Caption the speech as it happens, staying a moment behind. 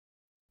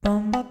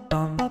Welcome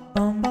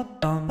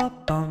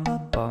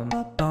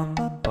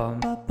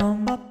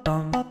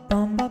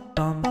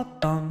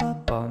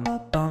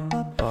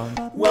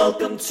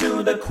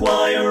to the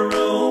choir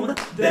room.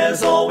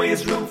 There's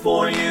always room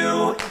for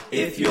you.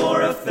 If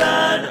you're a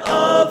fan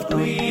of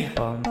Glee,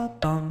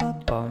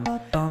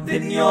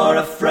 then you're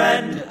a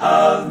friend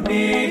of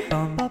me.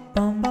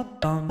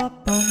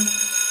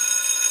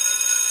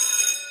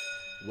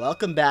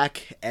 Welcome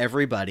back,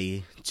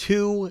 everybody,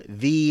 to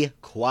the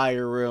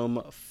choir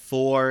room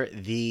for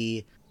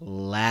the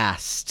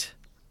last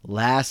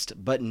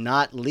but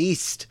not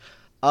least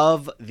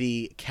of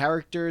the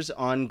characters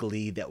on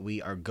Glee that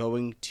we are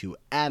going to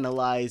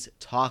analyze,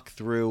 talk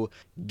through,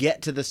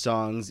 get to the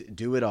songs,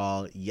 do it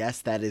all.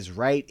 Yes, that is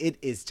right. It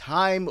is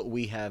time.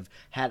 We have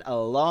had a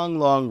long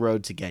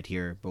road to get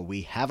here, but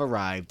we have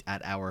arrived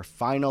at our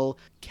final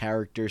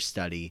character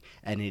study,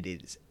 and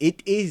it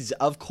is,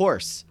 of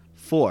course,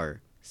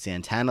 for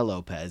Santana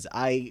Lopez.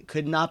 I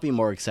could not be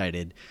more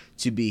excited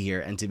to be here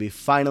and to be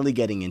finally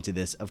getting into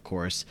this, of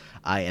course.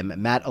 I am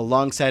Matt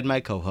alongside my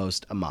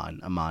co-host,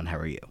 Aman. Aman, how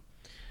are you?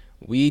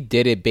 We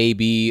did it,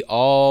 baby,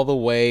 all the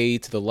way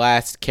to the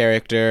last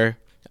character.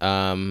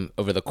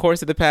 Over the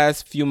course of the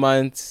past few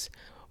months,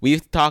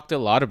 we've talked a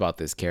lot about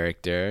this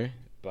character,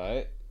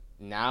 but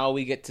now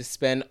we get to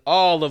spend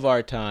all of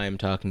our time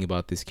talking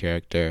about this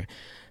character.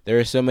 There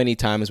are so many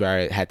times where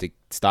I had to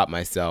stop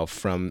myself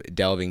from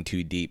delving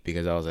too deep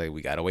because I was like,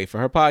 we gotta wait for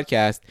her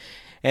podcast.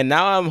 And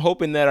now I'm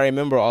hoping that I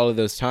remember all of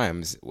those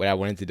times when I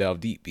wanted to delve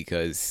deep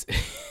because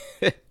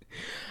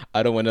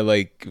I don't want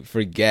to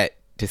forget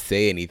to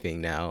say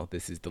anything now.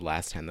 This is the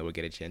last time that we'll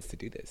get a chance to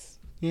do this.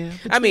 Yeah.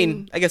 I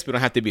mean, I guess we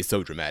don't have to be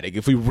so dramatic.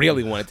 If we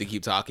really wanted to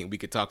keep talking, we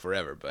could talk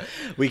forever, but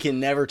we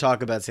can never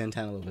talk about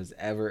Santana Lopez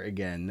ever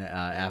again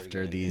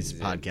after these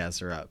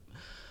podcasts are up.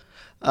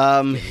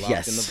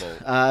 Yes.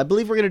 I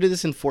believe we're going to do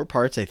this in 4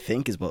 parts, I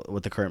think, is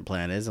what the current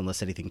plan is,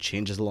 unless anything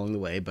changes along the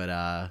way.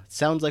 But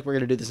sounds like we're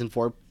going to do this in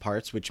 4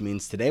 parts, which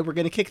means today we're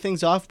going to kick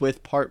things off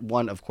with part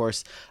 1, of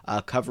course,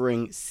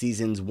 covering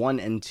seasons 1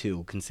 and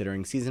 2.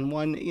 Considering season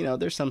 1,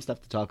 there's some stuff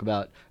to talk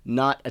about,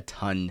 not a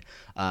ton.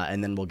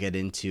 And then we'll get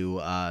into,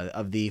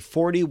 of the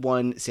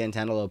 41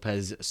 Santana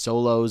Lopez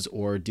solos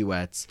or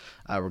duets,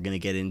 we're going to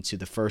get into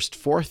the first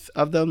fourth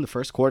of them, the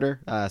first quarter.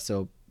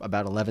 So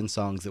about 11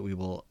 songs that we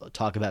will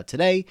talk about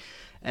today,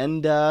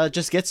 and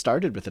just get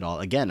started with it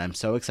all. Again, I'm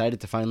so excited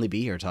to finally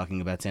be here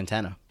talking about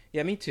Santana.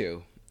 Yeah, me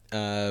too.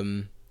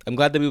 I'm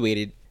glad that we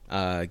waited,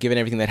 given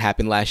everything that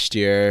happened last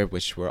year,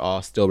 which we're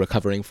all still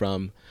recovering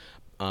from.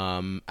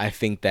 I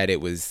think that it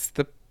was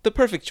the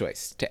perfect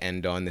choice to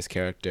end on this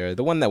character,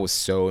 the one that was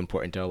so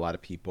important to a lot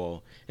of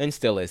people, and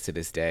still is to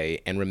this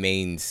day, and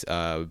remains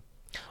on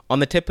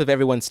the tip of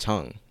everyone's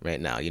tongue right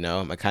now.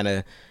 I kind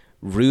of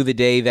rue the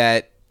day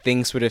that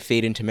things sort of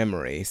fade into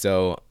memory.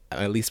 So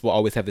at least we'll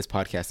always have this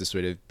podcast to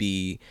sort of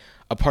be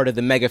a part of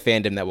the mega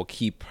fandom that will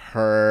keep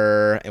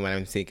her, and when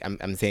I'm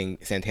saying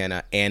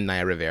Santana and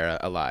Naya Rivera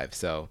alive.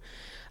 So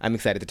I'm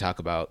excited to talk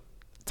about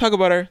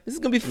her. This is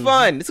gonna be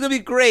fun. This is gonna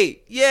be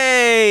great.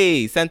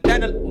 Yay,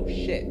 Santana! Oh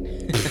shit!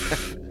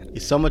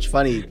 He's so much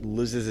fun. He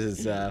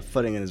loses his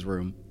footing in his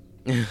room.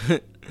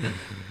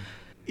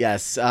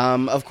 Yes,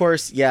 of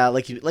course, yeah,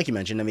 like you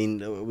mentioned, I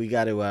mean, we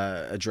got to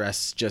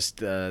address just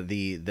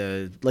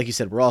the like you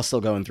said, we're all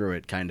still going through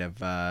it kind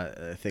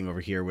of thing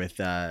over here with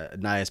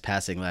Naya's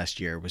passing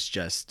last year was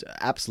just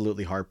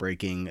absolutely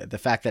heartbreaking. The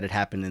fact that it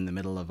happened in the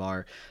middle of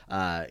our,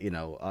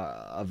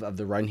 of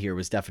the run here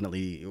was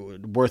definitely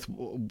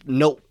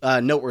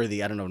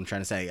noteworthy. I don't know what I'm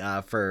trying to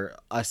say, for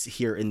us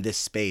here in this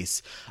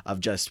space of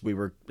just, we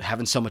were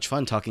having so much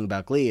fun talking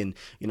about Glee, and,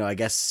 I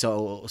guess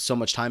so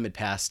much time had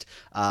passed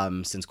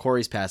since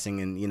Corey's passing,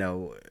 and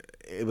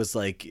it was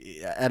like,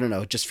 I don't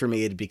know, just for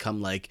me it had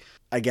become like,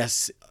 I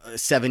guess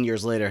 7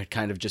 years later, it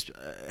kind of just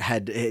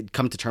had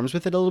come to terms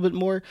with it a little bit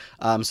more.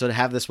 So to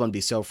have this one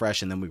be so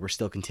fresh, and then we were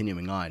still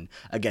continuing on.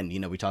 Again,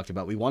 we talked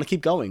about, we want to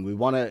keep going. We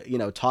want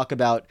to, talk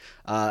about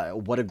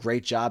what a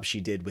great job she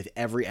did with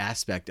every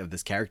aspect of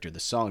this character, the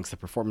songs, the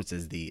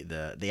performances,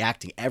 the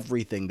acting,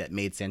 everything that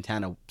made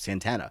Santana.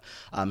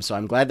 So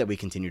I'm glad that we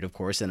continued, of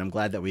course, and I'm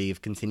glad that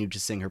we've continued to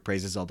sing her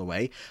praises all the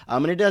way.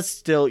 And it does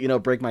still,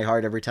 break my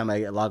heart every time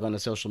I log on to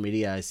social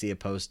media. I see a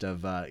post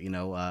of,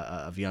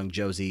 of young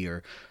Josie,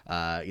 or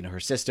her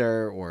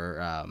sister,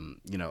 or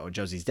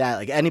Josie's dad,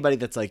 like anybody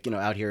that's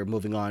out here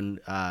moving on,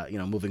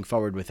 moving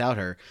forward without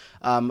her.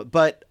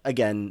 But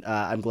again,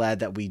 I'm glad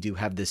that we do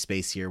have this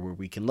space here where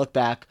we can look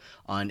back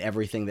on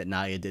everything that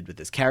Naya did with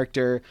this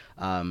character.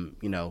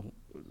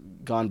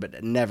 Gone,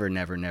 but never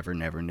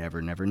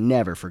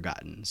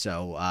forgotten.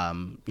 So,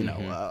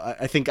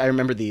 I think I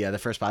remember the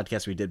first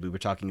podcast we did, we were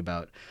talking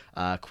about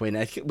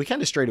Quinn. We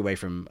kind of strayed away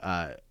from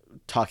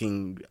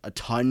talking a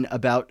ton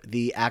about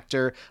the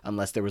actor,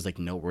 unless there was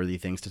noteworthy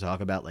things to talk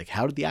about, like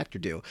how did the actor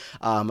do.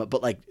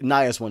 But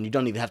Naya's one, you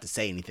don't even have to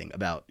say anything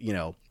about.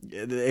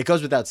 It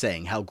goes without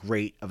saying how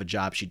great of a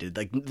job she did.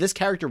 This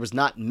character was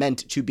not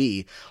meant to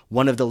be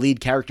one of the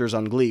lead characters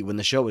on Glee when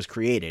the show was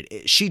created.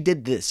 She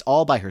did this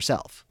all by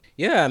herself.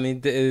 Yeah, I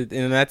mean,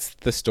 and that's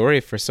the story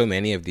for so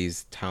many of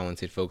these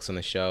talented folks on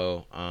the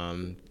show.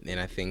 And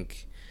I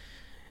think,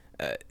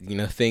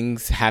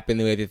 things happen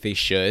the way that they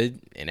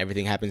should, and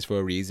everything happens for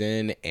a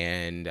reason.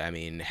 And I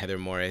mean, Heather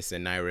Morris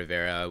and Naya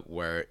Rivera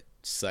were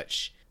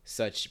such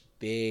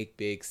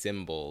big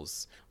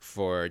symbols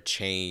for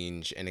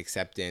change and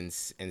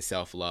acceptance and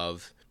self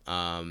love.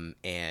 And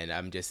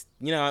I'm just,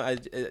 I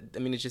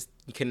mean, it's just,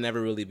 you can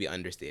never really be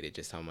understated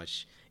just how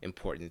much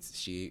importance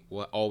she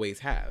will always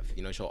have.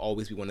 She'll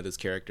always be one of those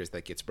characters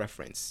that gets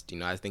referenced.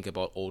 I think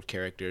about old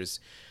characters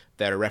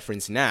that are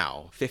referenced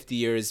now, 50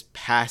 years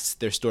past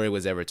their story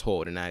was ever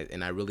told, and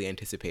I really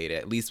anticipate it,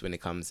 at least when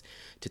it comes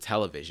to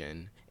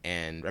television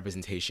and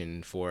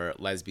representation for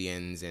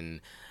lesbians,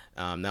 and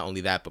not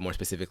only that, but more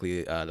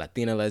specifically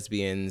Latina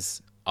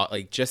lesbians.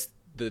 Like just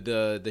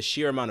the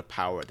sheer amount of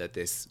power that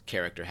this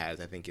character has,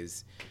 I think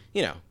is,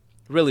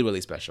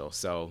 really special.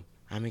 So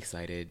I'm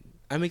excited.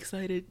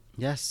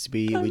 Yes,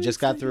 we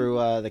just got through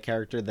the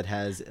character that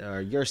has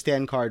your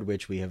stand card,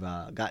 which we have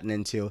gotten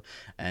into,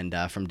 and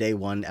from day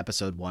one,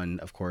 episode 1,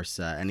 of course,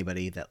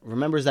 anybody that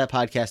remembers that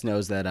podcast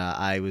knows that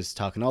I was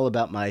talking all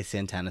about my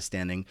Santana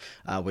standing,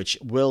 which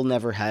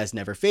has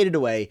never faded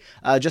away,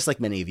 just like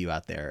many of you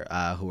out there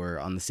who are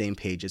on the same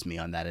page as me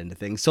on that end of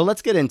things. So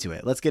let's get into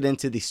it. Let's get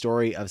into the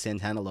story of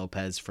Santana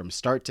Lopez from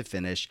start to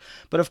finish.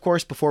 But of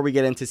course, before we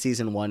get into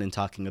season 1 and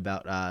talking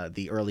about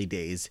the early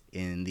days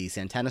in the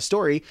Santana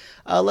story,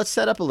 let's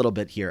set up a little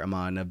bit here,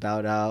 Aman,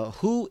 about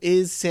who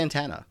is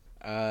Santana.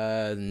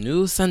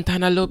 New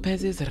Santana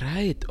Lopez is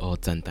right.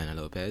 Old Santana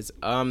Lopez.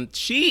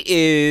 She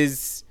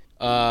is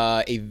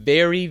a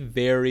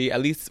very,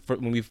 at least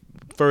when we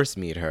first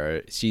meet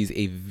her, she's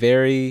a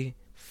very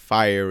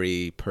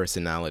fiery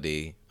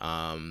personality.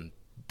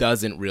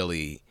 Doesn't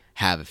really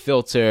have a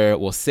filter.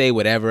 Will say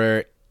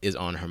whatever is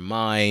on her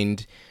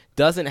mind.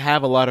 Doesn't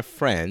have a lot of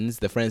friends.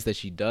 The friends that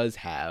she does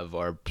have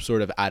are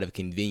sort of out of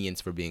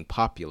convenience for being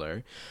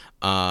popular.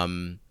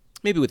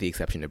 Maybe with the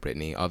exception of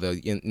Brittany, although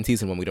in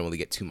season 1 we don't really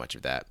get too much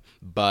of that.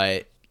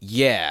 But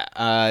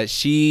yeah,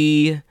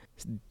 she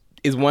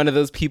is one of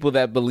those people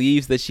that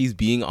believes that she's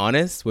being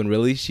honest when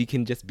really she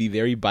can just be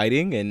very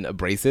biting and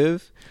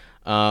abrasive.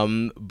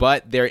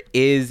 But there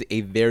is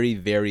a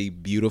very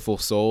beautiful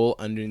soul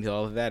underneath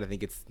all of that. I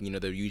think it's,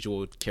 the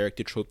usual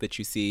character trope that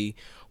you see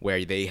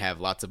where they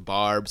have lots of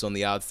barbs on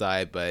the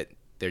outside, but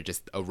they're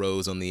just a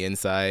rose on the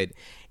inside.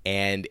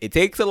 And it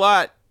takes a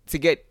lot to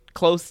get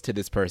close to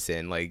this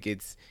person. Like,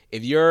 it's,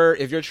 if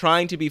you're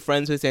trying to be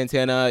friends with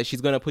Santana, she's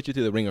going to put you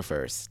through the ringer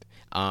first.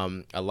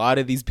 A lot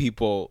of these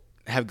people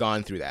have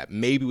gone through that,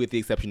 maybe with the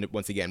exception of,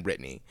 once again,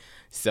 Brittany.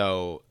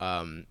 So,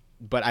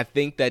 but I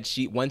think that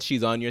once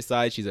she's on your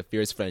side, she's a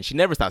fierce friend. She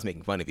never stops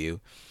making fun of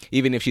you.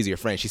 Even if she's your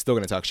friend, she's still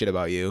going to talk shit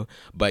about you.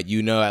 But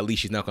at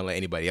least she's not going to let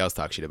anybody else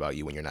talk shit about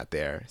you when you're not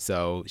there.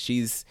 So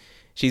she's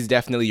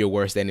definitely your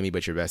worst enemy,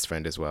 but your best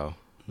friend as well.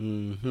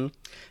 Mm-hmm.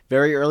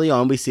 Very early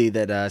on, we see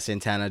that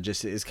Santana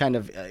just is kind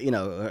of,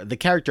 the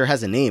character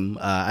has a name.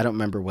 I don't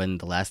remember when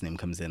the last name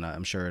comes in.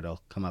 I'm sure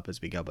it'll come up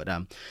as we go. But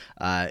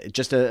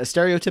just a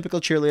stereotypical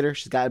cheerleader.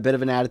 She's got a bit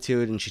of an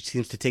attitude, and she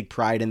seems to take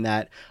pride in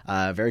that.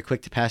 Very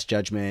quick to pass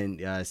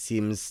judgment.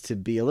 Seems to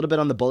be a little bit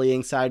on the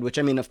bullying side, which,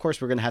 I mean, of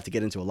course, we're going to have to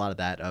get into a lot of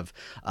that. Of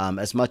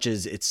as much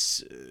as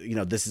it's,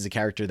 this is a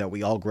character that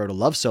we all grow to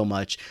love so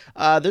much,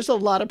 there's a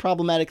lot of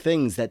problematic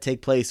things that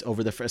take place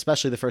over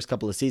especially the first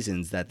couple of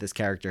seasons that this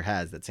character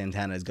has, that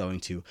Santana is going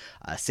to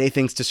say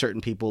things to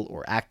certain people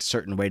or act a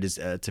certain way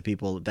to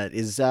people that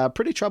is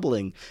pretty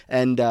troubling.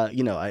 And,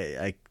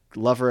 I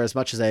love her as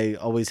much as I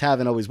always have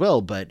and always will,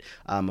 but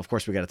of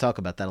course we got to talk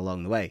about that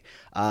along the way.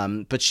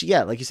 But she,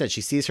 like you said, she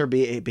sees her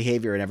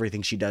behavior and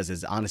everything she does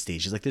as honesty.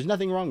 She's like, there's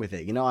nothing wrong with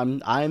it.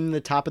 I'm the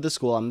top of the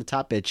school. I'm the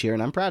top bitch here,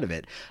 and I'm proud of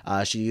it.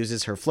 She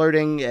uses her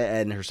flirting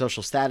and her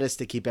social status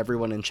to keep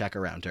everyone in check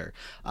around her.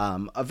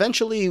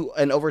 Eventually,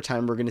 and over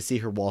time, we're going to see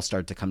her walls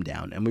start to come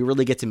down, and we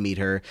really get to meet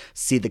her,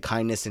 see the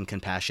kindness and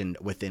compassion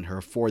within her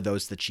for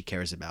those that she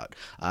cares about.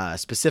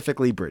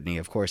 Specifically Brittany,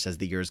 of course, as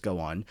the years go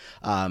on.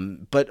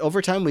 But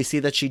over time, we see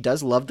that she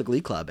does love the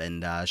Glee Club,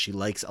 and she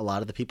likes a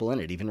lot of the people in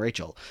it, even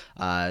Rachel.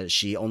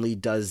 She only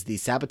does the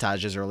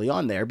sabotages early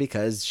on there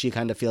because she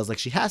kind of feels like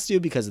she has to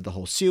because of the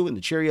whole Sue and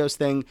the Cheerios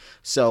thing.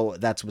 So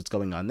that's what's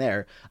going on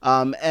there.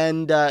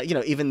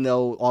 Even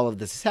though all of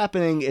this is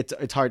happening,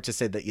 it's hard to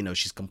say that,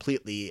 she's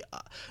completely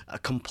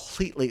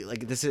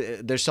like this.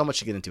 There's so much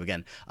to get into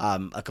again.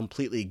 A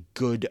completely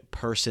good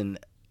person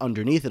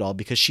underneath it all,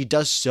 because she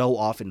does so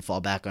often fall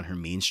back on her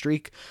mean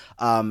streak.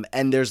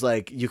 And there's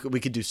like, we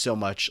could do so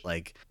much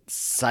like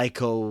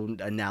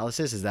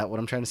psychoanalysis, is that what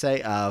I'm trying to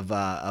say,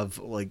 of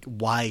like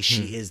why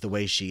she is the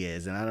way she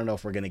is. And I don't know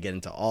if we're going to get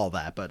into all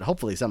that, but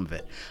hopefully some of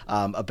it,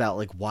 about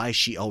like why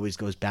she always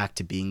goes back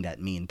to being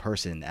that mean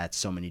person at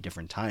so many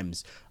different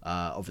times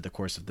over the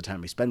course of the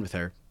time we spend with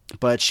her.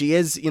 But she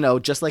is,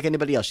 just like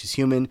anybody else. She's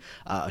human.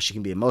 She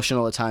can be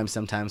emotional at times,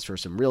 sometimes for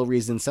some real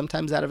reasons,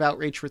 sometimes out of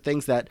outrage for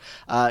things that,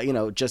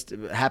 just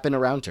happen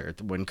around her.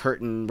 When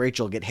Kurt and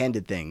Rachel get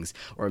handed things,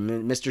 or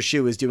Mr.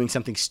 Shu is doing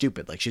something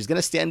stupid, like she's going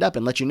to stand up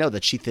and let you know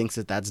that she thinks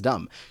that that's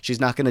dumb. She's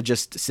not going to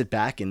just sit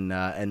back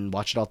and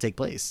watch it all take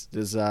place.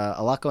 There's a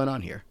lot going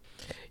on here.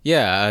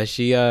 Yeah, there's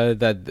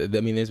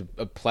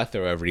a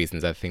plethora of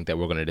reasons I think that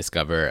we're going to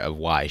discover of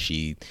why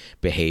she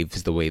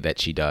behaves the way that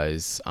she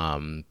does.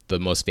 The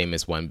most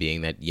famous one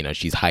being that,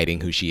 she's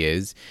hiding who she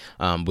is,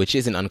 which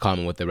isn't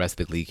uncommon with the rest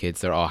of the Glee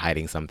kids. They're all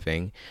hiding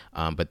something.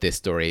 But this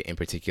story in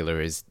particular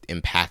is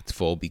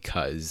impactful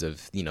because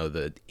of,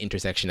 the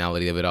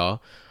intersectionality of it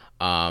all.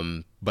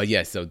 But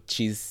yeah, so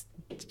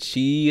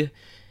she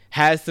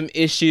has some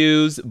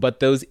issues, but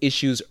those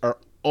issues are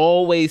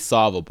always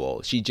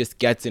solvable. She just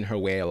gets in her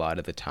way a lot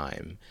of the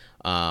time.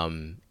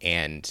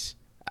 And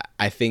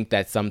I think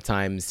that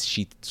sometimes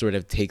she sort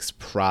of takes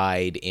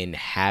pride in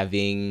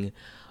having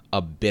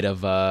a bit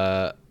of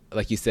a,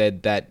 like you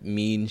said, that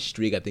mean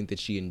streak. I think that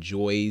she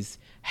enjoys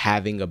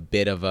having a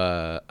bit of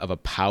a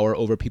power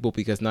over people,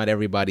 because not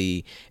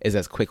everybody is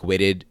as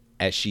quick-witted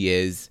as she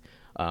is,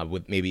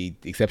 with maybe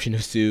the exception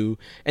of Sue.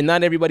 And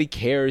not everybody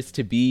cares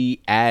to be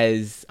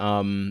as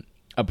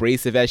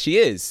abrasive as she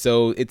is.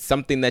 So it's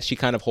something that she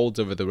kind of holds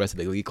over the rest of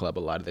the Glee Club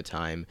a lot of the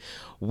time,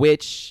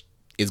 which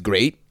is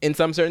great in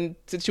some certain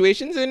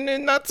situations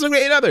and not so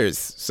great in others.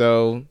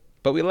 So,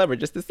 but we love her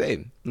just the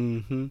same.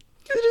 Mm-hmm.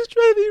 I just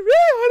try to be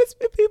really honest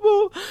with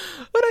people,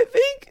 but I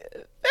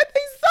think that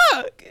they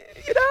suck,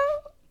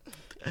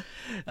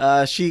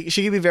 She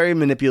can be very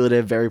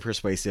manipulative, very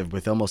persuasive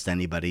with almost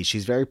anybody.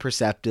 She's very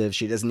perceptive.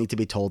 She doesn't need to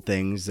be told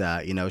things.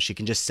 She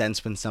can just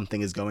sense when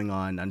something is going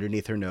on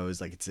underneath her nose.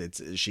 Like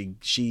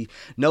she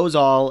knows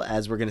all,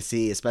 as we're gonna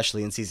see,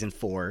 especially in season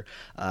 4,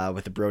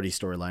 with the Brody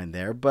storyline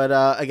there. But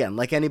again,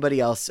 like anybody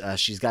else,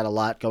 she's got a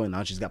lot going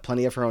on. She's got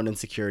plenty of her own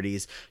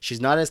insecurities.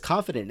 She's not as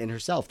confident in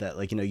herself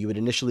that you would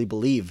initially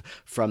believe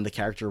from the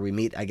character we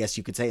meet, I guess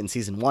you could say, in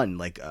season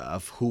 1,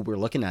 of who we're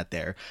looking at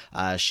there.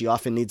 She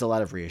often needs a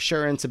lot of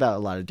reassurance about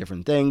a lot of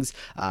different things.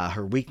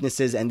 Her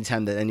weaknesses,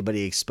 anytime that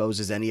anybody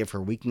exposes any of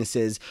her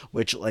weaknesses,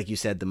 which, like you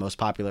said, the most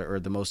popular or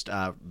the most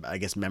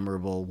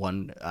memorable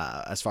one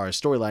as far as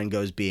storyline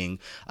goes being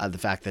the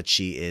fact that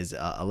she is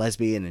a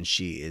lesbian, and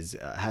she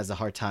has a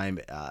hard time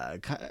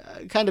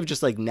kind of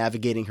just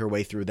navigating her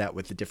way through that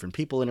with the different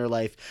people in her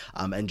life,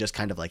 and just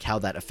kind of how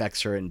that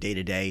affects her in day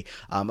to day.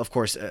 Of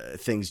course,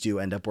 things do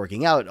end up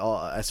working out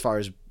as far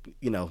as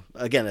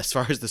again, as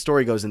far as the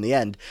story goes in the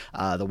end,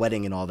 the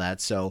wedding and all that.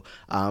 So,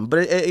 but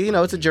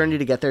it's a journey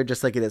to get there,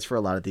 just like it is for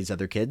a lot of these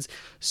other kids.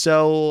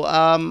 So,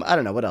 I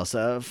don't know what else.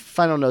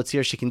 Final notes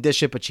here. She can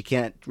dish it, but she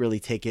can't really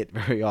take it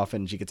very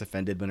often. She gets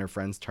offended when her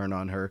friends turn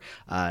on her,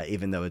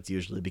 even though it's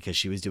usually because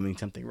she was doing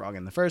something wrong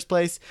in the first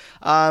place.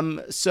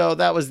 So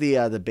that was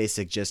the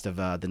basic gist of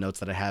the notes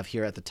that I have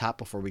here at the top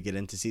before we get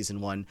into season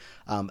 1.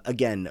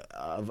 Again,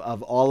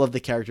 of all of the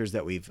characters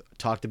that we've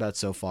talked about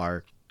so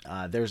far,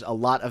 there's a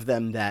lot of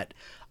them that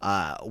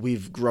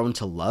we've grown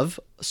to love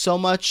so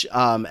much,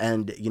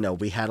 and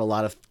we had a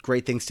lot of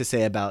great things to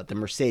say about the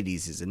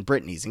Mercedeses and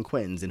Britneys and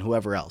Quintens and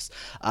whoever else,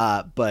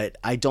 but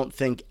I don't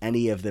think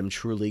any of them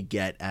truly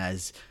get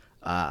as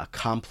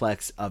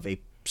complex of a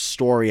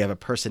story, of a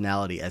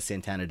personality as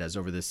Santana does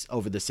over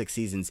the 6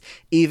 seasons,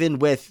 even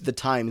with the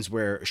times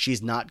where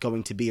she's not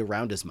going to be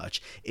around as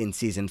much in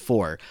season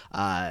 4,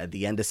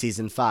 the end of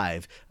season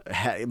 5,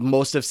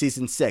 most of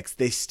season 6.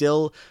 They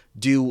still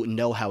do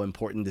know how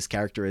important this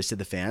character is to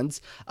the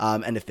fans,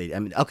 and if they,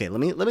 okay, let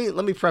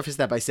me preface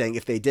that by saying,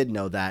 if they did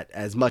know that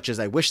as much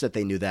as I wish that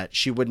they knew that,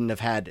 she wouldn't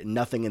have had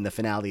nothing in the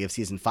finale of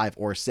season 5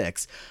 or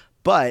 6,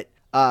 but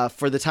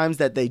for the times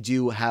that they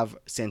do have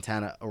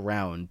Santana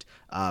around,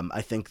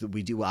 I think that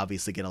we do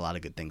obviously get a lot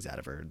of good things out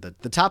of her.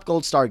 The top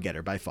gold star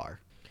getter by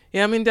far.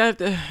 Yeah, that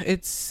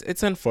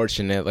it's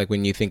unfortunate,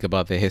 when you think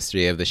about the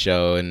history of the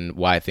show and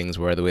why things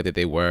were the way that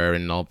they were,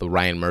 and all the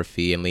Ryan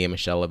Murphy and Leah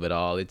Michelle of it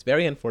all. It's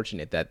very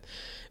unfortunate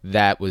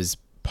that was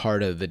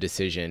part of the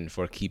decision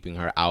for keeping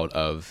her out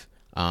of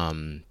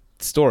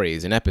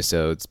stories and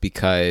episodes,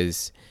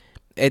 because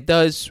it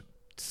does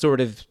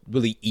sort of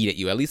really eat at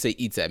you. At least it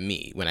eats at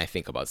me when I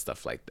think about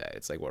stuff like that.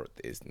 It's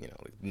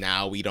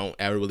now we don't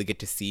ever really get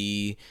to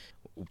see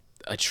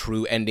a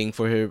true ending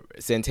for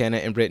Santana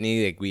and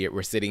Brittany.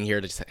 We're sitting here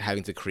just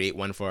having to create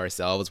one for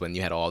ourselves when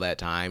you had all that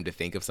time to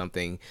think of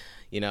something,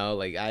 I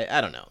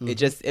don't know.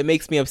 Mm-hmm. It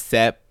makes me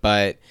upset,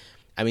 but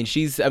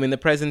the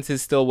presence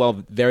is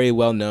still very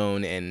well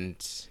known,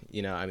 and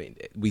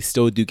we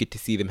still do get to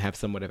see them have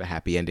somewhat of a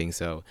happy ending,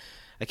 so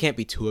I can't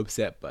be too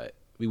upset, but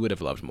we would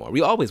have loved more.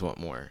 We always want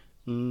more.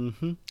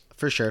 Mm-hmm.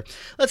 For sure.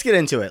 Let's get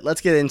into it. Let's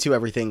get into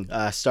everything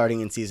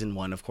starting in season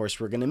 1. Of course,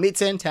 we're going to meet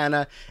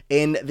Santana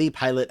in the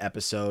pilot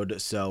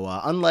episode. So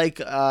unlike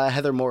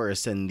Heather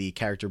Morris and the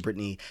character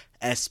Brittany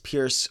S.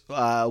 Pierce.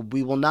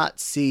 We will not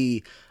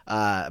see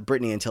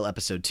Brittany until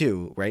episode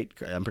 2, right?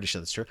 I'm pretty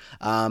sure that's true.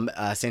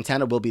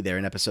 Santana will be there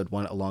in episode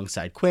 1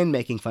 alongside Quinn,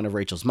 making fun of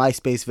Rachel's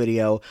MySpace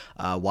video,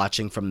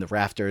 watching from the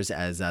rafters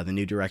as the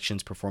New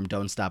Directions perform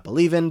Don't Stop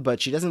Believin',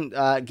 but she doesn't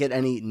get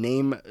any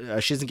name,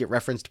 she doesn't get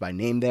referenced by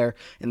name there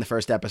in the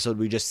first episode.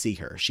 We just see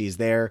her. She's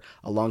there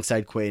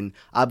alongside Quinn,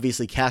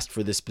 obviously cast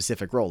for this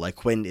specific role. Like,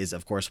 Quinn is,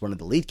 of course, one of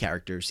the lead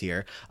characters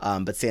here,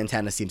 but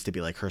Santana seems to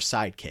be like her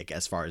sidekick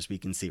as far as we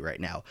can see right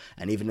now.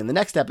 And even in the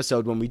next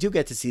episode, when we do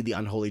get to see the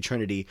Unholy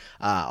Trinity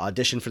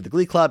audition for the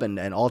Glee Club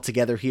and all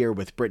together here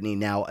with Brittany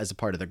now as a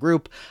part of the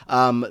group,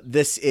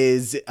 this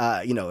is,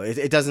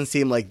 it doesn't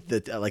seem like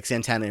like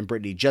Santana and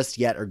Brittany just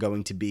yet are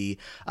going to be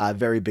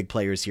very big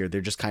players here.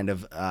 They're just kind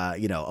of,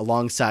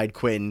 alongside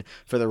Quinn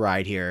for the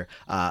ride here.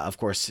 Of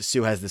course,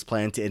 Sue has this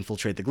plan to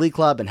infiltrate the Glee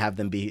Club and have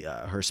them be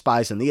her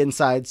spies on the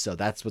inside, so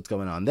that's what's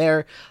going on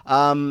there.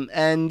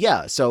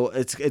 So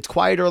it's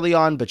quiet early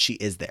on, but she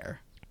is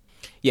there.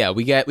 Yeah,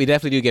 we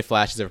definitely do get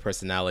flashes of her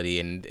personality,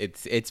 and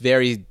it's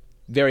very,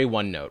 very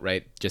one note,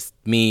 right? Just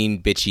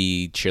mean,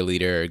 bitchy,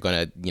 cheerleader,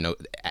 gonna,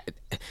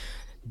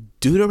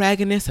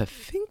 deuteragonist. I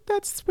think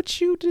that's what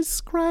you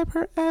describe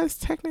her as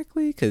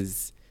technically,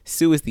 because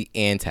Sue is the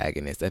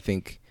antagonist. I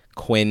think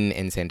Quinn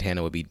and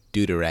Santana would be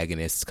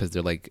deuteragonists because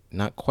they're like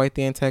not quite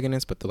the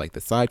antagonists, but they're like the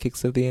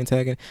sidekicks of the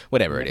antagonist.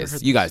 Whatever it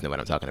is, you guys know what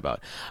I'm talking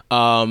about.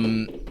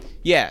 I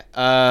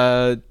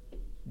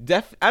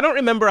don't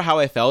remember how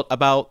I felt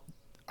about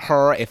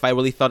her, if I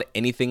really felt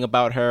anything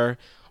about her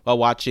while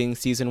watching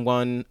season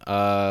 1,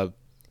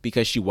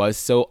 because she was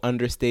so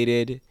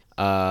understated.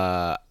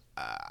 I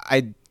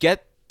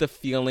get the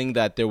feeling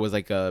that there was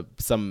like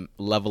some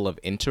level of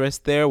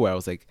interest there where I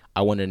was like,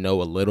 I want to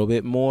know a little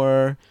bit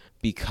more,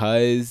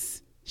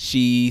 because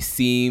she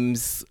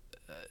seems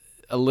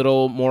a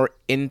little more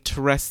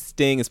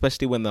interesting,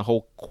 especially when the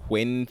whole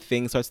Quinn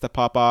thing starts to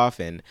pop off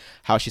and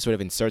how she sort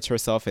of inserts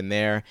herself in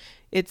there.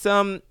 It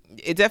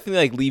definitely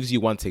like leaves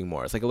you wanting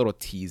more. It's like a little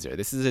teaser.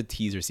 This is a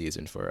teaser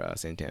season for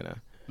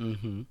Santana.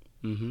 Mm-hmm.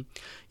 Mm-hmm.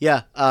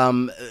 Yeah.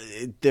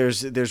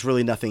 There's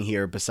really nothing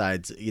here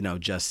besides,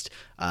 just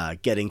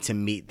getting to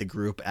meet the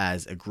group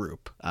as a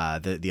group,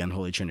 the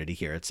Unholy Trinity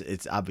here.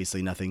 It's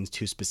obviously nothing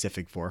too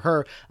specific for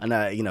her. And,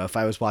 if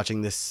I was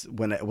watching this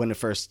when it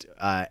first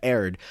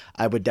aired,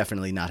 I would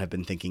definitely not have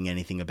been thinking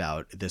anything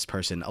about this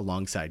person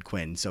alongside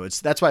Quinn. So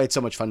that's why it's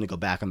so much fun to go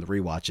back on the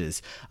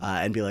rewatches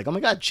and be like, oh my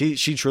God, she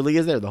truly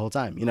is there the whole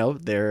time.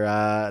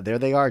 There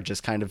they are,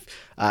 just kind of,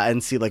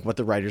 and see like what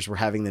the writers were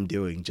having them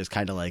doing, just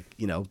kind of like,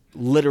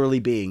 literally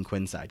being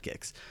Quinn's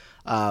sidekicks.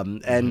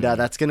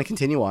 That's going to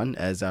continue on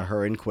as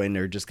her and Quinn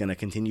are just going to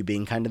continue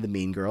being kind of the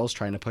mean girls,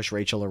 trying to push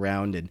Rachel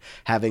around and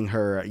having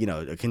her,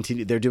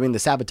 continue. They're doing the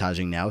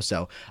sabotaging now,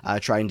 so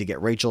trying to get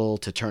Rachel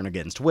to turn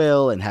against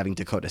Will and having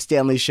Dakota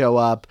Stanley show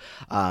up.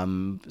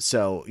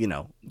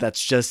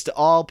 That's just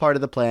all part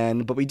of the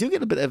plan. But we do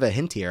get a bit of a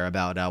hint here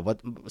about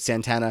what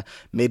Santana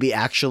maybe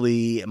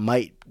actually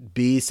might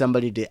be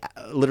somebody to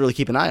literally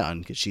keep an eye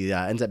on, because she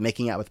ends up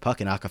making out with Puck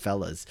in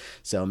Acapellas.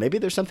 So maybe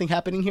there's something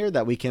happening here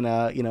that we can,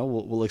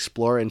 we'll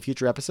explore in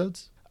future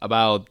episodes.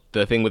 About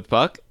the thing with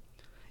Puck?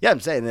 Yeah, I'm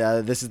saying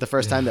this is the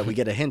first time that we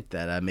get a hint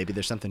that maybe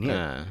there's something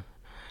here.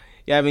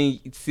 Yeah, I mean,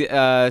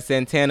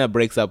 Santana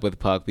breaks up with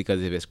Puck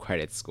because of his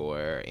credit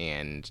score,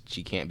 and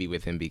she can't be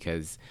with him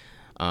because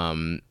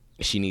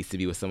she needs to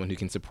be with someone who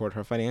can support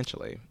her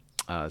financially.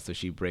 So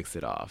she breaks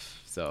it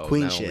off. So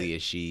Queen not shit. only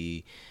is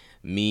she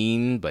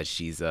mean, but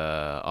she's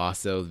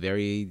also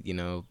very,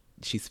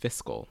 she's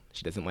fiscal.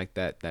 She doesn't like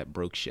that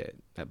broke shit,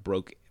 that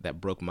broke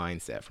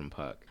mindset from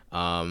Puck.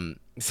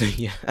 So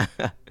yeah.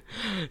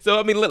 So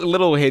I mean,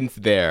 little hints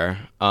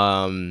there.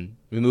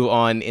 We move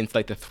on into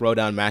like the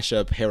throwdown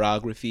mashup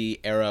hairography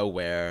era,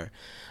 where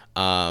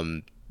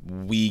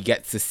we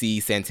get to see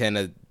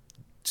Santana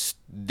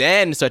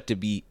then start to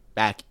be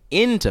back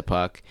into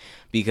Puck,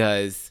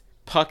 because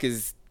Puck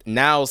is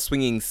now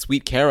swinging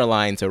Sweet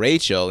Caroline to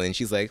Rachel, and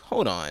she's like,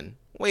 hold on,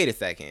 wait a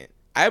second.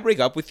 I break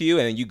up with you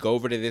and then you go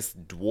over to this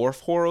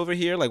dwarf whore over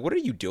here. Like, what are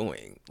you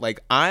doing? Like,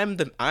 I'm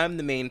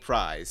the main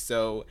prize.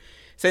 So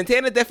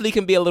Santana definitely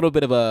can be a little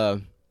bit of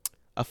a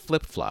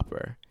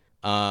flip-flopper.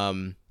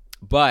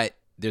 But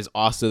there's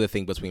also the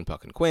thing between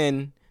Puck and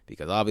Quinn,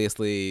 because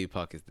obviously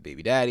Puck is the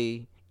baby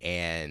daddy,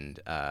 and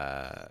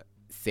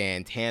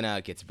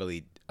Santana gets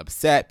really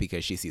upset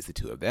because she sees the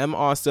two of them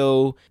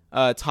also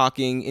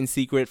talking in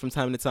secret from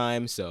time to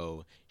time.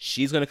 So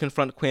she's going to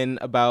confront Quinn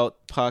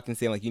about Puck and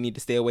saying, like, you need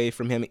to stay away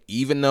from him,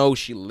 even though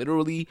she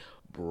literally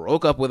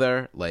broke up with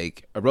him.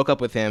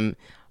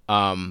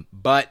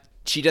 But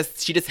she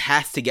just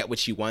has to get what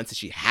she wants, and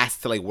she has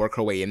to like work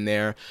her way in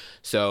there.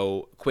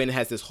 So Quinn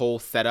has this whole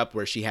setup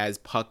where she has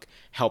Puck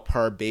help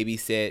her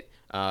babysit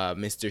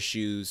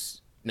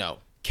Kendra's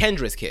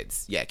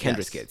kids. Yeah,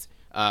 Kendra's kids.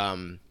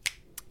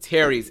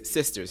 Terry's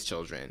sister's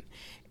children.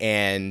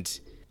 And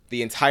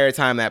the entire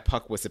time that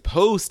Puck was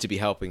supposed to be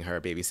helping her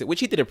babysit,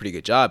 which he did a pretty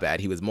good job at,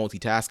 he was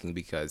multitasking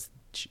because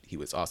he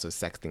was also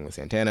sexting with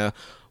Santana,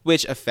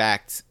 which a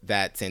fact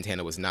that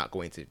Santana was not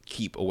going to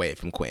keep away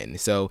from Quinn.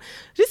 So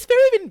just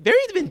very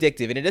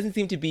vindictive, and it doesn't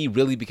seem to be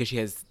really because she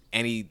has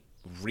any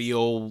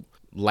real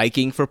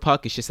liking for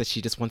Puck. It's just that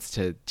she just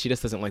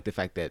doesn't like the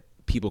fact that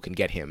people can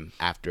get him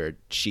after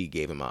she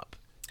gave him up.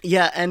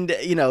 Yeah, and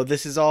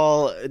this is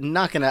all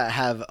not gonna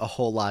have a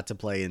whole lot to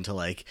play into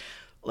like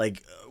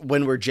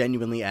when we're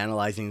genuinely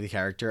analyzing the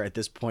character at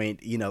this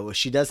point.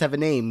 She does have a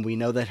name. We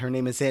know that her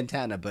name is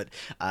Santana, but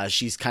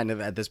she's kind of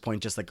at this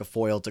point just like a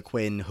foil to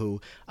Quinn,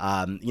 who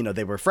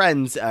they were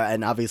friends,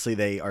 and obviously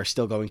they are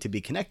still going to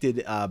be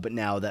connected, but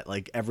now that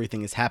like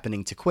everything is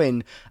happening to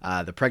Quinn,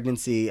 the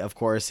pregnancy of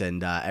course,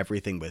 and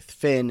everything with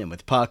Finn and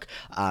with Puck,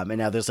 and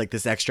now there's like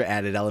this extra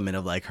added element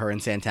of like her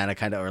and Santana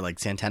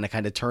Santana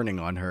kind of turning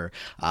on her,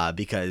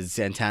 because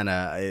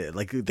Santana,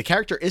 like the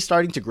character is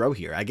starting to grow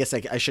here. I guess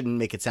I shouldn't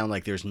make it sound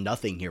like there's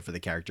nothing here for the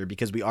character,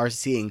 because we are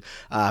seeing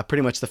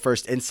pretty much the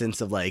first instance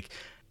of like,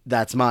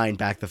 that's mine,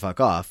 back the fuck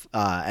off,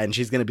 and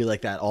she's gonna be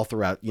like that all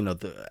throughout.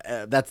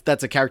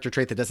 That's a character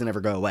trait that doesn't ever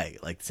go away.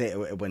 Like, say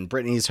when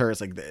Brittany's her,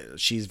 it's like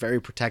she's very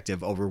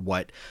protective over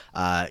what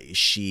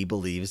she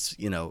believes.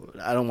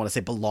 I don't want to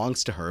say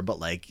belongs to her, but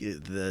like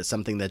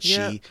something that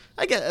she,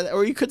 I guess,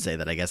 or you could say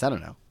that, I guess, I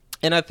don't know.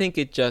 And I think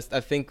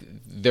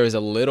there's a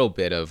little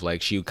bit of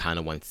like, she kind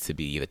of wants to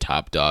be the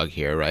top dog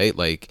here, right?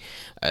 Like,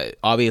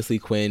 obviously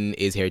Quinn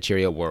is Head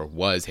Cheerio, or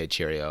was Head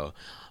Cheerio.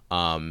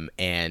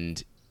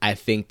 And I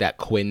think that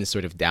Quinn's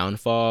sort of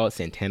downfall,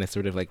 Santana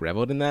sort of like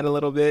reveled in that a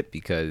little bit,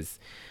 because,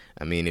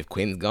 I mean, if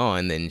Quinn's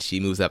gone, then she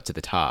moves up to the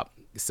top.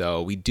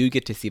 So we do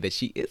get to see that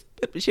she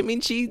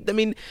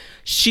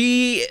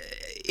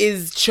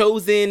is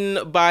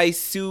chosen by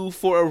Sue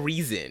for a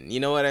reason.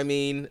 You know what I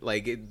mean?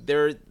 Like,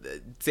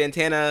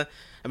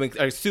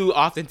 Sue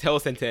often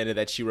tells Santana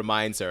that she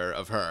reminds her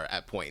of her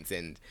at points,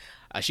 and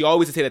she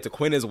always would say that to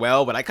Quinn as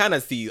well. But I kind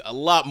of see a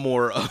lot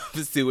more of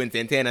Sue and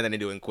Santana than I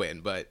do in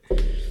Quinn. But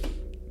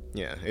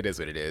yeah, it is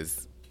what it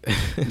is.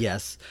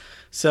 Yes.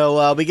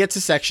 So we get to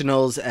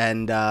sectionals,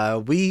 and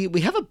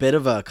we have a bit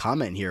of a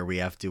comment here we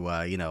have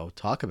to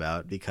talk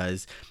about,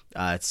 because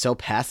it's so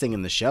passing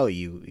in the show.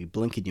 You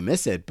blink and you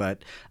miss it.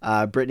 But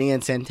Brittany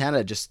and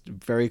Santana just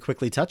very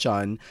quickly touch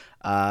on,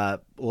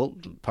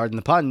 pardon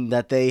the pun,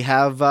 that they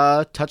have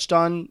touched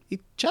on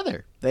each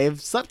other.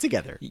 They've slept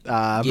together.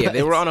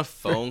 They were on a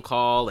phone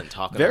call and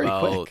talking very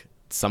about quick.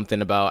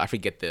 Something about,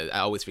 I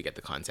always forget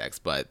the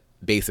context, but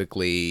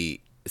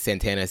basically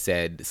Santana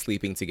said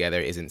sleeping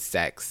together isn't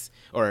sex,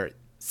 or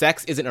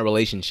sex isn't a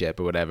relationship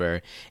or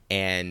whatever.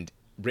 And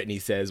Brittany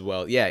says,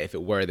 well, yeah, if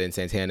it were, then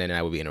Santana and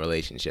I would be in a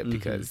relationship,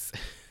 because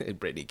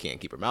Brittany can't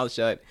keep her mouth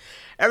shut.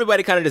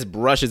 Everybody kind of just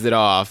brushes it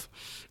off.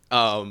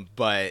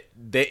 But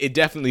it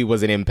definitely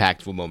was an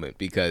impactful moment,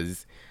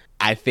 because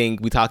I think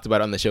we talked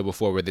about it on the show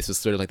before, where this was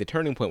sort of like the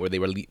turning point where they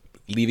were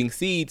leaving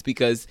seeds,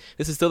 because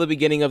this is still the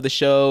beginning of the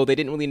show. They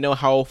didn't really know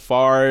how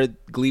far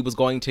Glee was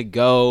going to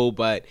go,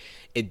 but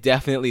it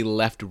definitely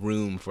left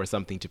room for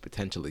something to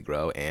potentially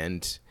grow.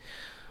 And,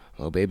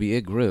 oh, baby,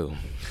 it grew.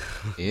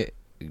 It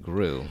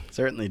grew.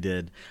 Certainly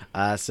did.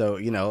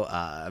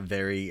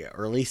 Very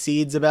early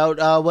seeds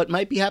about what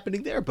might be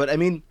happening there. But I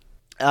mean,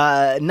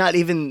 not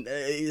even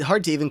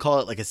hard to even call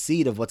it like a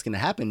seed of what's going to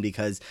happen,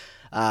 because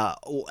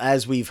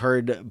as we've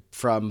heard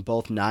from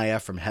both Naya,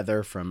 from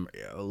Heather, from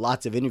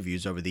lots of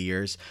interviews over the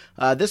years,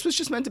 this was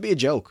just meant to be a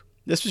joke.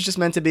 This was just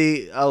meant to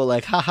be,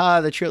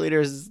 haha, the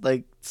cheerleaders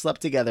like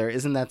slept together.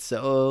 Isn't that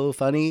so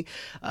funny?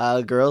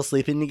 Girls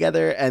sleeping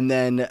together. And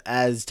then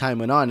as time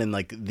went on, and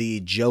like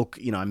the joke,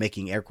 I'm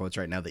making air quotes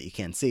right now that you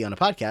can't see on a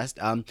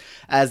podcast,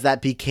 as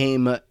that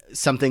became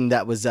something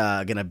that was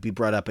going to be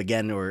brought up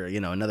again, or,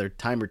 another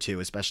time or two,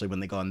 especially when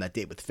they go on that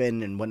date with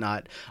Finn and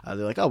whatnot, they're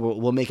like, oh,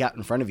 we'll make out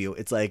in front of you.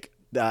 It's like,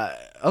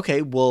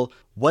 okay, well,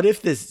 what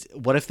if this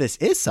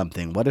is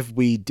something? What if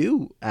we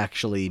do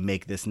actually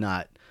make this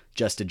not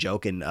just a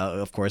joke? And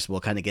of course,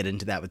 we'll kind of get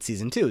into that with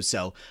season 2.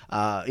 So,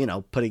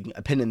 putting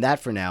a pin in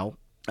that for now.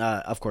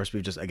 Of course,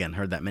 we've just, again,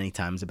 heard that many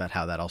times about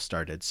how that all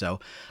started.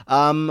 So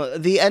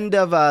the end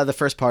of the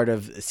first part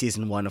of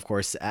season 1, of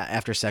course,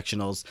 after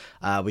sectionals,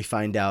 we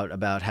find out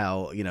about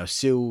how,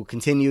 Sue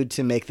continued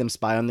to make them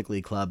spy on the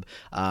Glee Club,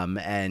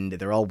 and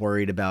they're all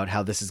worried about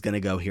how this is going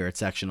to go here at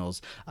sectionals.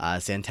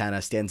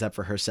 Santana stands up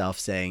for herself,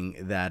 saying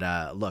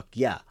that, look,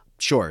 yeah,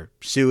 sure,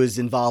 Sue is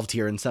involved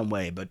here in some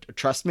way, but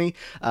trust me,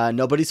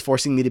 nobody's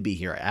forcing me to be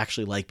here. I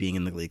actually like being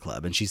in the Glee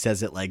Club. And she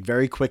says it like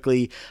very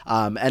quickly,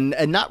 and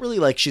not really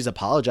like she's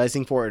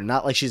apologizing for it, or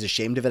not like she's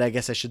ashamed of it, I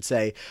guess I should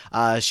say.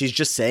 She's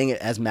just saying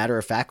it as matter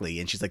of factly,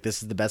 and she's like,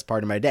 this is the best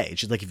part of my day. And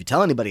she's like, if you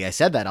tell anybody I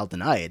said that, I'll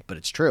deny it, but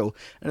it's true.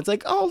 And it's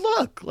like, oh,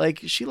 look,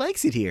 like she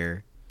likes it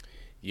here.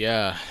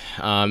 Yeah.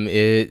 Look,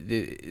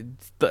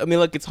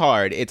 it's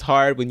hard. It's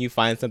hard when you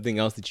find something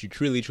else that you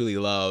truly, truly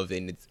love,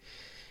 and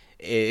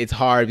it's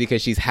hard because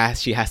she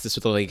has to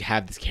sort of like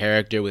have this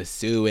character with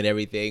Sue and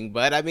everything.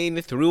 But I mean,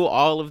 through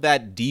all of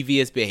that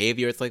devious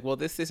behavior, it's like, well,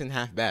 this isn't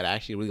half bad. I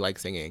actually really like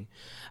singing.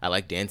 I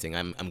like dancing.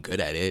 I'm good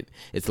at it.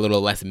 It's a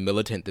little less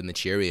militant than the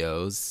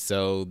Cheerios.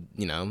 So,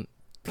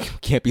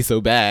 can't be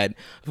so bad.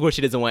 Of course,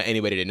 she doesn't want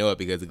anybody to know it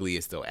because Glee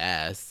is still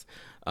ass.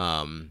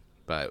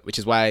 But which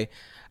is why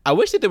I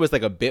wish that there was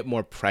like a bit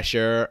more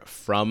pressure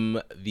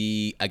from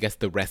the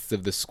rest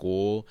of the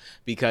school,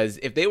 because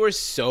if they were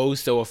so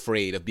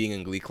afraid of being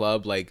in Glee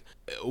Club, like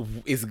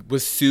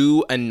was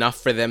Sue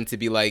enough for them to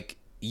be like,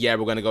 yeah,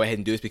 we're gonna go ahead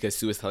and do this because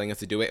Sue is telling us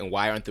to do it, and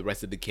why aren't the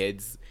rest of the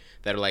kids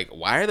that are like,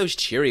 why are those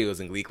Cheerios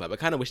in Glee Club? I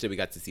kind of wish that we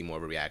got to see more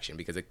of a reaction,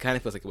 because it kind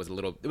of feels like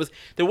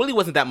there really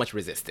wasn't that much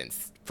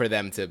resistance for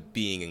them to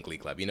being in Glee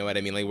Club. You know what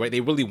I mean? Like,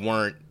 they really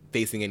weren't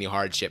facing any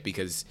hardship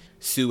because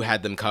Sue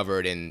had them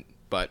covered,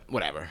 but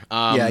whatever.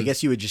 Yeah, I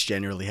guess you would just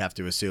generally have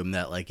to assume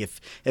that, like, if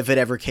it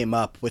ever came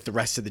up with the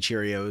rest of the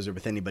Cheerios or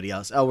with anybody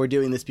else, oh, we're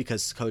doing this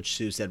because Coach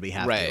Sue said we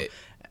have to.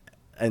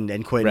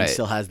 And Quinn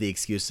still has the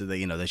excuse that,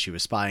 that she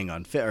was spying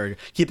on Finn, or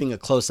keeping a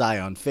close eye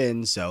on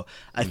Finn. So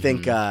I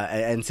think,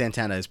 and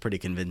Santana is pretty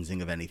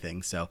convincing of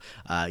anything. So,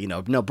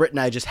 no, Britt and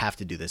I just have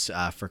to do this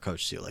for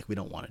Coach Sue. Like, we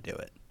don't want to do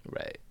it.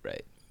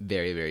 Right.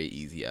 Very, very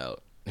easy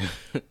out.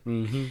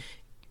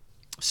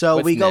 So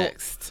What's we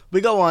next?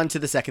 go on to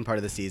the second part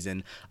of the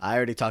season. I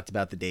already talked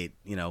about the date,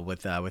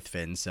 with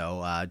Finn.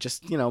 So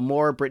just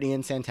more Brittany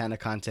and Santana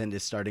content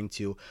is starting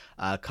to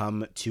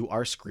come to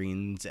our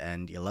screens,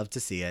 and you love to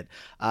see it.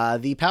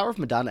 The Power of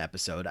Madonna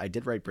episode, I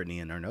did write Brittany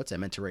in our notes. I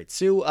meant to write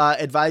Sue.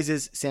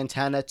 Advises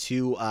Santana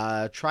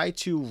to try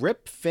to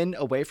rip Finn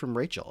away from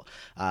Rachel,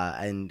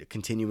 and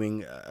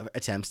continuing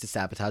attempts to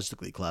sabotage the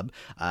Glee Club,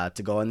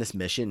 to go on this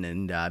mission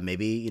and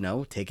maybe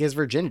take his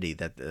virginity.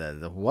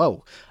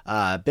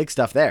 Big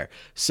stuff there.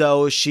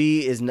 So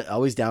she is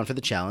always down for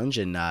the challenge,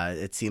 and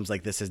it seems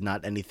like this is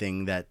not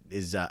anything that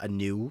is a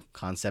new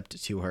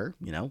concept to her,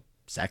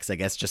 sex, I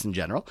guess, just in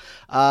general.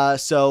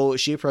 So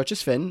she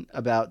approaches Finn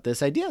about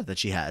this idea that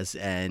she has,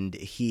 and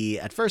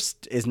he at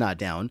first is not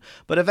down,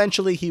 but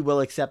eventually he will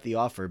accept the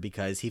offer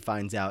because he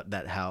finds out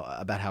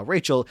about how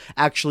Rachel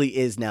actually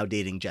is now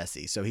dating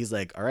Jesse. So he's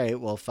like, all right,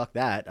 well, fuck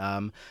that.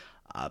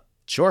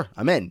 Sure,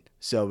 I'm in.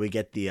 So we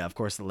get the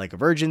Like a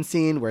Virgin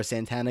scene where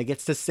Santana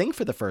gets to sing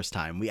for the first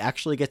time. We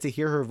actually get to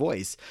hear her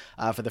voice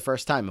for the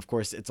first time. Of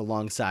course, it's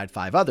alongside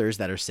 5 others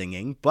that are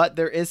singing, but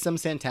there is some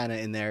Santana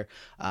in there.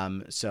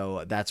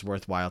 So that's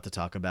worthwhile to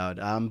talk about.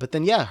 But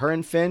then, yeah, her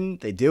and Finn,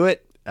 they do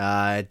it.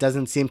 It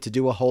doesn't seem to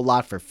do a whole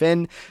lot for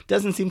Finn.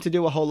 Doesn't seem to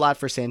do a whole lot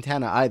for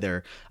Santana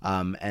either.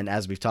 And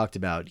as we've talked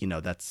about,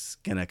 that's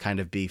going to kind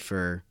of be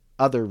for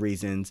other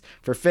reasons.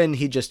 For Finn,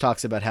 he just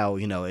talks about how,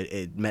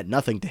 it meant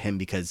nothing to him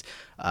because,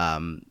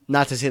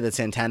 not to say that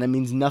Santana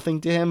means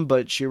nothing to him,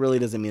 but she really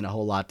doesn't mean a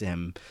whole lot to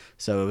him.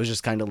 So it was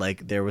just kind of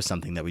like, there was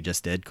something that we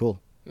just did. Cool.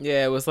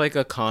 Yeah, it was like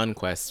a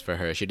conquest for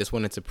her. She just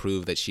wanted to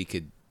prove that she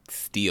could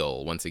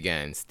steal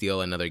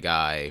another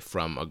guy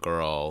from a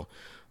girl.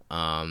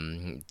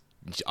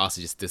 She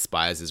also just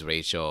despises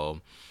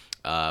Rachel.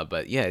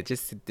 But yeah,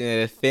 just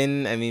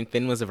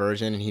Finn was a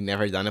virgin and he'd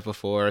never done it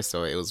before,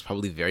 so it was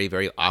probably very,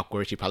 very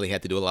awkward. She probably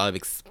had to do a lot of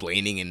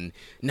explaining and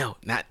no,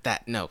 not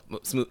that, no,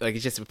 smooth. Like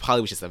it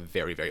probably was just a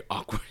very, very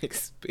awkward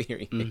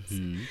experience.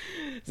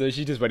 So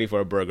she's just ready for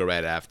a burger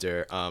right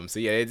after. So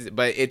yeah,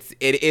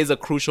 it is a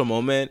crucial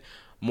moment.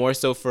 More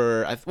so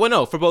for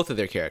both of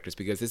their characters,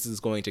 because this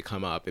is going to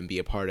come up and be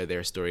a part of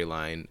their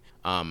storyline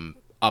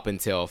up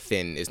until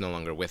Finn is no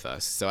longer with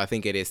us. So I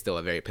think it is still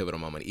a very pivotal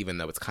moment, even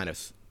though it's kind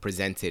of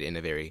presented in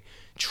a very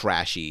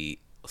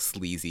trashy,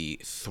 sleazy,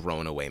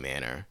 thrown away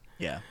manner.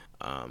 Yeah.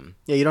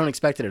 You don't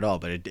expect it at all,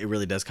 but it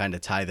really does kind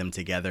of tie them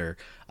together.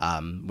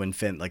 When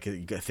Finn, like,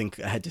 I think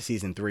ahead to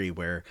season 3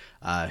 where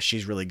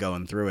she's really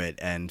going through it,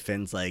 and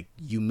Finn's like,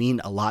 you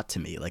mean a lot to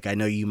me. Like, I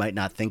know you might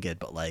not think it,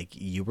 but like,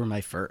 you were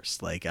my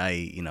first. Like,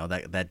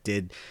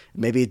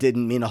 maybe it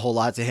didn't mean a whole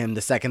lot to him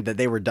the second that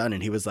they were done,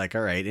 and he was like,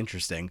 all right,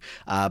 interesting.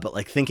 But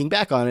like, thinking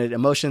back on it,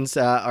 emotions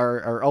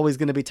are always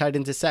going to be tied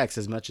into sex,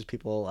 as much as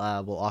people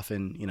will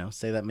often,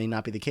 say that may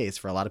not be the case.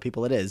 For a lot of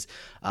people it is.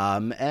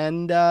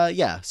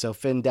 So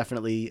Finn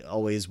definitely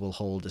always will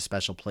hold a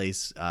special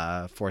place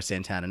for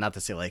Santana. Not to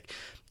say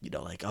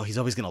oh, he's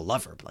always gonna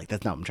love her, but like,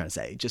 that's not what I'm trying to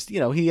say. Just,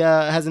 he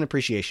has an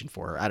appreciation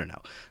for her. I don't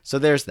know. So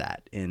there's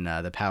that in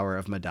The Power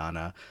of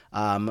Madonna.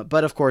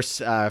 But of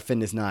course,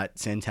 Finn is not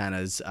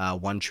Santana's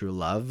one true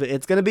love.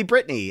 It's gonna be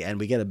Brittany, and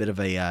we get a bit of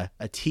a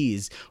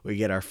tease. We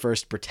get our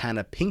first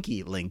Britannia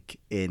Pinky link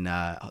in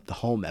the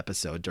home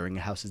episode during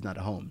A House Is Not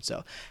a Home.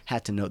 So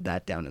had to note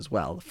that down as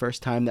well. The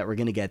first time that we're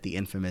gonna get the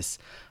infamous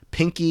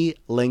Pinky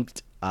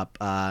linked up,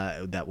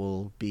 that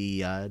will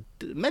be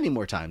many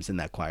more times in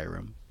that choir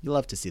room. You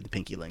love to see the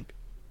Pinky link.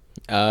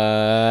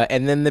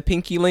 And then the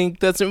Pinky link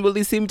doesn't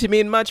really seem to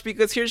mean much,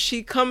 because here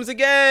she comes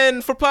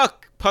again for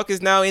Puck. Puck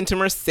is now into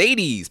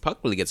Mercedes. Puck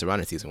really gets around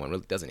in season 1,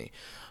 really, doesn't he?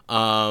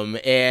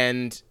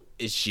 And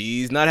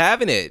she's not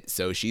having it,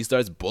 so she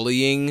starts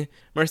bullying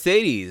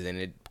Mercedes, and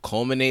it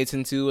culminates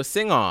into a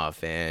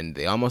sing-off, and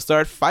they almost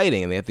start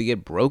fighting, and they have to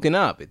get broken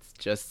up. It's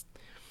just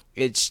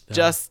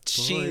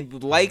she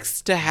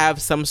likes to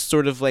have some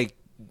sort of like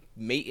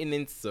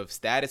maintenance of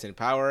status and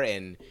power,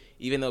 and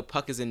even though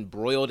Puck is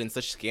embroiled in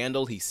such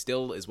scandal, he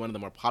still is one of the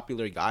more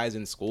popular guys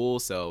in school.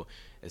 So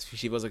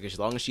she feels like as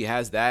long as she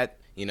has that,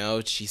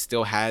 she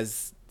still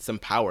has some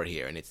power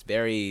here, and it's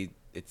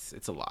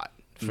a lot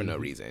for no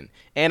reason.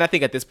 And I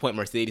think at this point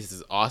Mercedes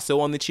is also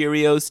on the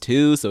Cheerios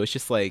too, so it's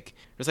just like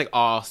there's like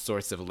all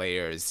sorts of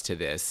layers to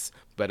this.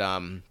 But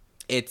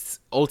it's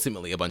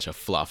ultimately a bunch of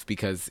fluff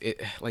because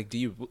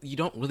you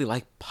don't really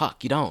like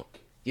Puck. You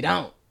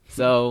don't.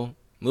 So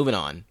moving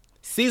on.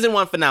 Season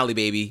 1 finale,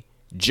 baby.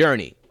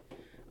 Journey.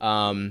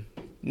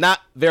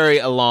 Not very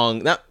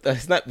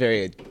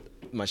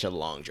much a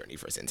long journey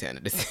for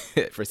Santana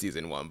for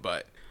season 1,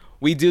 but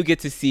we do get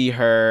to see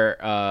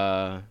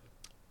her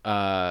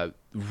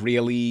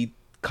really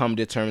come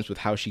to terms with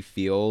how she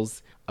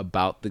feels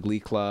about the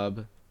Glee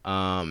Club,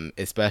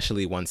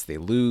 especially once they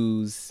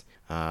lose.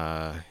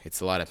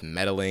 It's a lot of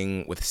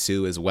meddling with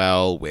Sue as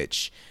well,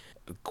 which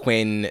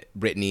Quinn,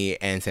 Brittany,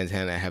 and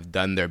Santana have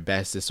done their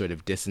best to sort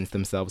of distance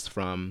themselves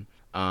from.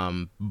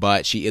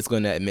 But she is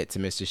going to admit to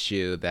Mr.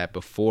 Shu that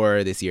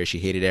before this year she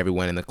hated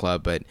everyone in the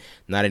club, but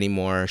not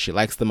anymore. She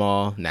likes them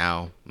all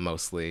now,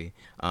 mostly.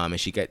 And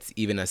she gets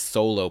even a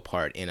solo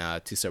part in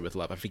To Serve With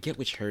Love. I forget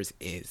which hers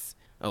is.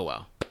 Oh,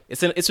 well.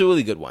 It's a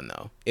really good one,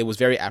 though. It was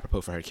very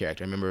apropos for her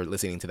character. I remember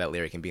listening to that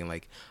lyric and being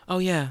like, oh,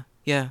 yeah,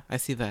 I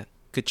see that.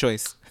 Good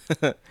choice.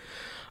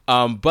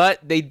 But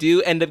they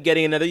do end up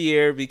getting another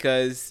year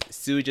because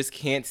Sue just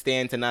can't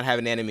stand to not have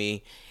an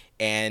enemy.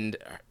 And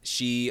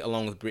she,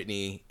 along with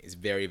Brittany, is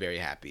very, very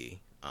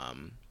happy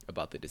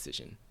about the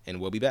decision.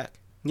 And we'll be back.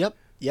 Yep.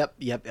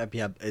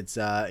 It's,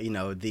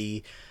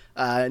 the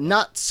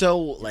not so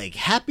like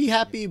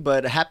happy,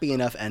 but happy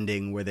enough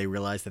ending where they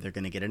realize that they're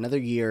going to get another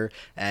year.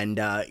 And,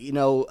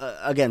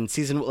 again,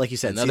 like you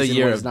said, another season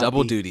year 1 of is not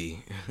double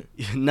duty.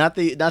 Not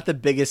the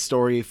biggest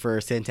story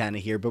for Santana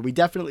here, but we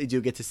definitely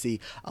do get to see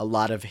a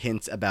lot of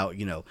hints about,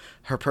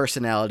 her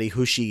personality,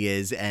 who she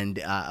is. And,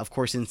 of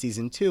course, in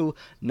season 2,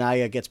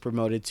 Naya gets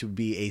promoted to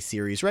be a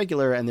series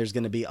regular, and there's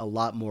going to be a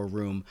lot more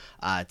room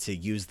to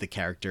use the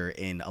character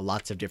in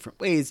lots of different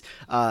ways.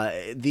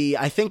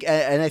 I think,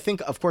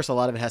 of course, a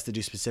lot of it has to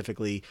do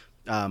specifically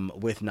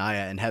with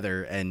Naya and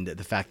Heather and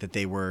the fact that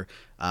they were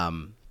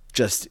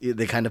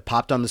they kind of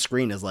popped on the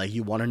screen as like,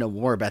 you want to know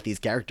more about these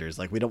characters.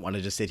 Like, we don't want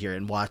to just sit here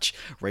and watch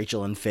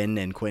Rachel and Finn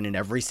and Quinn in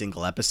every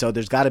single episode.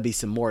 There's got to be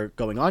some more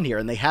going on here.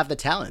 And they have the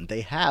talent. They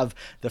have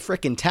the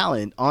freaking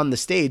talent on the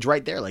stage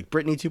right there. Like,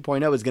 Brittany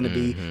 2.0 is going to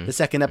be the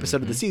second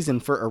episode of the season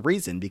for a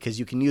reason, because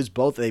you can use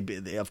both.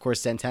 They, of course,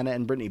 Santana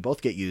and Brittany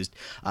both get used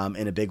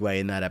in a big way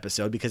in that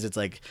episode, because it's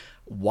like,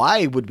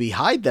 why would we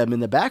hide them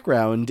in the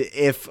background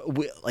if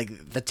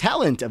the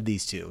talent of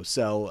these two?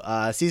 So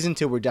season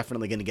 2, we're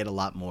definitely going to get a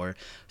lot more.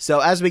 So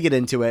as we get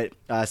into it,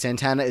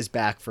 Santana is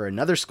back for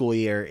another school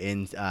year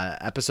in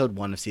episode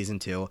 1 of season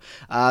 2.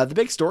 The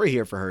big story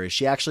here for her is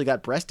she actually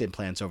got breast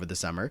implants over the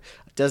summer.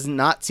 Does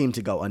not seem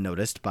to go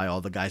unnoticed by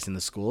all the guys in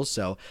the school.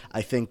 So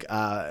I think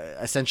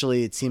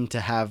essentially it seemed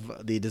to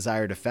have the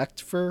desired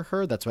effect for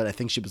her. That's what I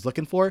think she was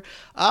looking for.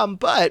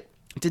 But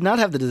did not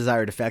have the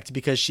desired effect,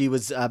 because she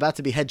was about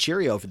to be head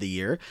Cheerio for the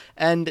year,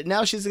 and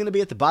now she's going to be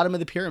at the bottom of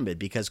the pyramid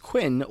because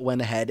Quinn went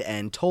ahead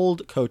and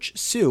told Coach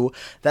Sue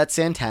that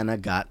Santana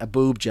got a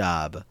boob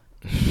job.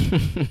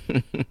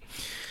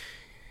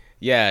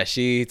 Yeah,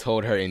 she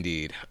told her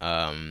indeed.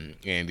 And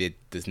it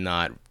does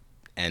not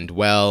end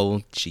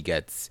well. She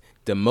gets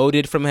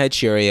demoted from head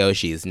Cheerio.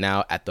 She is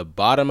now at the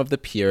bottom of the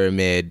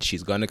pyramid.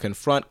 She's going to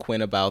confront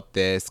Quinn about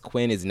this.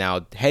 Quinn is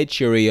now head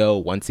Cheerio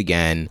once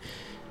again.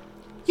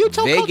 You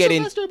told Coach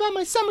Sylvester about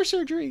my summer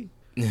surgery.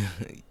 You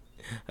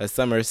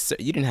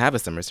didn't have a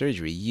summer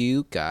surgery.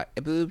 You got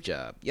a boob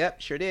job. Yep,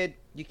 sure did.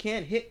 You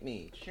can't hit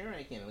me. Sure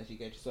I can, unless you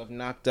get yourself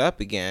knocked up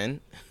again.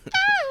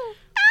 Ow!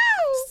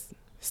 Ow!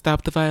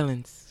 Stop the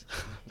violence.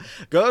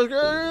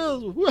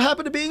 Girls, what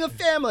happened to being a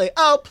family?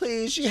 Oh,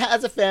 please, she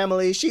has a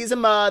family. She's a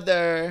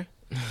mother.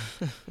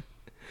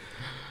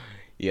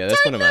 Yeah,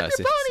 that's one of my your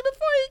pony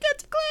before you get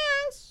to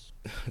class.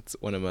 It's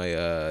one of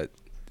my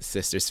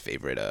sister's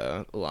favorite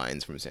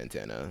lines from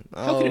Santana.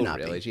 How could it not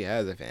really? be? She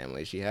has a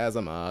family. She has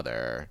a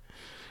mother.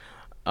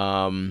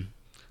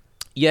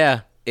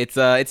 Yeah, it's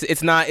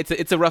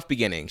a rough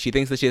beginning. She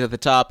thinks that she's at the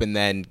top, and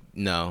then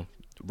no,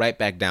 right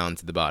back down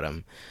to the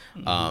bottom.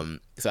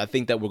 So I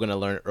think that we're gonna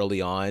learn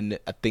early on.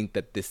 I think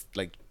that this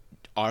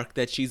arc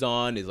that she's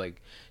on is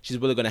she's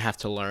really gonna have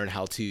to learn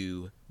how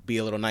to be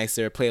a little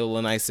nicer, play a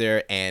little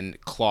nicer, and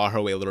claw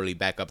her way literally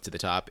back up to the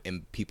top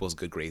in people's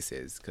good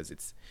graces.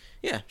 Because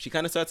she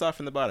kind of starts off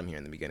from the bottom here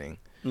in the beginning.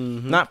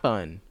 Not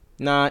fun.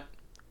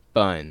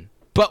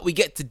 But we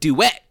get to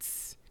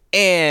duets,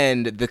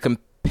 and the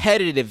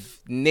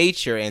competitive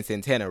nature and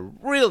Santana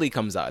really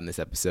comes out in this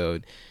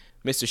episode.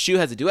 Mr. Shu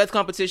has a duets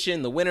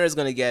competition. The winner is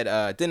going to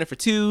get dinner for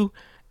 2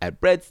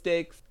 at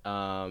Breadsticks.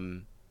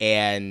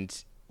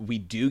 And we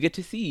do get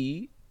to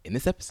see in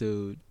this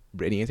episode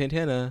Brittany and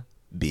Santana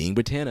being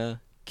Britannia,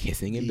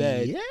 kissing in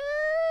bed. Yay!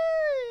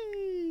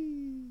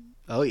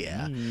 Oh,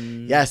 yeah.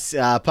 Yes,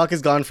 Puck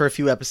is gone for a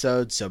few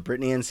episodes, so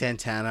Brittany and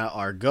Santana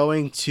are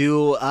going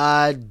to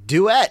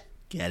duet.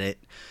 Get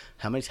it?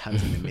 How many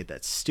times have they made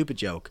that stupid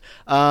joke?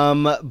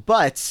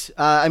 But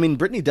I mean,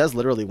 Brittany does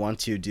literally want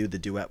to do the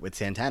duet with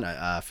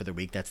Santana for the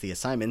week. That's the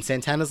assignment.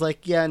 Santana's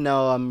like, yeah,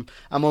 no,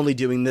 I'm only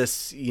doing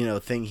this,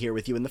 thing here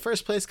with you in the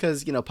first place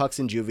because, Pucks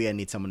and Juvie, I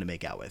need someone to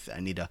make out with. I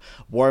need a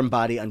warm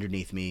body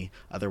underneath me.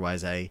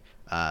 Otherwise, I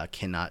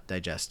cannot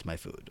digest my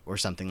food or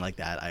something like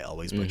that. I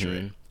always butcher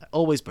it.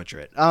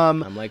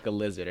 I'm like a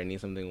lizard. I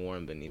need something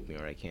warm beneath me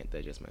or I can't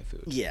digest my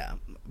food. Yeah,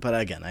 but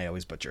again, I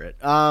always butcher it.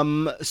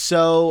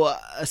 So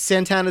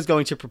Santana's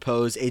going to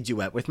propose a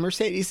duet with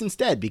Mercedes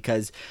instead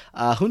because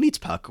who needs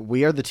Puck?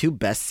 We are the two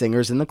best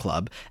singers in the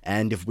club,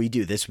 and if we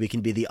do this, we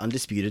can be the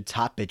undisputed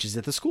top bitches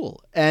at the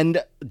school.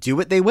 And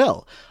duet they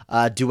will.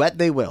 Duet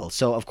they will.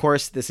 So, of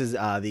course, this is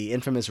the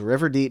infamous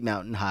River Deep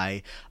Mountain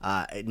High.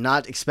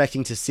 Not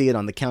expecting to see it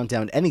on the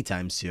countdown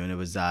anytime soon. It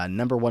was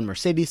number one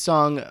Mercedes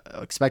song,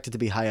 expected to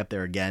be high up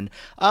there again.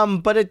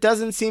 But it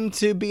doesn't seem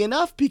to be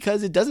enough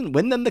because it doesn't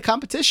win them the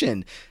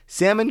competition.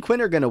 Sam and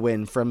Quinn are going to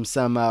win from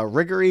some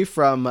riggery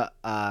from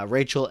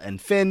Rachel and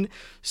Finn.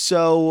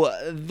 So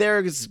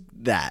there's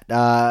that.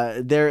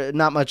 There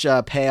not much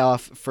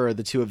payoff for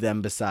the two of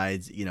them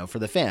besides, for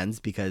the fans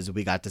because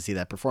we got to see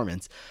that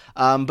performance.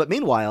 But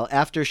meanwhile,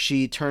 after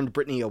she turned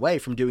Brittany away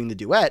from doing the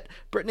duet,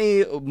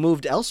 Brittany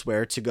moved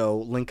elsewhere to go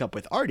link up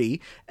with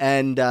Artie.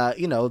 And,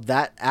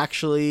 that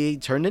actually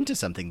turned into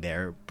something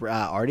there.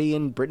 Artie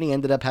and Brittany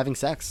ended up having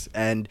sex.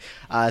 And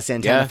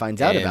Santana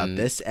finds out about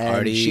this. And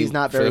Artie, she's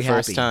not very happy. For the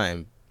first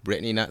time.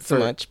 Brittany not so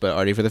much, but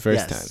Artie for the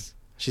first time.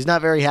 She's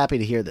not very happy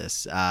to hear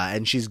this,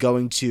 and she's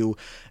going to,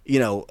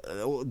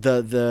 the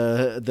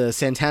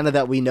Santana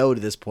that we know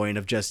to this point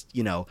of just,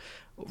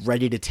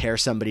 ready to tear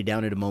somebody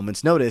down at a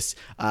moment's notice,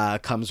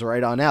 comes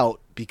right on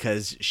out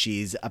because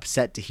she's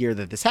upset to hear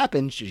that this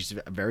happened. She's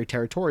very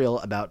territorial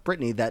about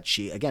Brittany that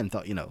she, again,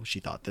 thought, she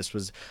thought this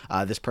was,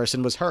 this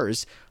person was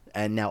hers,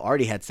 and now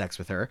Artie had sex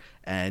with her,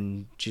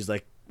 and she's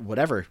like,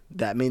 whatever.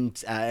 That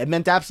means it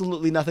meant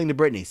absolutely nothing to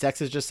Brittany.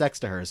 Sex is just sex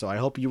to her. So I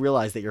hope you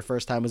realize that your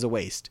first time was a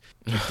waste.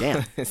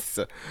 Damn.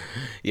 So,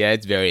 yeah,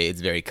 it's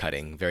very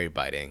cutting, very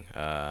biting.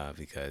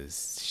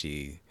 Because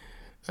she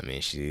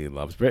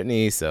loves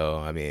Brittany. So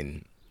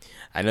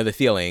I know the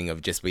feeling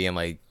of just being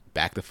like,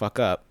 back the fuck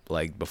up.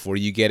 Like before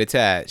you get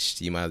attached,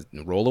 you might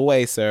roll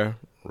away, sir.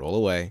 Roll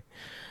away.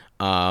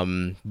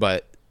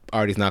 But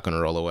Artie's not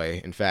gonna roll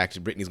away. In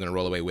fact, Brittany's gonna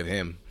roll away with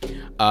him.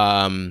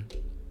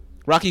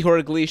 Rocky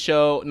Horror Glee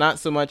Show, not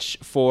so much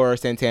for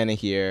Santana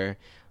here.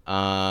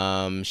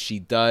 She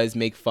does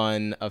make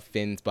fun of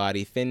Finn's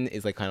body. Finn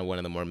is like kind of one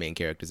of the more main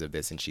characters of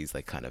this, and she's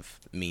like kind of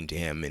mean to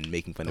him and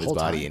making fun of his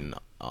body.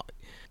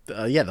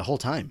 The whole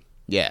time.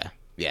 Yeah.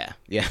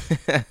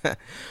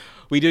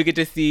 We do get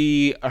to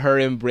see her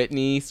and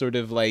Brittany sort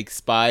of like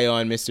spy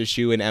on Mr.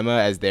 Shu and Emma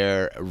as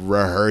they're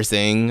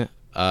rehearsing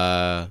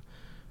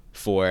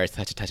for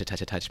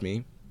Touch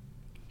Me.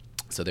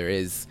 So there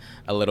is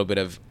a little bit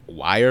of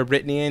why are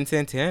Brittany and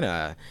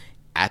Santana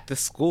at the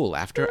school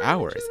after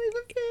hours?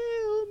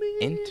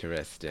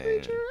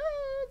 Interesting.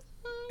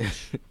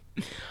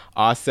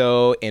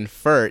 Also in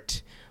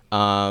FERT,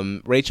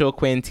 Rachel,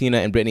 Quinn, Tina,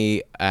 and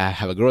Brittany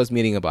have a girls'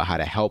 meeting about how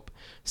to help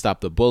stop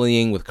the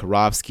bullying with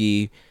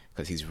Karofsky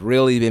because he's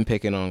really been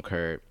picking on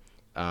Kurt.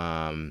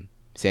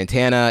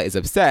 Santana is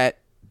upset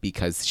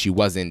because she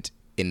wasn't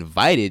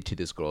invited to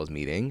this girls'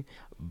 meeting,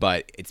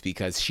 but it's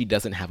because she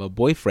doesn't have a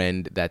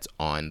boyfriend that's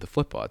on the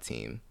football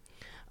team,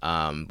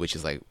 which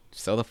is like,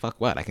 so the fuck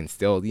what? I can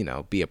still,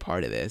 be a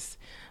part of this.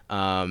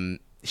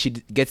 She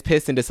gets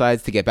pissed and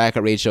decides to get back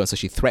at Rachel, so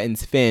she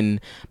threatens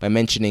Finn by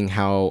mentioning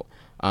how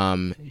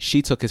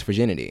she took his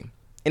virginity.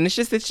 And it's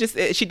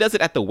just she does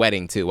it at the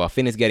wedding too, while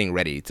Finn is getting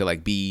ready to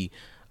like be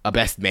a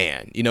best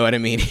man, you know what I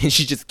mean? And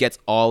she just gets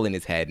all in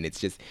his head, and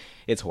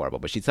it's horrible.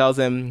 But she tells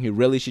him he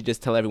really should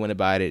just tell everyone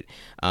about it.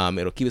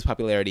 It'll keep his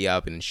popularity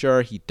up and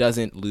ensure he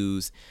doesn't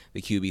lose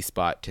the QB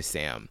spot to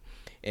Sam.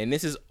 And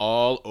this is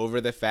all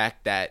over the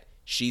fact that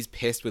she's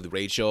pissed with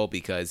Rachel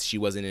because she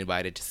wasn't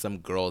invited to some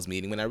girls'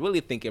 meeting, when I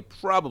really think it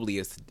probably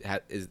is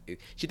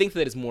she thinks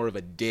that it's more of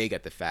a dig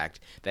at the fact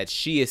that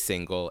she is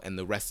single and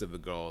the rest of the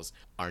girls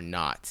are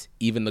not.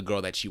 Even the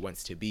girl that she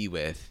wants to be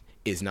with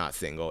is not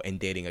single and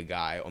dating a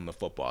guy on the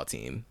football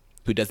team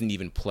who doesn't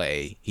even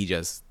play. He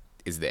just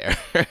is there.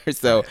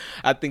 So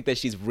I think that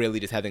she's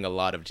really just having a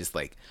lot of just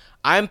like,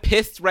 I'm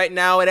pissed right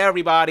now at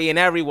everybody and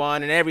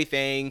everyone and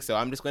everything, so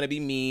I'm just going to be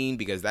mean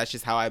because that's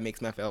just how I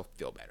makes myself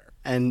feel better.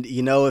 And,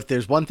 if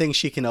there's one thing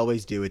she can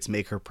always do, it's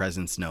make her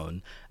presence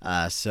known.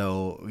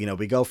 So,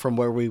 we go from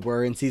where we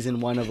were in season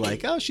 1 of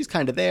like, oh, she's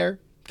kind of there,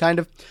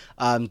 to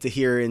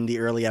here in the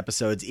early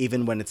episodes,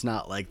 even when it's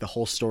not like the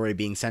whole story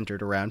being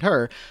centered around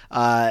her.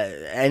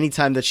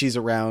 Anytime that she's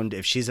around,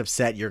 if she's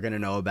upset, you're going to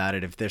know about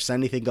it. If there's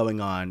anything going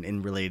on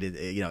in related,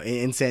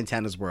 in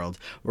Santana's world,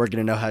 we're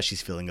going to know how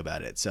she's feeling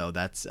about it. So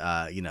that's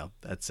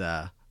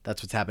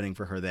what's happening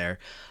for her there.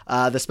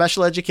 The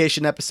special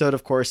education episode,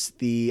 of course,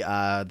 the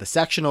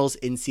sectionals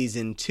in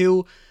season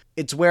 2.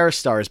 it's where a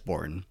star is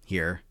born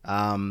here.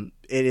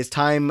 It is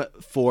time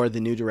for the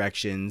New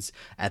Directions,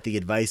 at the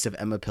advice of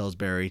Emma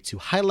Pillsbury, to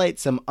highlight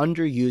some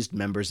underused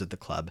members of the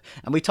club.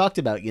 And we talked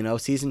about,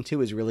 season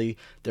 2 is really,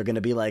 they're going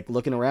to be like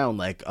looking around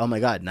like, oh my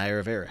God, Naya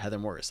Rivera, Heather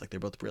Morris, like they're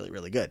both really,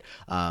 really good.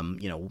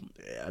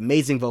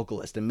 Amazing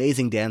vocalist,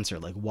 amazing dancer.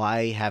 Like,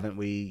 why haven't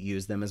we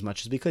used them as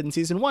much as we could in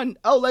season 1?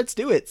 Oh, let's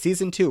do it.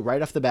 Season 2,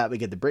 right off the bat, we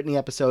get the Britney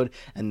episode.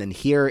 And then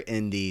here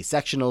in the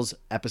sectionals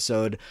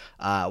episode,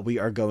 we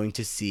are going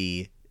to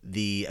see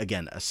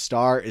a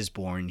star is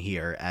born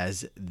here,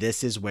 as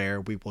this is where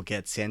we will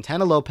get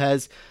Santana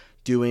Lopez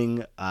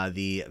doing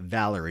the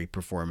Valerie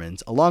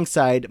performance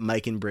alongside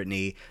Mike and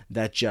Brittany,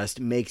 that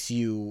just makes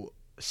you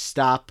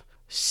stop,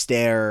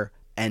 stare,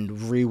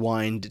 and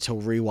rewind to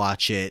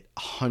rewatch it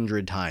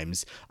 100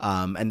 times.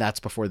 And that's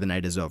before the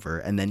night is over.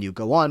 And then you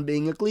go on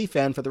being a Glee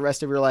fan for the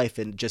rest of your life.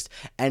 And just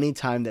any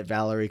time that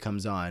Valerie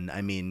comes on,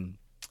 I mean,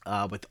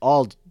 with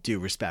all due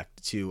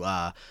respect to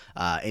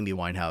Amy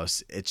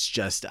Winehouse, it's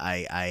just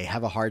I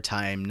have a hard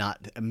time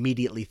not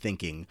immediately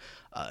thinking.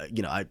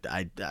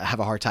 I have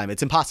a hard time.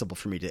 It's impossible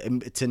for me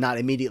to not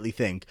immediately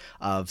think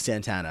of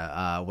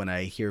Santana when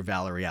I hear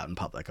Valerie out in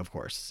public, of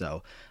course.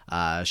 So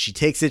she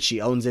takes it,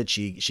 she owns it,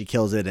 she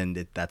kills it,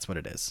 and that's what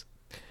it is.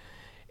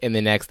 In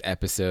the next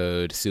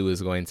episode, Sue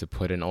is going to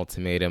put an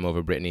ultimatum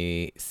over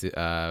Brittany,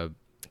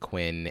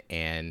 Quinn,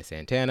 and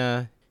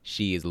Santana.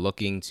 She is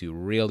looking to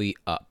really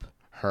up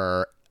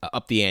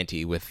the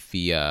ante with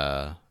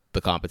the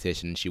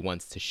competition. She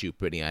wants to shoot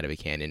Brittany out of a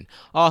cannon.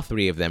 All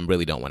three of them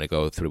really don't want to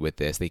go through with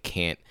this. They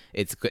can't.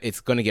 It's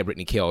going to get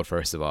Brittany killed,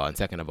 first of all, and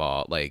second of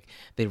all, like,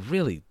 they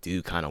really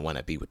do kind of want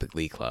to be with the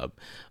Glee Club,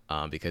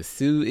 because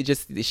Sue,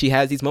 she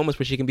has these moments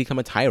where she can become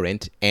a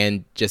tyrant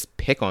and just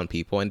pick on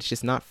people, and it's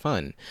just not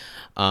fun.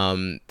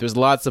 There's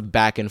lots of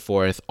back and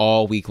forth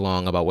all week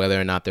long about whether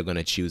or not they're going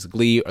to choose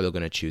Glee or they're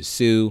going to choose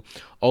Sue.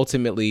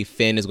 Ultimately,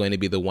 Finn is going to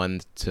be the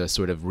one to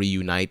sort of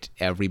reunite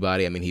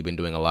everybody. I mean, he's been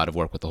doing a lot of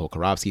work with the whole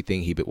Karofsky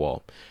thing.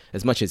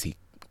 As much as he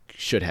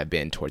should have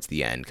been towards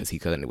the end, because he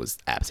was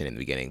absent in the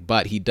beginning.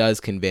 But he does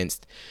convince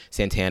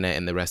Santana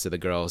and the rest of the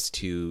girls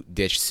to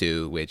ditch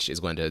Sue, which is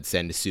going to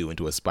send Sue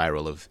into a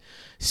spiral of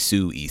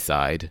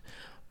Sue-icide.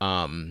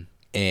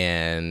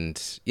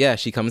 And yeah,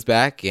 she comes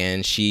back,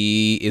 and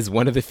she is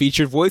one of the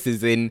featured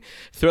voices in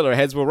Thriller,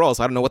 Heads Will Roll.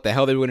 So I don't know what the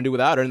hell they were going to do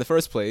without her in the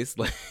first place.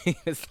 Like,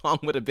 the song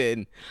would have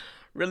been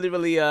really,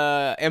 really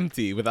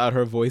empty without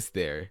her voice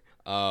there.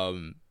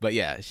 But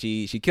yeah,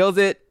 she kills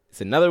it. It's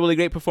another really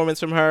great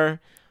performance from her.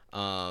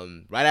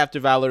 Right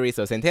after Valerie.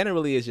 So Santana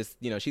really is just,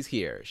 she's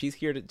here. She's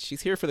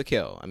here for the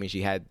kill. I mean,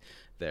 she had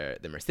the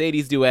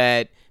Mercedes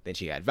duet, then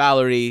she had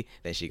Valerie,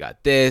 then she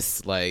got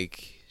this.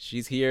 Like,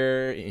 she's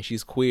here, and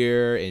she's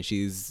queer, and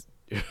she's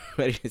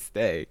ready to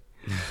stay.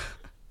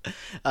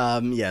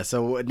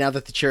 So now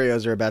that the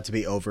Cheerios are about to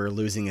be over,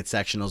 losing its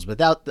sectionals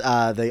without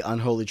the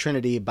Unholy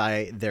Trinity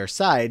by their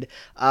side,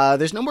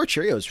 there's no more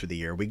Cheerios for the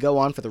year. We go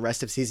on for the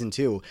rest of season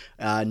 2.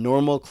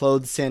 Normal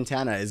clothes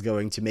Santana is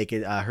going to make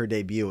it her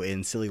debut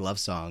in Silly Love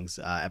Songs,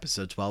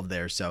 episode 12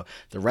 there. So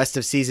the rest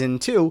of season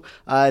 2,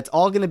 it's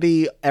all going to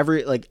be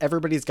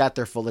everybody's got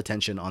their full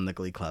attention on the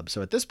Glee Club.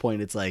 So at this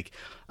point, it's like,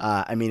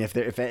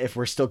 if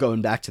we're still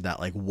going back to that,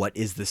 like, what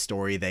is the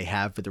story they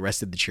have for the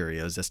rest of the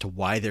Cheerios as to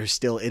why they're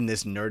still in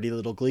this nerdy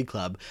little Glee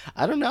Club?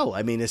 I don't know.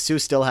 I mean, is Sue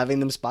still having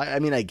them spy? I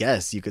mean, I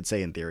guess you could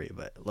say in theory,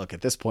 but look, at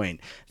this point,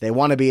 they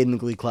want to be in the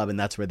Glee Club, and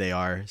that's where they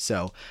are.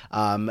 So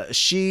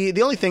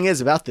the only thing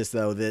is about this,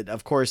 though, that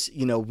of course,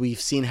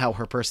 we've seen how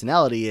her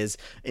personality is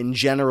in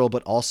general,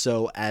 but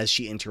also as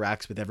she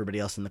interacts with everybody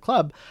else in the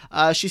club,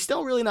 she's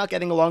still really not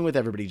getting along with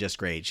everybody just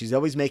great. She's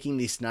always making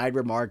these snide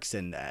remarks,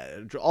 and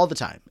all the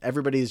time,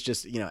 everybody's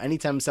just,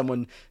 anytime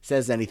someone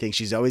says anything,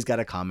 she's always got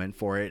a comment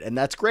for it, and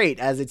that's great.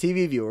 As a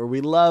TV viewer,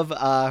 we love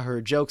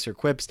her jokes or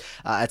quips.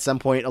 At some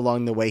point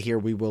along the way here,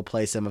 we will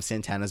play some of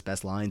Santana's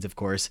best lines, of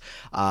course.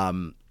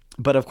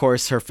 But of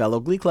course, her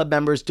fellow Glee Club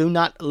members do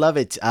not love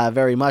it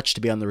very much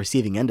to be on the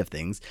receiving end of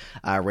things.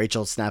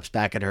 Rachel snaps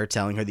back at her,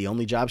 telling her the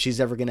only job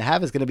she's ever going to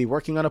have is going to be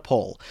working on a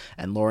pole.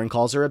 And Lauren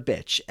calls her a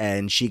bitch,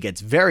 and she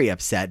gets very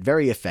upset,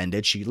 very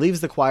offended. She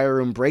leaves the choir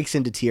room, breaks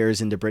into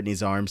tears into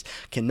Brittany's arms,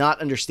 cannot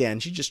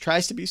understand. She just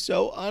tries to be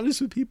so honest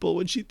with people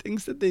when she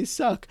thinks that they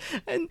suck.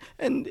 And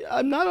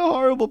I'm not a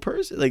horrible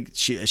person. Like,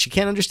 she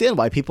can't understand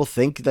why people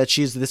think that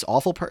she's this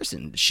awful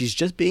person. She's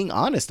just being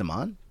honest,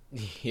 Amon.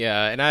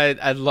 Yeah, and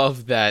I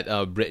love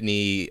that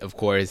Brittany, of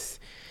course,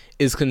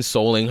 is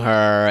consoling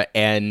her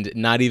and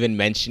not even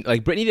mention,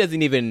 like, Brittany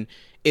isn't even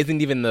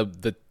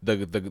the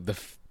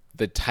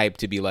type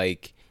to be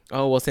like,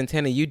 oh, well,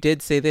 Santana, you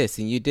did say this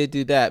and you did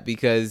do that,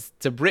 because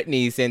to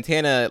Brittany,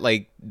 Santana,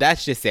 like,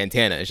 that's just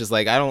Santana. It's just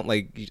like, I don't,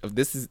 like,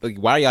 this is, like,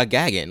 why are y'all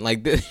gagging?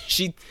 Like,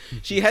 she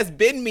has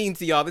been mean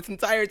to y'all this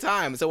entire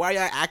time, so why are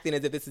y'all acting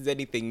as if this is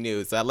anything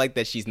new? So I like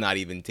that she's not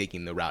even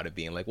taking the route of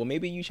being like, well,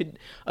 maybe you should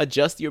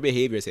adjust your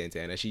behavior,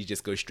 Santana. She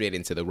just goes straight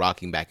into the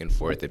rocking back and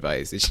forth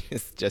advice.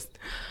 It's just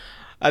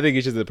I think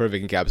it's just the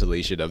perfect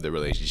encapsulation of the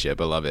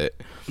relationship. I love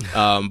it.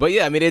 But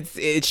yeah, I mean,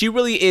 she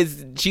really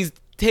is, she's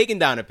taken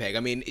down a peg.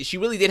 I mean, she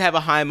really did have a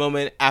high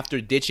moment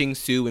after ditching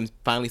Sue and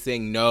finally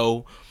saying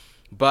no.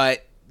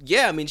 But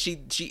yeah, I mean,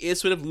 she is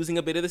sort of losing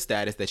a bit of the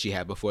status that she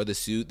had before. The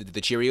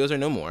Cheerios are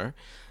no more.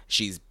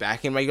 She's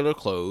back in regular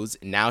clothes.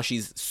 Now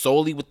she's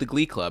solely with the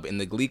Glee Club. In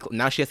the Glee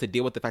now she has to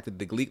deal with the fact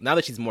that now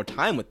that she's more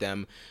time with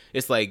them,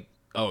 it's like,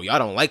 oh, y'all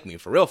don't like me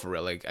for real.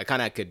 Like, I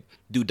kind of could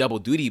do double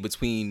duty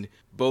between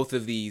both the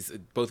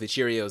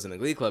Cheerios and the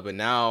Glee Club, and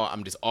now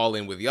I'm just all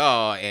in with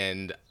y'all,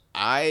 and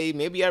I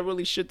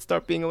really should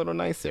start being a little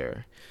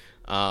nicer.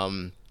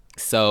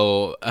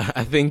 So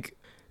I think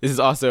this is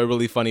also a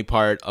really funny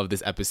part of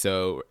this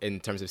episode in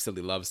terms of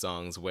silly love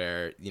songs,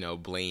 where, you know,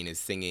 Blaine is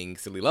singing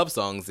silly love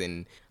songs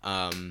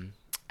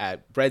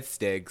at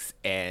Breadsticks,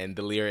 and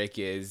the lyric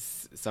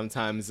is,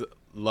 sometimes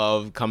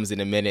love comes in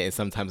a minute and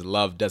sometimes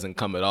love doesn't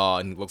come at all,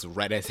 and he looks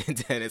right at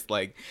Santana. It's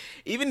like,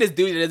 even this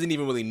dude that doesn't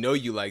even really know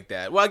you like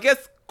that. Well, I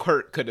guess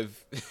Kurt could have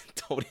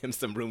told him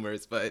some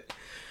rumors, but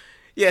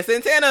yeah,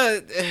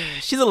 Santana,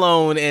 she's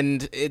alone,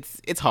 and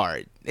it's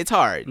hard. It's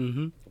hard.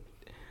 Mm-hmm.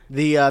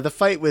 The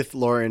fight with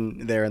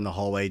Lauren there in the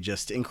hallway,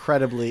 just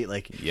incredibly,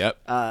 like, yep.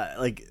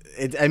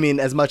 I mean,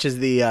 as much as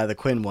the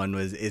Quinn one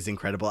is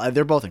incredible,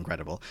 they're both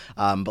incredible.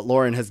 But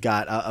Lauren has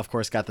got, of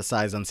course, got the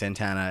size on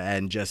Santana,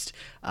 and just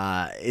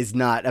is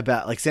not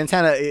about, like,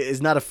 Santana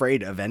is not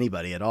afraid of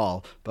anybody at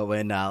all. But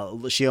when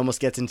she almost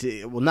gets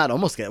into, well, not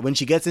almost get, when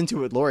she gets into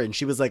it with Lauren,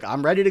 she was like,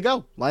 I'm ready to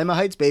go. Lima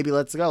Heights, baby,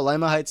 let's go.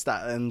 Lima Heights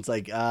style. And it's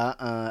like,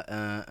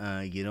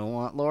 you don't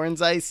want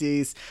Lauren's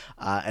ices.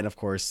 And of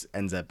course,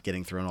 ends up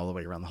getting thrown all the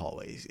way around the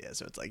hallways. Yeah,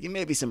 so it's like,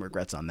 maybe some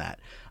regrets on that.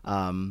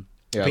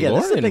 Yeah,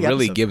 Lauren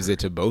really gives it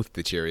to both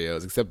the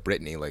Cheerios, except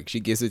Brittany. Like, she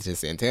gives it to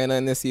Santana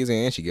in this season,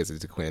 and she gives it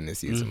to Quinn this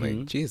season. Mm-hmm.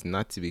 Like, she is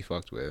not to be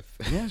fucked with.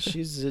 Yeah,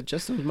 she's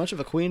just as much of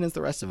a queen as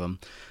the rest of them.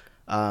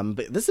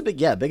 But this is a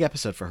big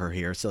episode for her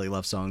here. Silly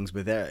love songs,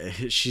 but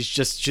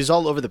she's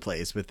all over the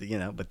place with, you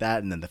know, with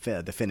that, and then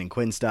the Finn and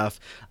Quinn stuff,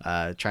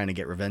 trying to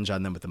get revenge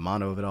on them with the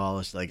mono of it all.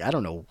 It's like, I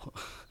don't know.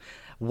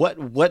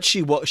 What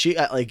she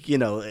like, you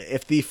know,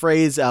 if the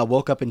phrase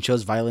woke up and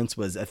chose violence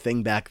was a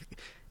thing back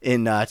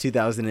in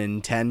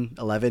 2010,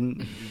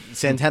 11,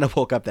 Santana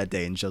woke up that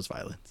day and chose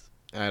violence.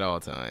 At all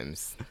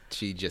times.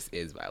 She just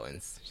is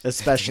violence.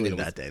 Especially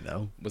that day,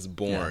 though. Was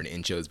born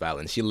and chose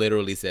violence. She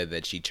literally said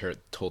that she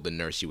told the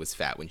nurse she was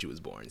fat when she was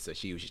born. So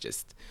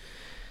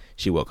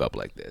she woke up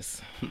like this.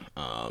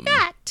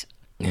 Fat!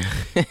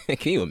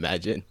 Can you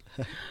imagine?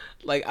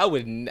 Like, I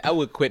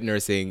would quit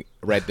nursing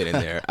right then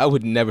and there. I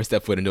would never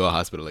step foot into a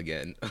hospital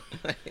again.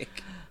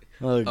 Like,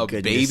 a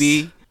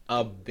baby?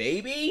 A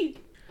baby?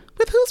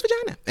 With whose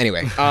vagina?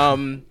 Anyway,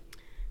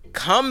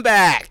 come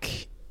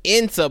back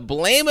into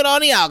Blame It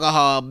on the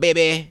Alcohol,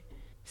 baby.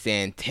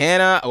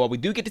 Santana. Well, we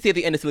do get to see at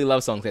the end of Silly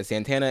Love Songs that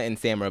Santana and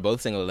Sam are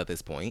both single at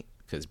this point,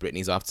 because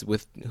Brittany's off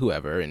with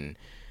whoever, and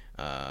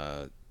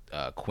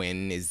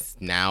Quinn is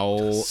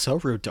now so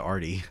rude to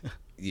Artie.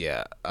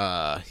 Yeah.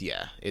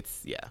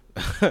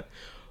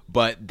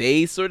 But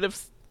they sort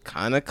of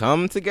kind of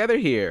come together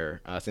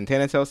here.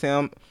 Santana tells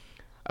Sam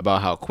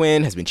about how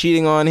Quinn has been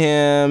cheating on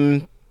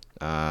him.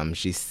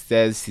 She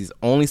says he's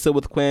only still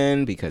with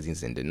Quinn because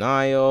he's in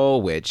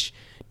denial, which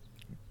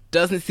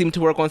doesn't seem to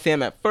work on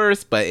Sam at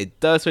first, but it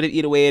does sort of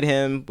eat away at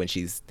him when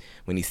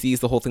he sees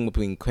the whole thing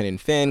between Quinn and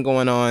Finn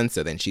going on.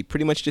 So then she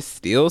pretty much just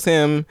steals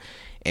him,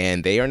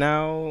 and they are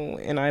now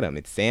an item.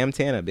 It's Sam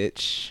Tana,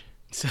 bitch.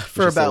 So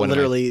for about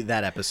literally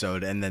that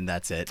episode, and then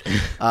that's it.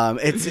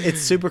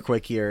 It's super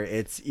quick here.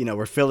 It's, you know,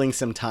 we're filling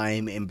some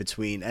time in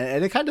between,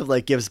 and it kind of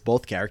like gives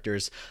both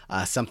characters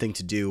something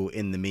to do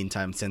in the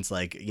meantime, since,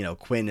 like, you know,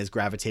 Quinn is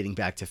gravitating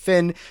back to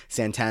Finn.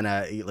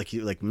 Santana, like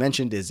you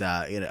mentioned, is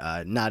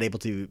not able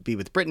to be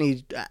with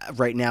Brittany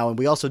right now, and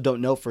we also don't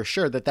know for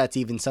sure that that's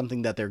even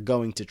something that they're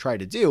going to try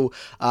to do.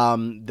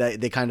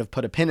 They kind of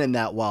put a pin in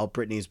that while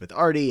Brittany's with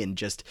Artie, and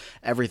just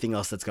everything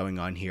else that's going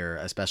on here,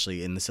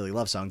 especially in the Silly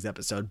Love Songs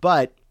episode.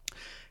 But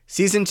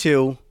Season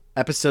 2,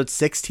 episode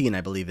 16, I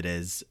believe it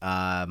is.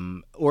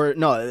 Or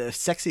no,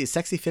 Sexy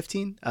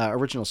 15?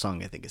 Original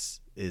song, I think,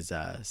 is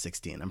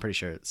 16. I'm pretty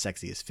sure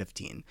Sexy is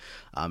 15,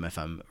 if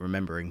I'm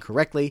remembering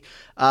correctly.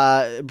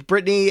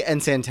 Brittany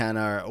and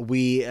Santana,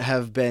 we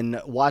have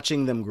been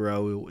watching them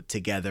grow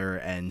together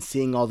and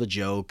seeing all the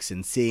jokes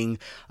and seeing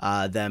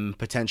them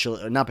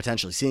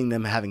seeing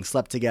them having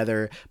slept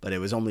together, but it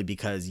was only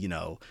because, you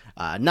know,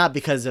 not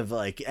because of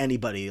like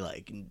anybody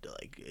like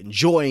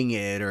enjoying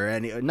it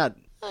or not.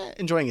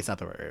 Enjoying it's not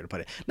the right way to put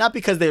it. Not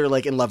because they were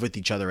like in love with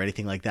each other or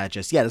anything like that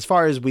just yet, as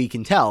far as we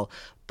can tell.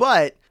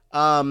 But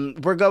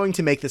we're going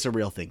to make this a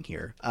real thing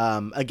here.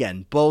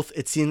 Again,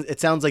 it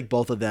sounds like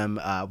both of them.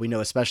 We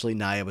know especially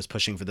Naya was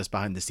pushing for this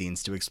behind the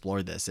scenes to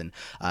explore this, and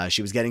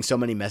she was getting so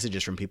many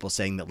messages from people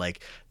saying that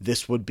like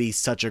this would be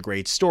such a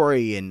great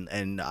story, and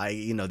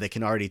they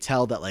can already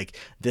tell that like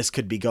this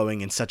could be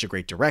going in such a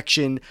great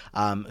direction.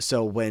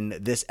 So when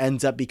this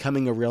ends up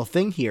becoming a real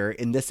thing here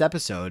in this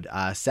episode,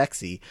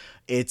 Sexy,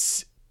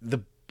 it's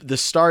the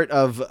start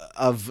of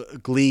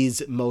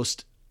Glee's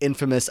most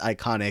infamous,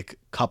 iconic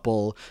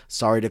couple.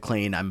 Sorry to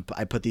Clayne,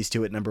 I put these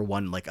two at number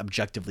one, like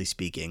objectively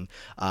speaking.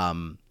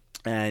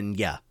 And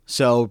yeah,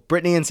 so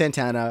Brittany and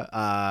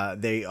Santana,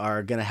 they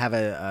are going to have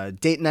a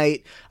date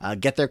night,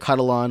 get their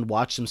cuddle on,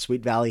 watch some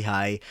Sweet Valley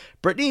High.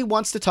 Brittany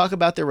wants to talk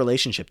about their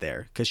relationship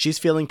there because she's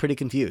feeling pretty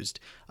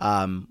confused,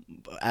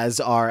 as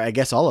are, I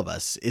guess, all of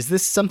us. Is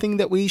this something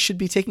that we should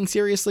be taking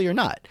seriously or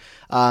not?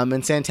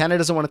 And Santana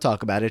doesn't want to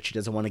talk about it. She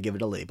doesn't want to give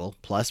it a label.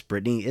 Plus,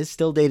 Brittany is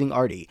still dating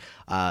Artie.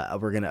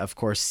 We're going to, of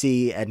course,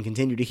 see and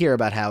continue to hear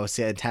about how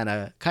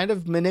Santana kind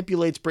of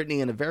manipulates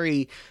Brittany in a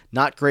very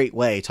not great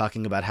way,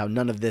 talking about how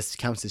none of this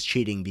counts as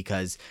cheating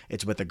because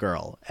it's with a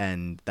girl,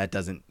 and that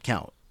doesn't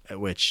count,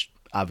 which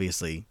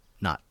obviously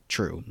not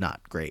true, not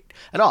great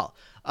at all.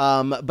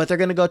 But they're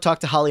going to go talk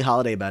to Holly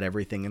Holiday about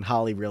everything, and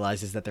Holly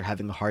realizes that they're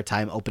having a hard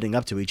time opening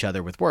up to each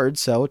other with words,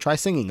 so try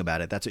singing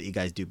about it. That's what you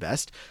guys do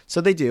best.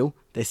 So they do.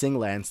 They sing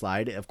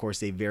Landslide, of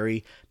course, a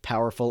very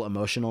powerful,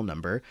 emotional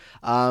number.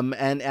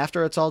 And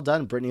after it's all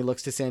done, Brittany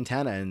looks to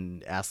Santana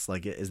and asks,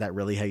 like, is that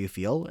really how you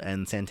feel?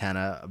 And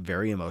Santana,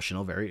 very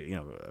emotional, very,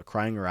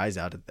 crying her eyes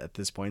out at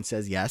this point,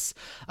 says yes.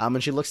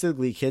 And she looks to the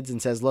Glee kids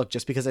and says, look,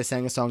 just because I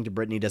sang a song to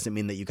Brittany doesn't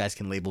mean that you guys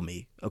can label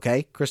me.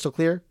 Okay? Crystal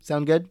clear?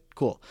 Sound good?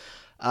 Cool.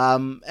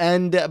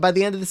 And by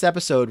the end of this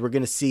episode, we're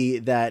going to see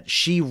that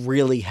she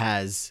really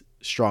has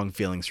strong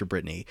feelings for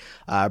Brittany.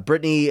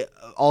 Brittany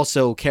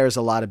also cares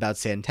a lot about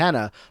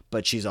Santana,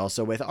 but she's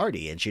also with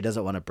Artie, and she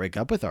doesn't want to break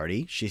up with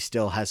Artie. She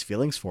still has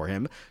feelings for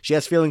him. She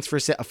has feelings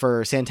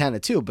for Santana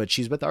too, but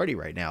she's with Artie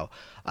right now.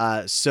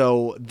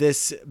 So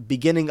this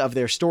beginning of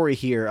their story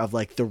here, of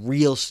like the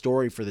real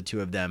story for the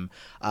two of them,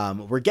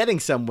 we're getting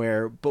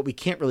somewhere, but we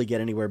can't really get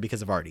anywhere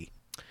because of Artie.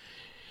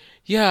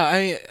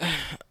 Yeah,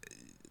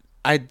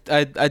 I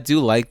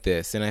do like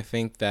this, and I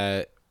think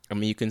that,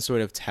 you can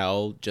sort of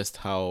tell just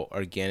how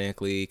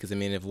organically, because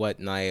if what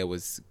Naya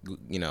was,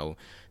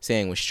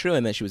 saying was true,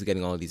 and that she was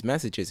getting all of these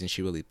messages, and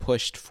she really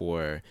pushed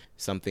for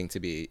something to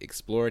be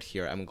explored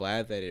here, I'm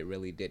glad that it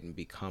really didn't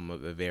become a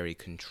very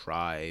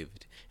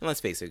contrived, and let's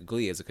face it,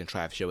 Glee is a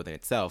contrived show within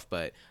itself,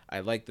 but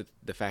I like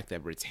the fact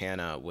that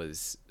Britannia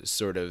was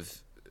sort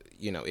of,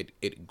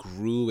 it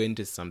grew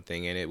into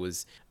something, and it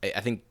was,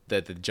 I think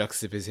that the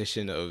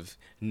juxtaposition of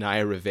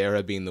Naya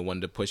Rivera being the one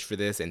to push for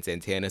this and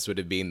Santana sort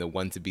of being the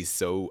one to be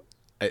so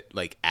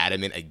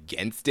adamant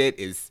against it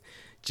is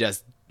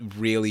just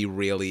really,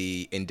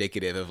 really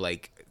indicative of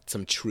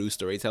some true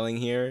storytelling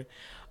here.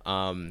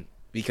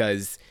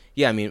 Because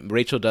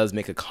Rachel does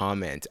make a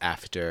comment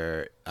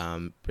after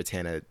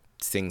Britannia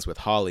sings with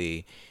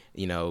Holly,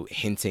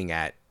 hinting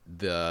at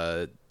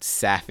the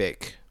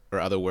sapphic, or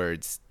other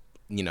words,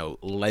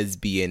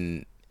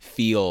 lesbian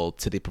feel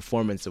to the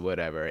performance or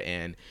whatever.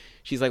 And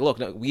she's like, look,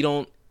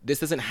 no, this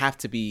doesn't have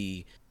to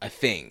be a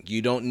thing.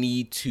 You don't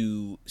need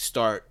to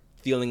start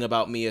feeling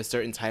about me a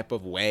certain type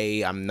of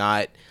way. I'm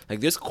not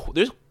there's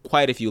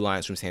quite a few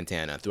lines from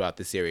Santana throughout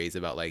the series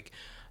about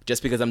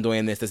just because I'm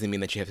doing this doesn't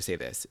mean that you have to say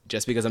this.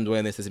 Just because I'm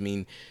doing this doesn't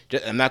mean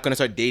I'm not going to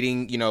start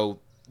dating,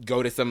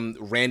 go to some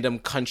random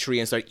country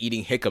and start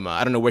eating jicama.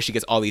 I don't know where she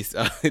gets all these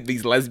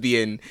these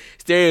lesbian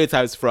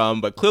stereotypes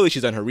from, but clearly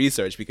she's done her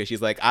research, because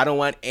she's like, I don't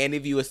want any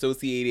of you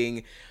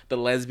associating the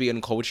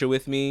lesbian culture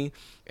with me.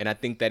 And I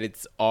think that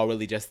it's all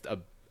really just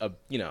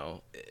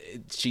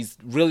she's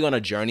really on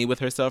a journey with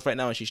herself right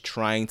now, and she's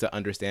trying to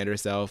understand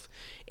herself,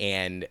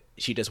 and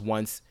she just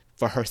wants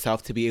for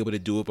herself to be able to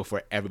do it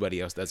before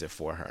everybody else does it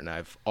for her. And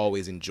I've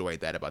always enjoyed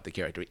that about the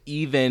character,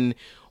 even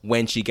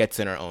when she gets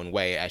in her own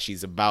way, as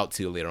she's about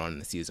to later on in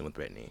the season with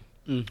Brittany.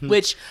 Mm-hmm.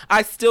 Which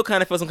I still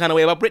kind of feel some kind of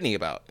way about Brittany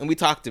about. And we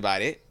talked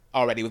about it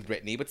already with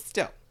Brittany, but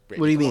still.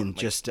 Brittany, what do you mean?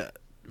 Just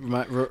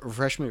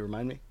refresh me,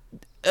 remind me?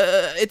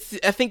 I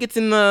think it's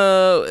in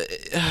the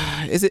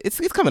it's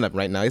coming up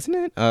right now, isn't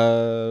it?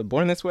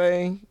 Born This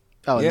Way.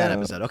 Oh, in that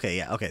episode. Okay,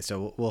 yeah. Okay,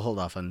 so we'll hold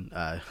off on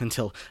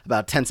until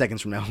about 10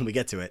 seconds from now when we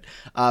get to it.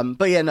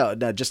 But yeah, no,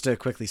 just to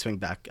quickly swing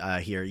back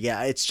here.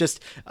 Yeah, it's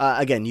just,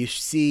 again, you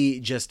see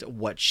just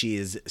what she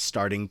is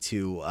starting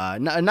to,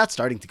 not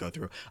starting to go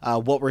through,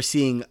 what we're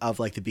seeing of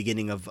the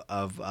beginning of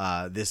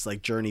this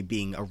journey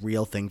being a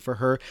real thing for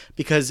her.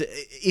 Because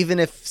even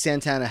if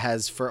Santana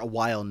has for a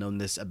while known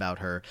this about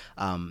her,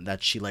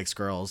 that she likes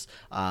girls,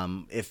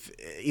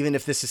 even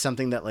if this is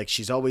something that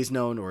she's always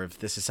known, or if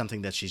this is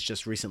something that she's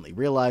just recently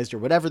realized, or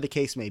whatever the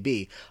case may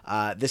be,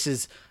 this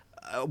is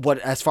what,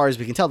 as far as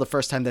we can tell, the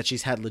first time that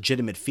she's had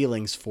legitimate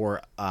feelings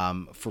for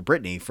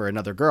Brittany, for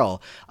another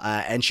girl,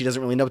 and she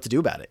doesn't really know what to do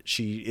about it.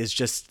 She is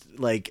just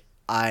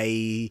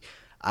I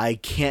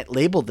can't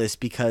label this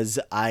because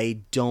I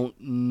don't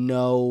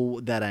know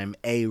that I'm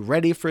A,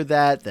 ready for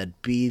that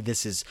B,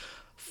 this is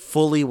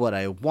fully what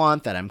I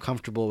want, that I'm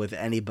comfortable with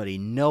anybody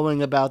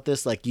knowing about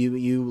this.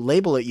 You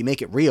label it, you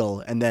make it real,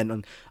 and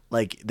then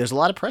there's a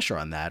lot of pressure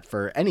on that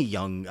for any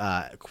young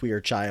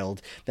queer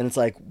child. Then it's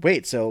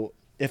wait, so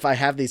if I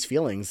have these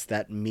feelings,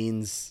 that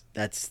means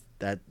that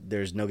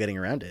there's no getting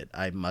around it.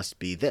 I must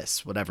be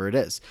this, whatever it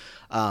is.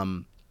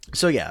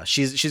 So yeah,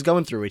 she's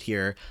going through it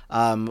here.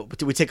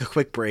 We take a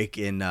quick break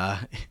in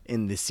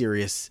the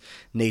serious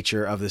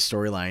nature of the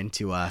storyline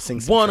to sing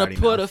some Wanna Trouty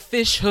put Mouth. a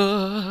fish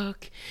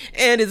hook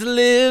and his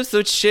lips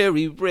so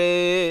cherry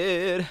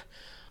red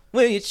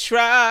When you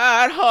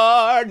tried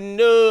hard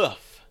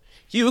enough,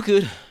 you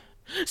could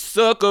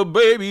suck a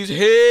baby's head.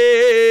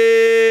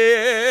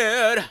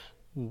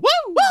 Woo!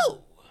 Woo!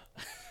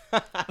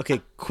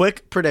 Okay,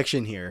 quick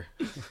prediction here.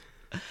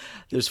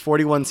 There's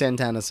 41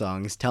 Santana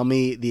songs. Tell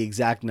me the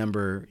exact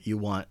number you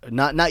want.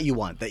 Not you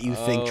want, that you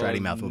think Trouty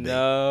Mouth will be.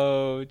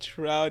 No,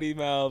 Trouty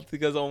Mouth.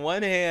 Because on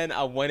one hand,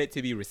 I want it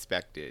to be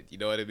respected. You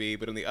know what I mean?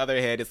 But on the other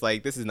hand, it's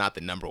like, this is not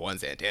the number one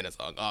Santana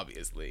song,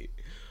 obviously.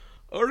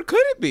 Or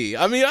could it be?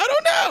 I mean, I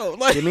don't know.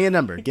 Like, Give me a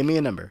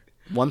number.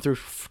 1 through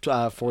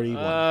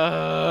 41.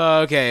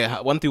 Okay,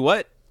 1 through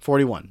what?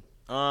 41.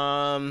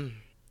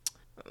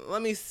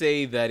 Let me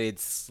say that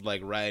it's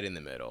like right in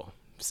the middle.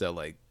 So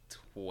like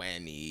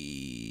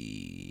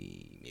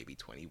 20, maybe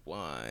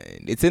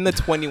 21. It's in the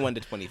 21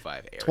 to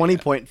 25 area.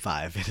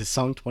 20.5. It is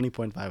song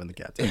 20.5 in the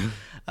Cats.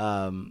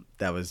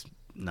 That was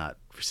not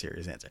a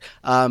serious answer.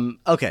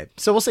 Okay,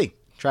 so we'll see.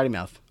 Trouty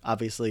Mouth,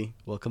 obviously,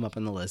 will come up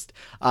on the list.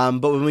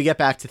 But when we get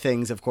back to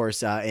things, of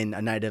course, in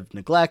A Night of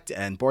Neglect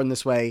and Born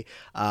This Way,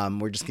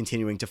 we're just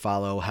continuing to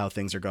follow how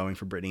things are going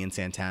for Britney and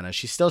Santana.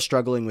 She's still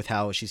struggling with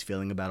how she's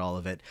feeling about all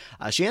of it.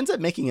 She ends up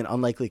making an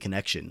unlikely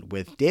connection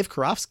with Dave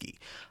Karofsky.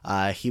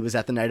 He was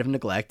at The Night of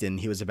Neglect, and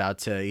he was about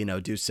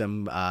to, do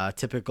some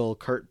typical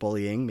Kurt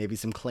bullying, maybe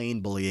some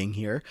Klain bullying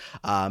here.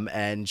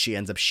 And she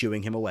ends up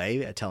shooing him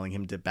away, telling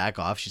him to back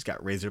off. She's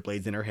got razor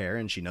blades in her hair,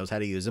 and she knows how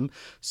to use them.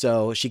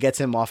 So she gets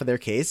him off of their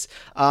case.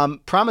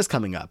 Prom is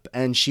coming up,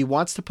 and she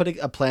wants to put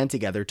a plan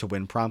together to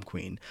win prom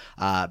queen,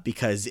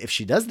 because if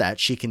she does that,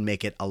 she can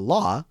make it a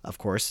law. Of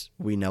course,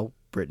 we know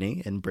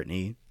Britney, and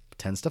Britney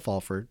tends to fall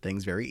for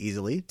things very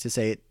easily, to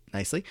say it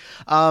nicely,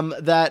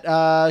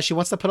 that she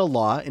wants to put a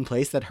law in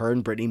place that her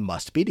and Britney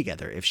must be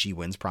together if she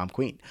wins prom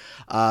queen.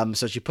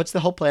 So she puts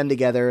the whole plan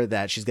together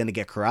that she's going to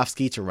get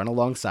Karofsky to run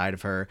alongside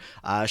of her.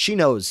 She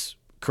knows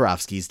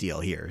Karofsky's deal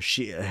here.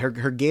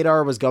 Her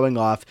gaydar was going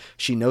off.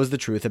 She knows the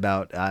truth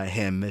about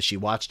him. She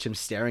watched him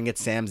staring at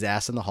Sam's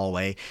ass in the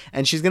hallway,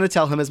 and she's going to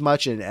tell him as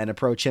much and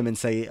approach him and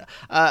say,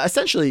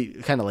 essentially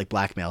kind of like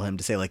blackmail him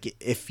to say, like,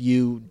 if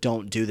you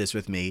don't do this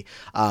with me,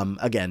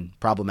 again,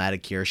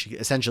 problematic here. She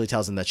essentially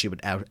tells him that she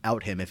would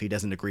out him if he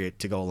doesn't agree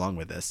to go along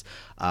with this.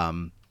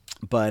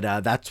 But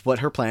that's what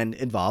her plan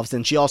involves.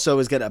 And she also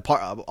is going to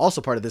part of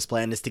this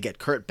plan is to get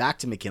Kurt back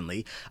to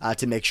McKinley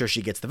to make sure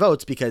she gets the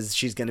votes, because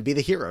she's going to be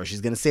the hero. She's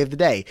going to save the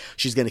day.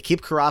 She's going to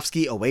keep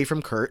Karofsky away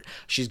from Kurt.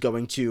 She's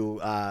going to,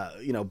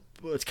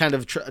 it's kind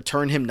of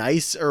turn him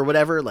nice or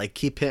whatever, like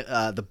keep him,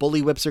 the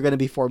bully whips are going to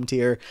be formed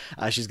here.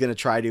 She's going to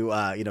try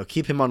to,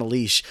 keep him on a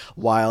leash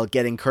while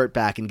getting Kurt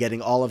back and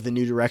getting all of the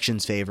New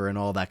Directions favor and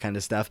all that kind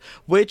of stuff,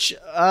 which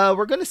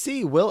we're going to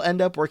see will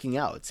end up working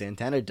out.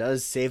 Santana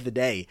does save the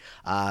day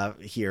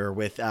here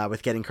with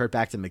getting Kurt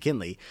back to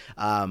McKinley.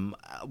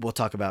 We'll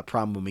talk about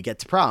prom when we get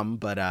to prom,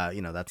 but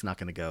that's not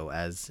going to go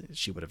as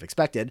she would have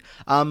expected.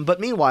 But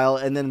meanwhile,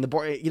 and then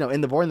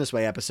in the Born This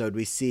Way episode,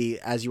 we see,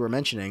 as you were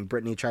mentioning,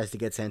 Britney tries to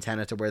get Santana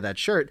to wear that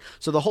shirt.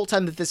 So the whole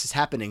time that this is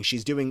happening,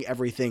 she's doing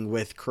everything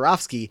with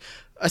Karofsky,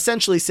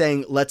 essentially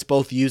saying, let's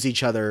both use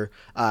each other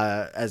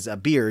as a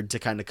beard to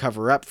kind of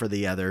cover up for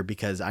the other,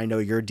 because I know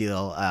your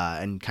deal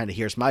and kind of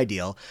here's my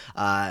deal.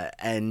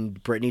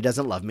 And Britney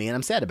doesn't love me, and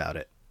I'm sad about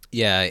it.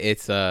 Yeah,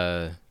 it's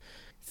a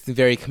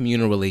very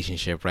communal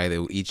relationship, right?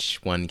 That each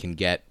one can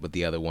get what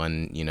the other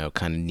one,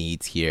 kind of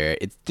needs here.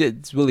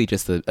 It's really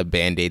just a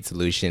Band-Aid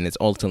solution. It's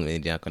ultimately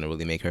not going to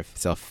really make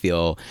herself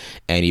feel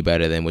any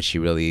better than what she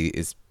really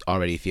is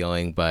already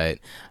feeling. But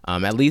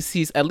at least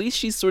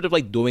she's sort of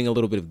like doing a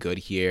little bit of good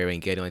here and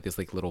getting like this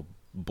like little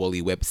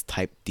bully whips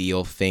type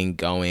deal thing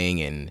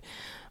going, and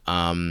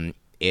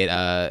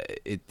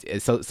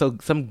so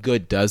some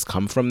good does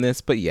come from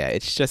this. But yeah,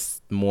 it's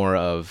just more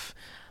of,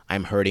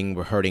 I'm hurting,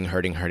 we're hurting,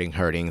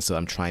 so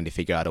I'm trying to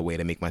figure out a way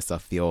to make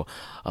myself feel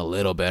a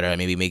little better.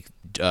 Maybe make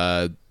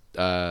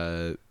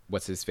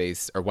what's her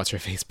face,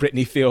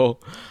 Britney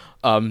feel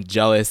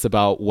jealous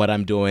about what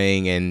I'm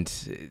doing,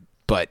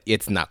 but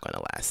it's not going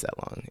to last that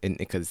long,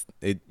 because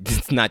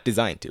it's not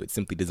designed to. It's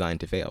simply designed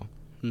to fail.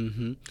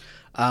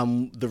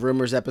 Mm-hmm. The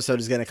rumors episode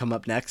is going to come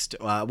up next.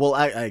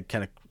 I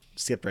kind of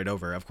skipped right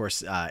over. Of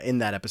course, in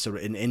that episode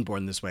in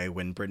Born This Way,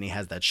 when Britney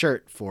has that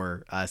shirt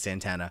for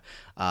Santana,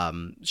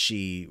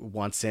 she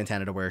wants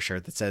Santana to wear a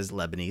shirt that says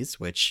Lebanese,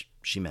 which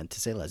she meant to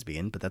say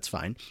lesbian, but that's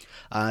fine.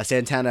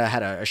 Santana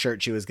had a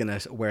shirt she was going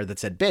to wear that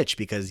said bitch,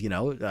 because,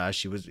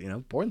 she was,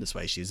 born this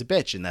way. She's a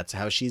bitch, and that's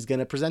how she's going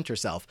to present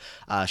herself.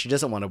 She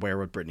doesn't want to wear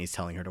what Britney's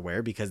telling her to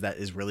wear, because that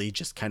is really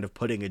just kind of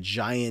putting a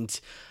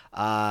giant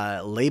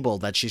label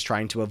that she's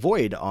trying to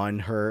avoid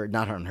on her,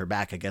 not on her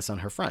back, I guess on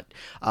her front.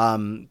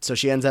 So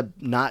she ends up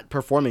not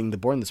performing the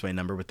Born This Way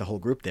number with the whole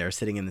group there,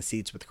 sitting in the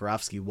seats with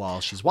Karofsky while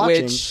she's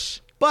watching.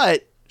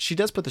 But she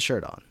does put the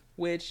shirt on.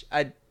 Which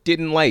I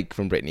didn't like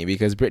from Britney,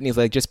 because Britney's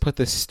like, just put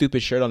this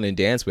stupid shirt on and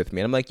dance with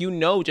me. And I'm like,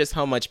 just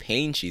how much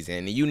pain she's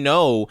in. You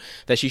know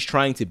that she's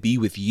trying to be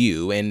with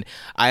you. And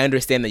I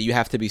understand that you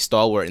have to be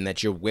stalwart and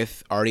that you're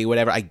with Artie,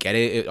 whatever. I get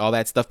it, all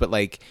that stuff. But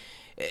like,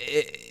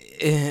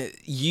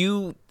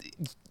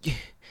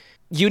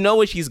 you know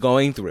what she's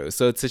going through.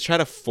 So to try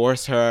to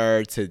force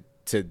her to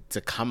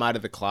come out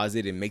of the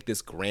closet and make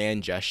this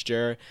grand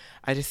gesture,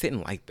 I just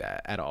didn't like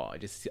that at all.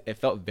 It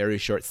felt very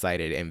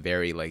short-sighted and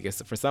very like,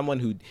 for someone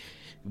who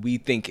we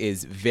think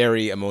is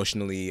very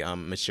emotionally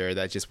mature,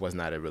 that just was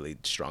not a really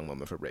strong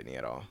moment for Britney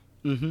at all.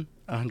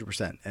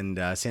 100%.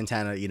 And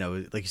Santana, you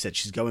know, like you said,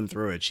 she's going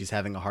through it. She's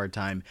having a hard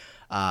time,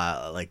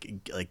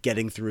 like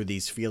getting through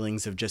these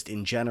feelings of just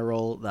in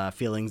general,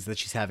 feelings that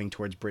she's having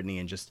towards Britney,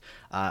 and just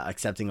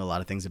accepting a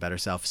lot of things about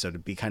herself. So to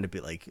be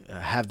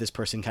have this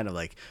person kind of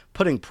like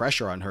putting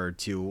pressure on her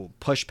to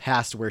push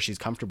past where she's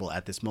comfortable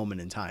at this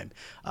moment in time.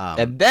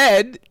 And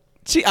then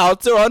she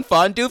outs her on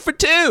Fondue for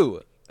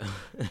Two.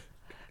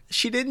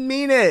 She didn't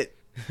mean it.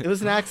 It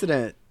was an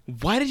accident.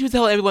 Why did you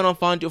tell everyone on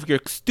Fondue for your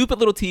stupid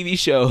little TV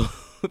show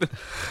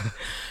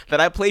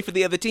that I play for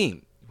the other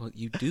team? Well,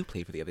 you do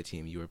play for the other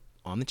team. You were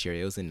on the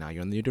Cheerios, and now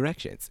you're on the New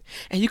Directions.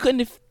 And you couldn't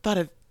have thought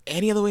of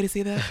any other way to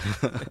say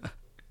that?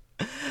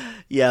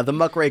 Yeah, the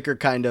muckraker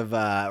kind of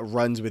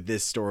runs with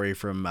this story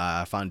from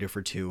Fondue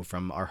for Two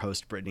from our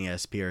host Brittany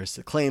S. Pierce.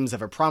 Claims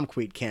of a prom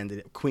queen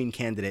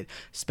candidate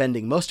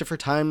spending most of her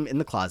time in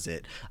the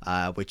closet,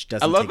 which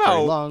doesn't take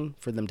very long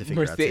for them to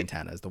figure out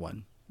Santana is the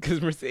one. Because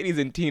Mercedes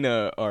and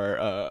Tina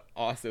are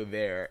also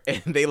there,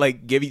 and they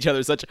like give each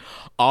other such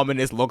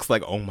ominous looks,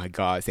 like, "Oh my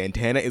God,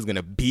 Santana is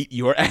gonna beat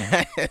your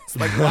ass!"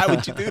 Like, why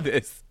would you do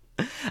this?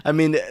 I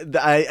mean,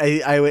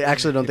 I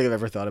actually don't think I've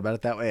ever thought about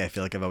it that way. I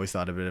feel like I've always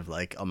thought of it of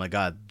like, oh my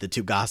God, the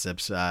two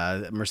gossips,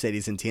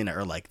 Mercedes and Tina,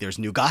 are like, there's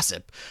new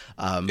gossip.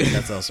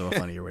 That's also a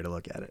funnier way to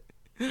look at it.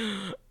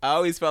 I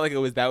always felt like it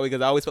was that way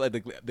because I always felt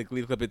like the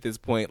Glee clip at this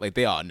point, like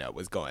they all know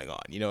what's going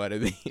on. You know what I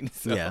mean?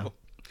 So. Yeah.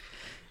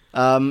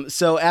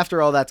 So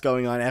after all that's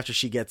going on, after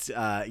she gets,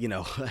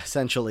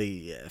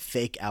 essentially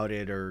fake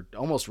outed or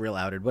almost real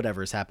outed,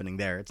 whatever is happening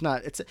there.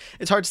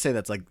 It's hard to say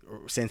that's like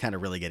Santana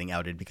really getting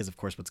outed because of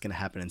course what's going to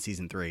happen in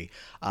season 3.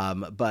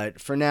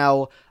 But for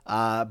now,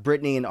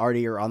 Brittany and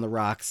Artie are on the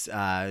rocks.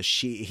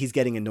 He's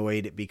getting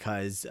annoyed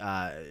because,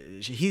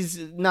 he's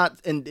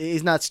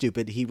not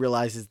stupid. He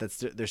realizes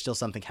that there's still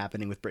something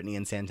happening with Brittany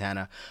and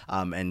Santana.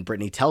 And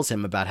Brittany tells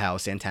him about how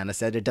Santana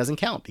said it doesn't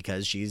count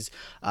because she's,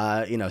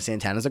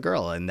 Santana's a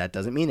girl, and that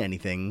doesn't mean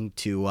anything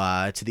to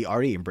the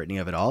Artie and Brittany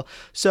of it all.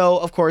 So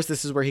of course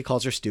this is where he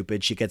calls her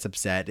stupid. She gets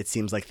upset. It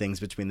seems like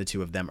things between the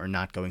two of them are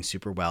not going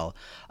super well.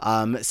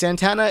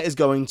 Santana is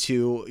going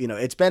to,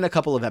 it's been a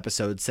couple of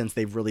episodes since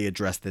they've really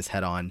addressed this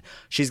head on.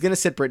 She's going to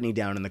sit Brittany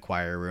down in the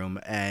choir room,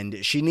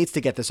 and she needs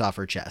to get this off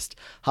her chest.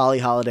 Holly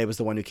Holiday was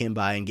the one who came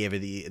by and gave her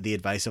the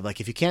advice of like,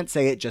 if you can't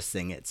say it, just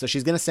sing it. So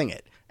she's going to sing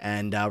it.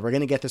 And we're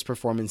going to get this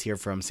performance here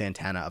from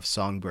Santana of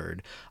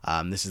Songbird.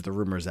 This is the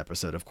Rumors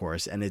episode, of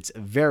course, and it's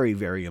very,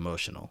 very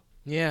emotional.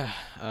 Yeah.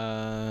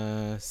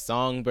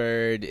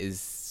 Songbird is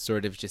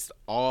sort of just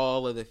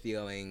all of the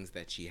feelings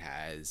that she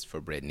has for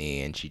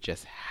Britney, and she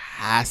just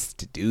has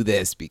to do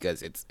this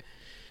because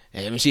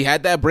she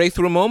had that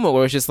breakthrough moment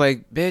where it's just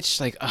like, bitch,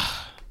 like,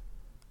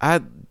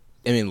 I'm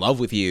in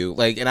love with you.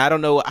 Like, and I don't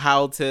know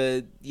how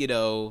to,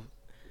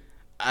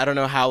 I don't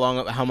know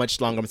how much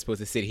longer I'm supposed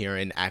to sit here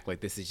and act like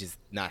this is just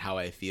not how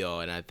I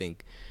feel. And I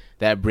think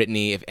that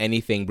Britney, if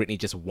anything, Britney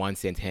just wants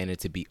Santana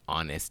to be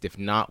honest, if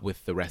not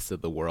with the rest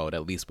of the world,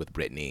 at least with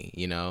Britney,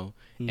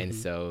 Mm-hmm. And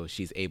so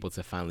she's able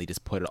to finally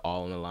just put it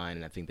all on the line.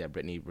 And I think that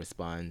Britney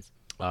responds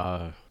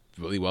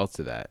really well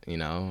to that,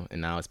 and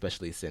now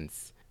especially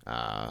since,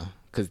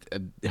 because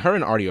her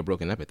and Artie are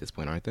broken up at this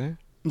point, aren't they?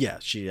 Yeah,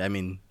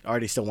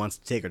 Artie still wants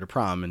to take her to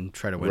prom and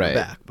try to win her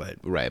back, but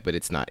but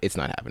it's not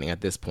happening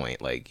at this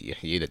point. Like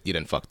you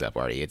done fucked up,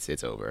 Artie.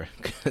 It's over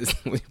because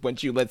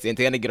once you let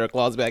Santana get her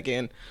claws back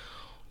in,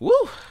 woo.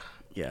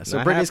 Yeah,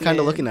 so Brittany's kind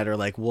of looking at her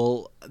like,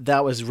 well,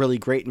 that was really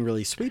great and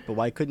really sweet, but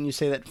why couldn't you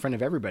say that in front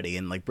of everybody?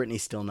 And like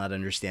Brittany's still not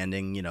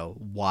understanding,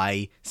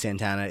 why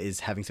Santana is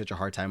having such a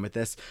hard time with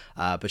this.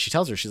 But she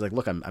tells her, she's like,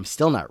 look, I'm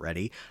still not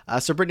ready.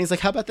 So Brittany's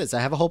like, how about this?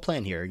 I have a whole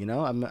plan here.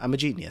 I'm a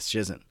genius.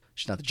 She's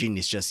not the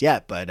genius just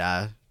yet, but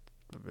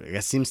I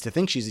guess seems to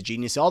think she's a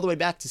genius all the way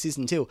back to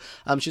season 2.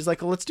 She's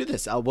like, well, let's do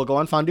this. We'll go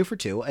on Fondue for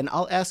 2, and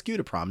I'll ask you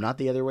to prom, not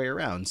the other way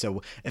around.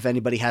 So if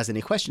anybody has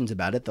any questions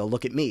about it, they'll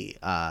look at me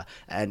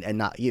and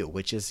not you,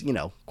 which is,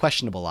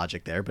 questionable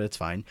logic there, but it's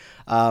fine.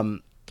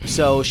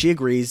 So she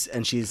agrees,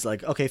 and she's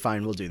like, okay,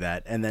 fine, we'll do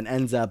that. And then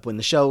ends up when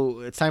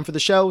it's time for the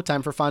show,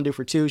 time for Fondue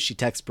for 2, she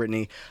texts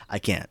Brittany, I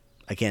can't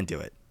do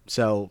it.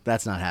 So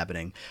that's not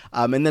happening.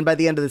 And then by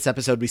the end of this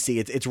episode, we see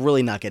it's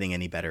really not getting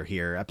any better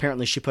here.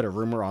 Apparently, she put a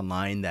rumor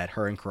online that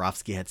her and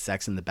Karofsky had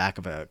sex in the back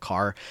of a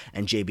car,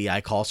 and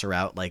JBI calls her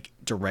out like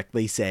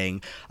directly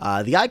saying,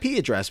 the IP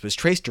address was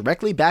traced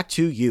directly back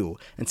to you.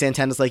 And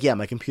Santana's like, yeah,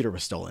 my computer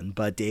was stolen,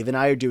 but Dave and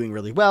I are doing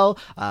really well.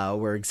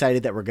 We're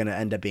excited that we're going to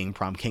end up being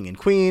prom king and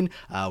queen.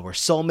 We're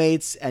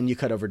soulmates. And you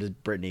cut over to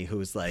Brittany,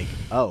 who's like,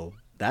 oh,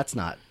 that's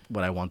not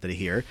what I wanted to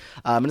hear.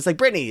 And it's like,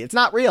 Brittany, it's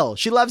not real.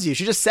 She loves you.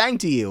 She just sang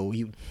to you,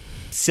 you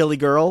silly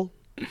girl.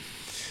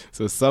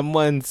 So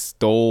someone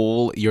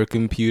stole your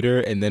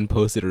computer and then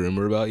posted a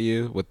rumor about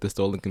you with the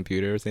stolen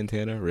computer,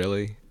 Santana?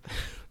 Really?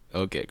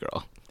 Okay,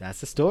 girl. That's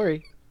the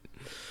story.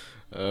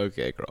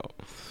 Okay, girl.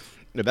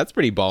 No, that's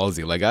pretty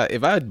ballsy. Like,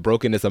 if I had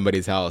broken into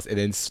somebody's house and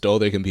then stole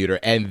their computer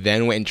and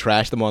then went and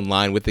trashed them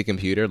online with the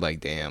computer, like,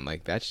 damn,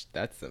 like that's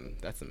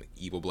some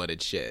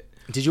evil-blooded shit.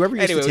 Did you ever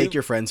used to take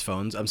your friends'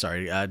 phones? I'm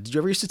sorry. Did you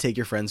ever used to take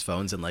your friends'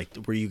 phones and like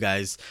were you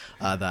guys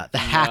the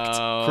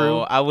hacked crew?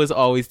 I was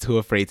always too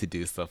afraid to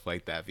do stuff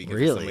like that because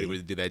Really? if somebody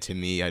would do that to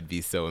me, I'd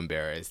be so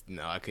embarrassed.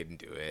 No, I couldn't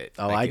do it.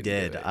 Oh, I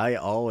did. I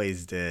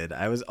always did.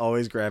 I was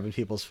always grabbing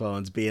people's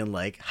phones, being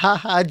like,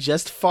 "Haha,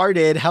 just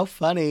farted. How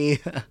funny."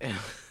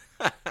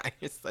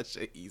 You're such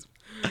a evil.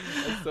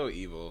 That's so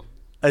evil.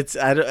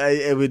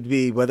 It would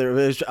be whether it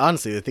was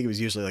honestly. I think it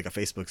was usually like a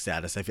Facebook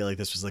status. I feel like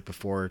this was like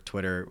before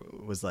Twitter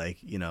was like,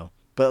 you know.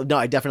 But no,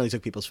 I definitely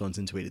took people's phones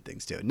and tweeted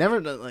things too. Never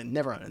on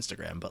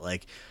Instagram, but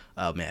like,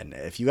 oh man,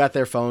 if you got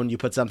their phone, you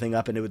put something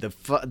up, and it would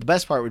the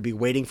best part would be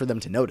waiting for them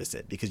to notice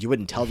it because you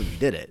wouldn't tell them you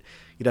did it.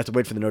 You'd have to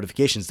wait for the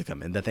notifications to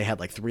come in that they had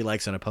like 3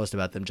 likes on a post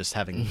about them just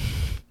having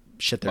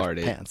shit their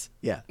pants.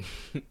 Yeah.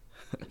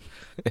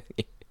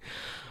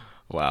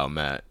 Wow,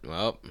 Matt.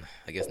 Well,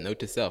 I guess note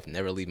to self: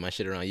 never leave my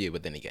shit around you.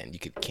 But then again,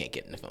 can't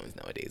get in the phones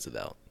nowadays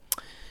without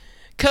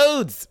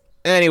codes.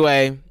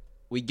 Anyway,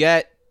 we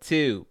get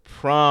to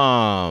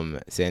prom.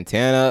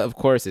 Santana, of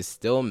course, is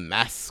still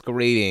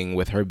masquerading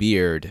with her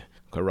beard.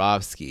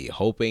 Karofsky,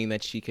 hoping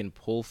that she can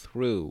pull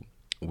through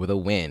with a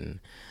win.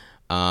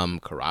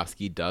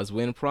 Karofsky does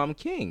win prom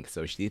king,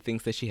 so she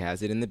thinks that she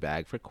has it in the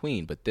bag for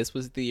queen. But this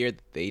was the year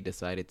that they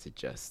decided to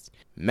just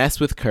mess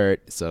with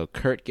Kurt. So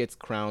Kurt gets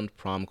crowned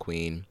prom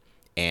queen.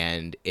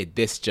 And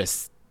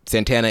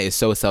Santana is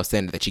so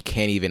self-centered that she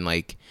can't even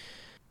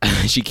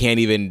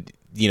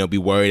be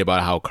worried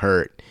about how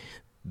Kurt,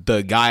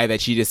 the guy that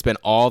she just spent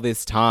all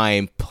this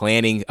time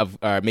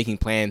making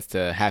plans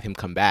to have him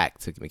come back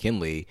to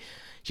McKinley,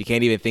 she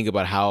can't even think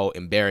about how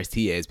embarrassed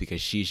he is because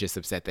she's just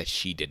upset that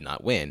she did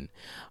not win.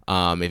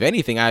 If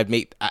anything, I'd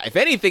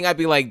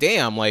be like,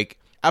 damn, like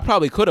I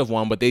probably could have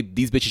won, but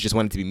these bitches just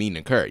wanted to be mean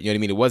to Kurt. You know what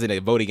I mean? It wasn't a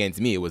vote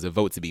against me; it was a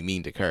vote to be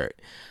mean to Kurt.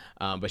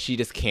 But she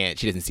just can't.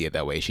 She doesn't see it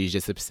that way. She's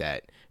just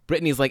upset.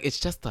 Brittany's like,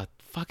 it's just a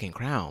fucking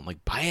crown.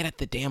 Like, buy it at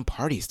the damn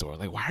party store.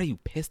 Like, why are you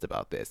pissed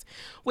about this?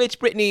 Which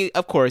Brittany,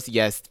 of course,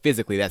 yes,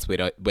 physically that's what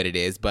it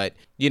is. But,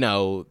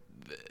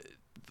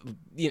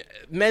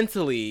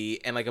 mentally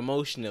and like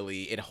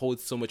emotionally, it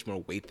holds so much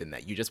more weight than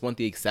that. You just want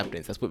the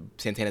acceptance. That's what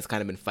Santana's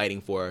kind of been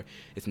fighting for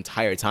this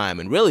entire time.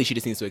 And really, she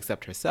just needs to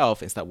accept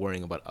herself and stop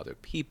worrying about other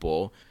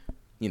people.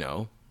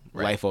 Right.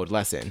 Life-old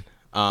lesson.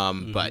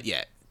 But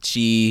yeah,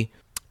 she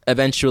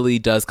eventually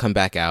does come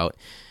back out,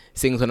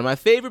 sings one of my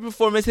favorite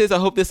performances. I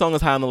hope this song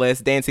is high on the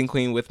list, Dancing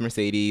Queen with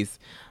Mercedes.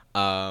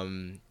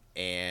 And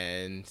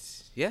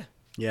yeah.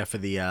 Yeah, for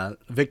the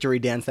victory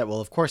dance that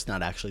will, of course,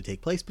 not actually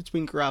take place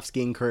between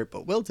Karofsky and Kurt,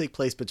 but will take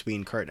place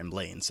between Kurt and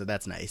Blaine. So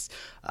that's nice.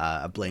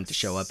 Blaine to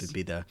show up and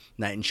be the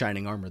knight in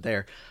shining armor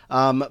there.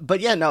 But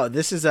yeah, no,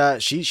 this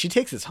is she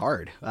takes this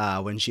hard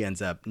when she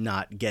ends up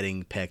not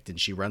getting picked and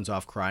she runs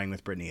off crying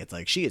with Brittany. It's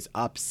like she is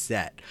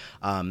upset.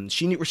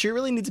 She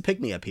really needs to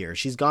pick me up here.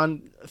 She's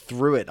gone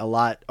through it a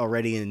lot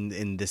already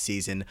in this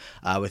season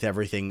with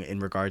everything in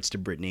regards to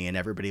Brittany and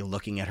everybody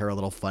looking at her a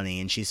little funny,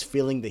 and she's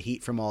feeling the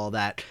heat from all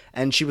that.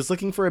 And she was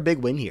looking for a big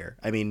win here.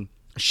 I mean,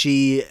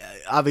 she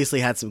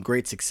obviously had some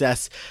great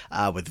success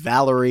with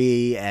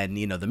Valerie, and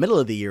the middle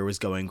of the year was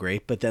going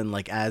great, but then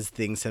like as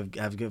things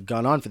have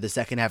gone on for the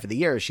second half of the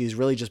year, she's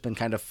really just been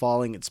kind of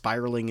falling and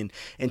spiraling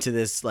into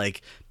this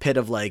like pit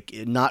of like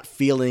not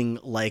feeling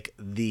like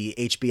the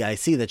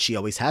HBIC that she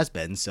always has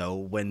been. So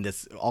when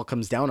this all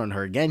comes down on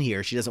her again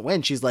here, she doesn't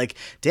win, she's like,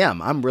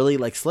 damn, I'm really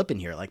like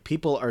slipping here. Like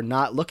people are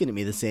not looking at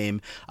me the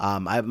same.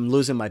 I'm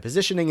losing my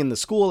positioning in the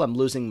school. I'm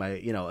losing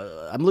my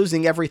I'm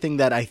losing everything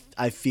that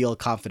I feel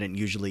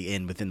confident usually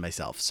within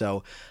myself.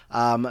 So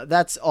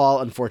that's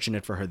all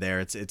unfortunate for her there.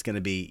 It's going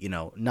to be,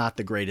 not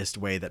the greatest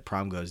way that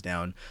prom goes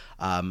down.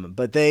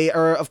 But they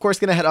are, of course,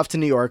 going to head off to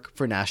New York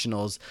for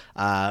nationals.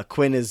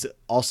 Quinn is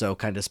also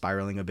kind of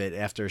spiraling a bit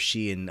after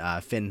she and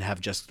Finn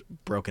have just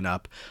broken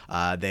up.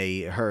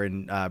 Her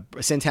and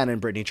Santana and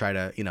Brittany try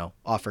to,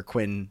 offer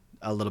Quinn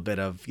a little bit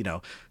of,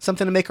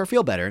 something to make her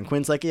feel better. And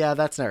Quinn's like, yeah,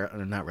 that's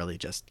not really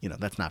just,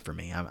 that's not for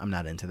me. I'm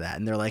not into that.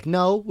 And they're like,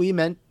 no, we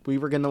meant we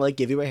were going to like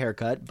give you a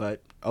haircut,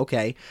 but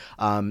okay.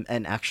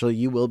 And actually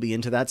you will be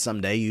into that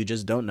someday. You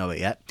just don't know it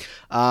yet.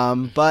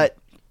 But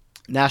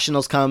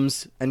Nationals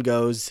comes and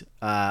goes.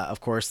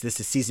 Of course, this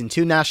is season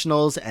 2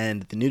 Nationals,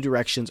 and the New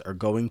Directions are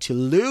going to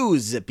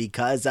lose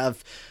because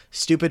of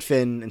stupid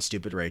Finn and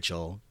stupid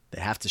Rachel. They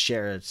have to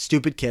share a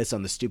stupid kiss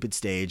on the stupid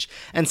stage,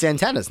 and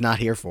Santana's not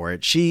here for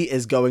it. She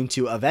is going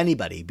to, of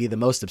anybody, be the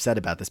most upset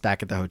about this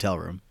back at the hotel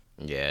room.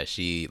 Yeah,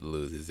 she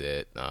loses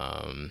it.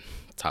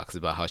 Talks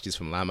about how she's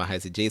from Lima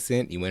Heights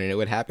adjacent. You want to know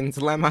what happens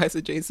to Lima Heights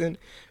adjacent?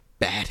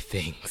 Bad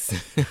things.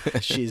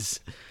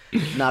 She's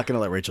not going to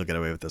let Rachel get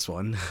away with this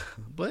one.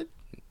 But,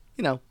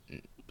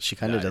 She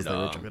kind of Not does at let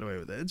all. Rachel get away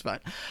with it. It's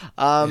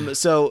fine.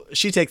 So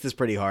she takes this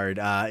pretty hard.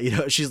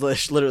 She's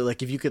literally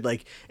like, if you could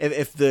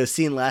if the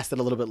scene lasted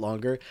a little bit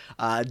longer,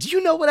 do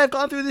you know what I've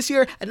gone through this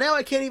year? And now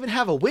I can't even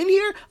have a win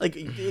here. Like,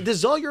 this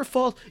is all your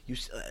fault. You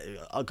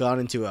gone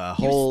into a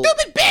whole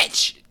Stupid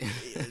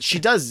bitch. She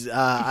does.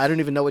 I don't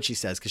even know what she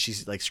says because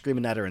she's like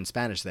screaming at her in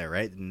Spanish there,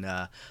 right? And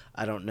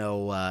I don't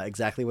know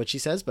exactly what she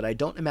says, but I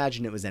don't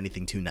imagine it was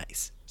anything too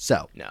nice.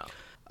 So No.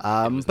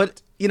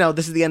 But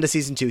this is the end of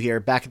season 2 here.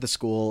 Back at the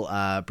school,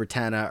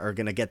 Britannia are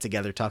going to get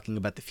together talking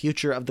about the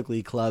future of the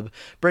Glee Club.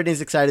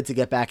 Brittany's excited to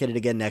get back at it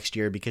again next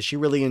year because she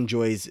really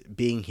enjoys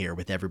being here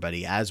with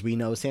everybody, as we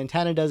know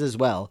Santana does as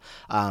well.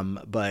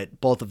 But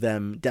both of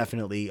them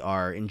definitely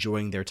are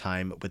enjoying their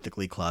time with the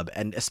Glee Club,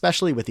 and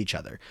especially with each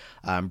other.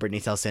 Brittany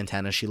tells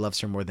Santana she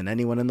loves her more than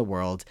anyone in the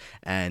world,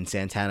 and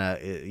Santana,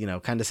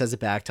 kind of says it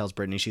back, tells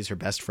Brittany she's her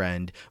best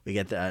friend. We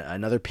get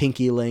another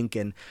pinky link,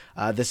 and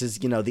this is,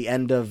 the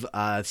end of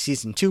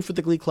season 2 for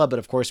the Glee Club, but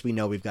of course we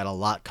know we've got a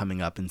lot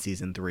coming up in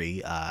season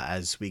 3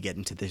 as we get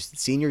into the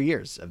senior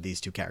years of these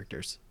two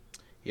characters.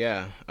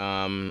 Yeah,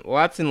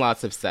 lots and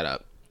lots of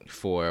setup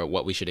for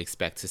what we should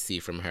expect to see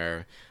from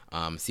her.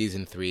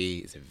 Season 3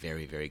 is a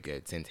very, very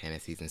good Santana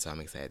season, so I'm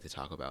excited to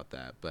talk about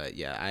that. But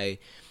yeah,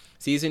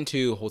 season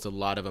 2 holds a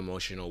lot of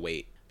emotional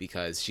weight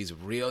because she's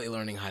really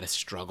learning how to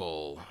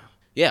struggle.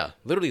 Yeah,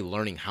 literally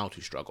learning how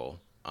to struggle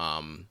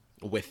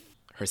with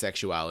her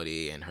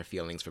sexuality and her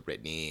feelings for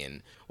Brittany,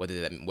 and what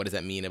does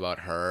that mean about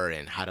her,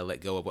 and how to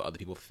let go of what other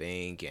people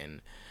think.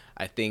 And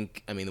I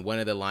think, one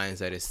of the lines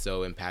that is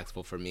so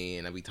impactful for me,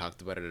 and we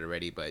talked about it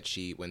already, but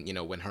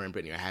when her and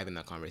Brittany are having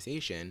that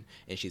conversation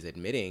and she's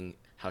admitting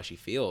how she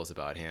feels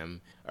about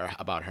him or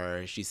about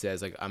her, she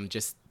says, like, I'm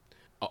just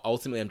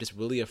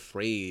really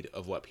afraid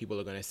of what people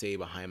are going to say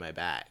behind my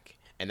back.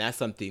 And that's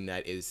something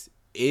that is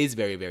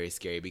very, very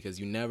scary, because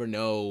you never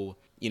know.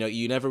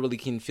 You never really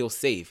can feel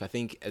safe. I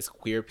think as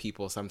queer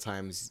people,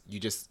 sometimes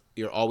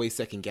you're always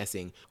second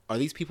guessing. Are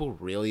these people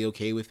really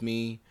okay with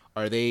me?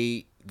 Are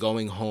they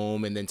going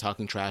home and then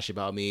talking trash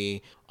about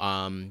me?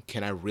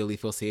 Can I really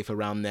feel safe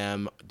around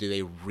them? Do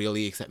they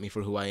really accept me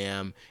for who I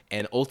am?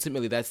 And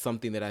ultimately, that's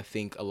something that I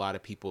think a lot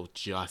of people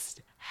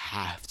just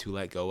have to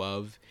let go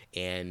of.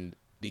 And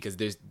because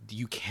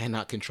you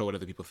cannot control what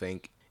other people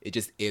think. It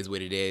just is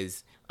what it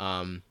is.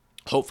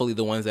 Hopefully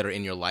the ones that are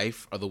in your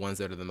life are the ones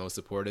that are the most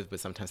supportive, but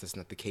sometimes that's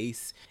not the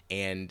case.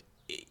 And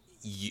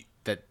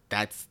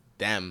that's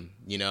them,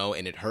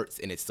 and it hurts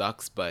and it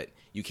sucks, but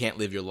you can't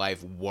live your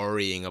life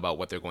worrying about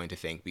what they're going to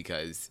think,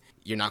 because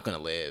you're not going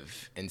to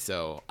live. And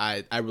so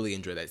I really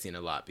enjoy that scene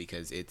a lot,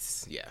 because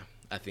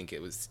I think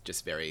it was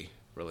just very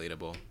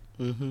relatable.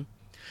 Mm-hmm.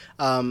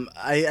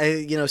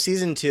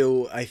 Season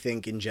 2, I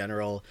think in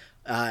general,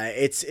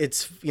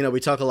 it's we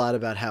talk a lot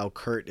about how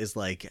Kurt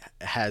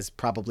has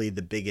probably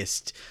the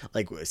biggest,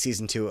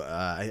 season 2,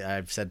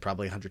 I've said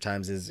probably 100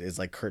 times is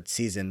like Kurt's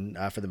season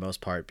for the most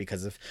part,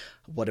 because of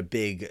what a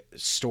big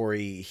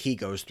story he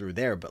goes through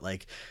there. But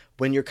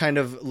when you're kind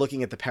of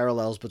looking at the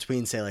parallels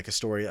between, say, a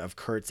story of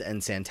Kurt's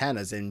and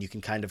Santana's, and you can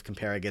kind of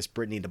compare, I guess,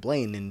 Brittany to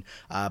Blaine,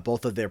 and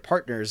both of their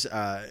partners,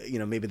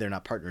 maybe they're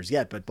not partners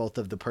yet, but both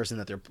of the person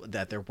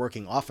that they're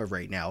working off of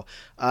right now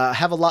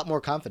have a lot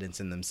more confidence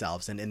in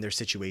themselves and in their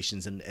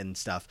situations and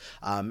stuff.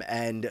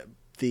 And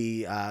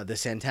the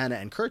Santana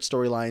and Kurt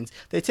storylines,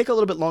 they take a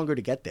little bit longer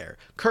to get there.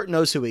 Kurt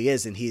knows who he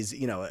is, and he's,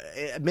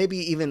 maybe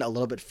even a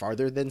little bit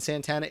farther than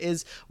Santana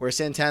is, where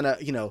Santana,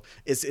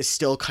 is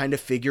still kind of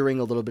figuring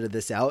a little bit of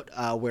this out,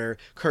 where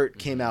Kurt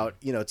came out,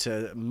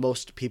 to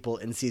most people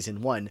in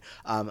season 1,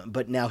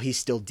 but now he's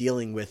still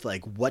dealing with,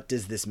 what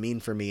does this mean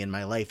for me in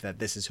my life, that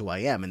this is who I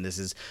am, and this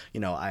is,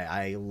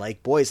 I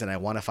like boys, and I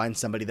want to find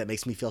somebody that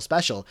makes me feel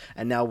special.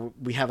 And now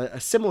we have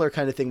a similar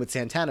kind of thing with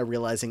Santana,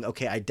 realizing,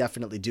 okay, I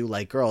definitely do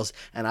like girls,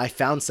 and I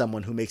found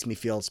someone who makes me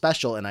feel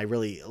special, and I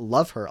really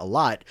love her a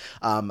lot,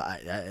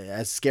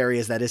 as scary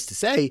as that is to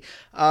say.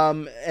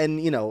 And,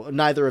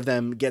 neither of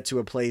them get to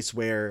a place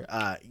where,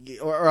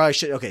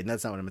 okay,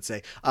 that's not what I'm going to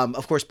say.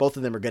 Of course, both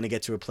of them are going to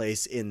get to a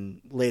place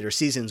in later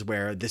seasons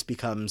where this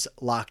becomes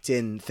locked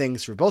in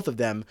things for both of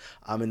them,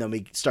 and then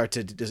we start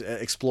to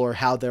explore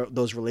how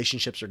those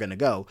relationships are going to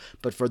go.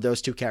 But for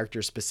those two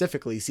characters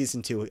specifically,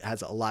 season 2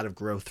 has a lot of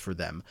growth for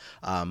them.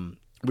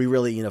 We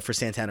really, for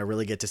Santana,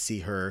 really get to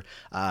see her,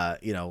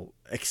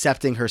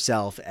 accepting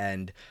herself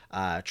and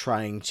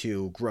trying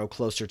to grow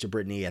closer to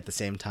Brittany at the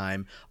same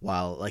time,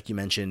 while, like you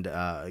mentioned,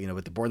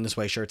 with the Born This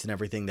Way shirts and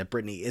everything, that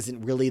Brittany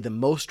isn't really the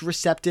most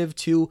receptive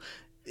to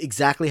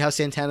exactly how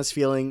Santana's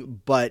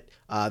feeling, but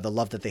the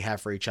love that they have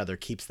for each other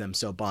keeps them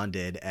so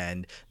bonded,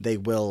 and they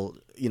will,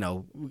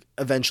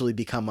 eventually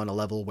become on a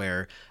level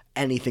where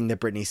anything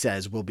that Brittany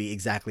says will be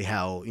exactly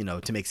how,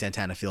 to make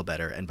Santana feel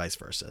better, and vice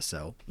versa.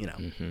 So,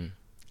 Mm-hmm.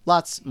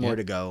 Lots more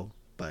to go,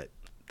 but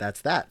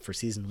that's that for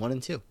season 1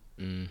 and 2.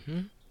 Mm-hmm.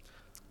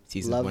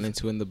 Season 1 and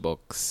 2 in the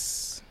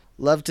books.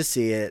 Love to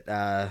see it,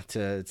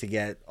 to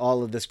get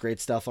all of this great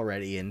stuff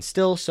already, and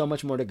still so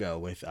much more to go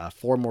with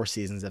 4 more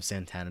seasons of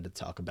Santana to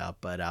talk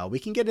about. But we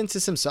can get into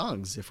some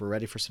songs if we're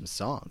ready for some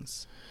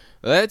songs.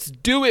 Let's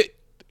do it.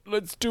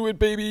 Let's do it,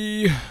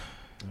 baby.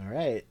 All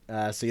right.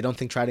 So you don't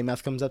think Try to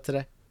Math comes up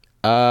today?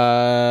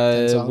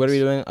 10 songs? What are we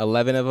doing?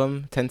 11 of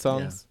them? 10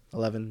 songs? Yeah.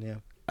 11, yeah.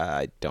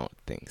 I don't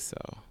think so.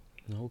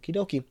 Okie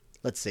dokie.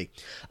 Let's see.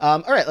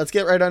 All right, let's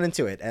get right on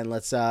into it, and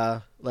let's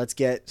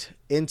get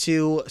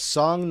into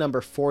song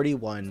number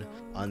 41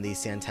 on the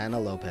Santana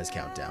Lopez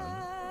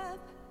countdown.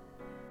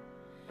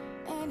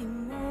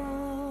 Anymore.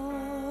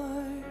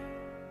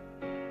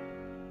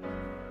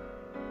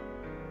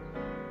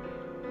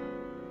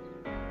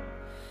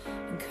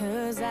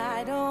 'Cause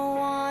I don't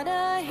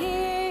wanna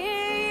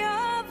hear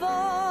your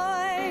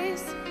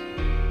voice.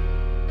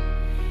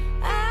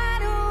 I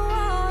don't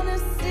wanna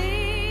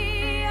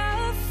see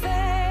your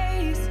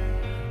face.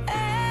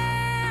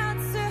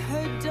 Answer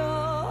her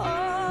door.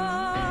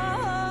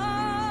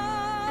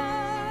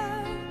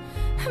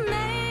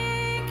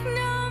 Make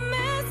no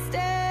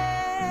mistake.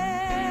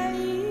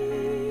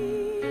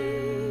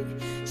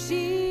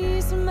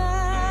 She's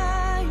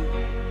mine.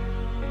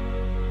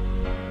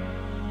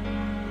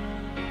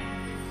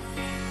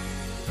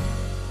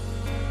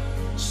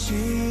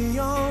 She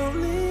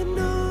only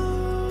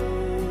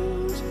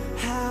knows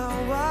how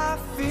I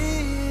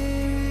feel.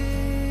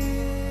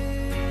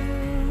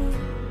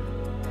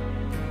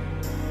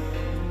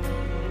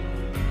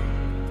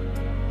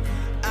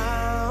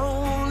 I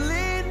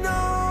only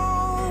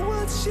know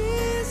what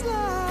she's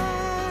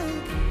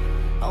like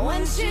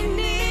when she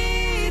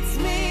needs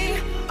me.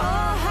 Oh,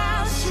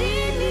 how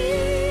she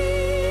needs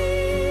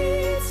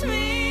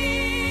me.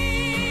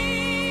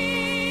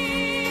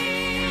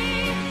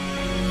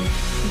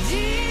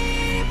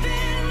 Deep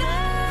in the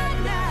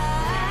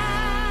night,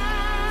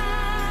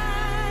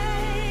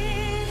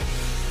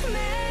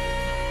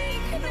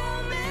 make no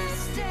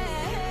mistake,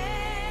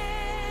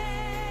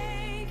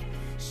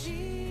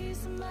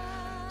 she's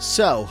mine.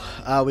 So,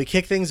 we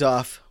kick things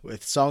off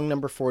with song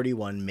number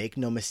 41, Make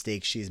No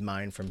Mistake, She's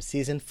Mine, from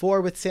season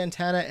 4 with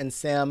Santana and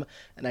Sam,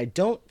 and I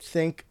don't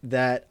think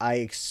that I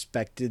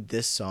expected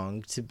this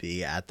song to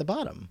be at the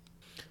bottom.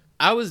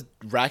 I was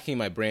racking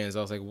my brains.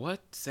 I was like,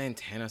 what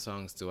Santana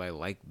songs do I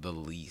like the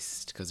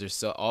least? Because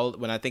there's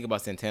when I think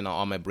about Santana,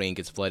 all my brain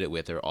gets flooded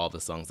with are all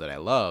the songs that I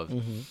love.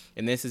 Mm-hmm.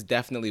 And this is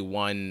definitely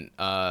one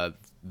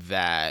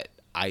that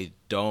I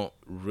don't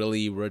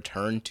really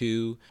return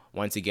to.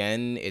 Once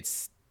again,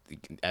 it's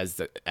as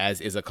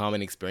is a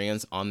common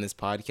experience on this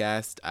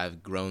podcast,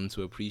 I've grown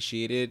to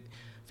appreciate it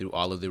through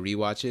all of the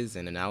rewatches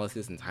and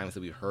analysis and times that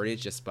we've heard it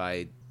just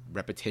by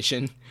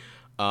repetition.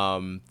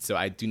 So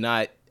I do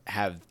not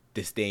have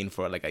disdain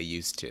for it like I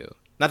used to.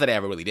 Not that I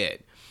ever really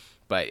did,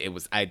 but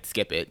I'd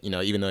skip it,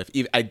 even though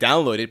if I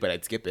download it, but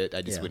I'd skip it.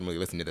 I just wouldn't really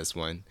listen to this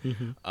one.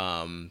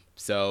 Mm-hmm.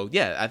 So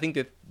yeah, I think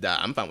that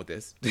I'm fine with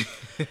this.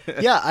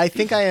 Yeah, I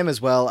think I am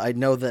as well. I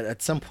know that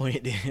at some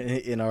point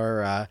in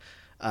our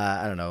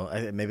I don't know,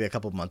 maybe a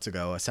couple of months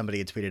ago, somebody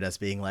had tweeted us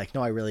being like,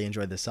 no, I really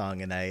enjoyed this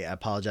song. And I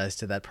apologize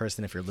to that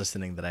person if you're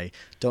listening that I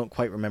don't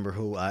quite remember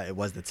who it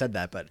was that said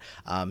that. But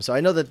so I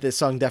know that this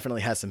song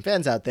definitely has some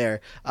fans out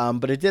there,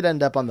 but it did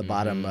end up on the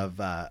bottom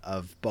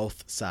of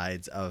both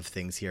sides of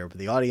things here, with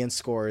the audience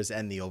scores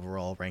and the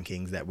overall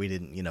rankings, that we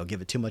didn't, give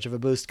it too much of a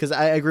boost. Because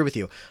I agree with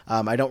you.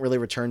 I don't really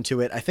return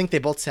to it. I think they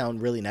both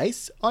sound really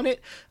nice on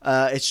it.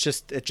 It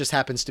just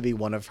happens to be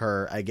one of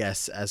her, I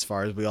guess, as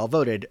far as we all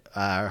voted,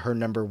 her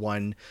number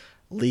one.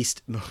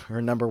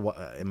 Her number one.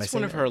 It's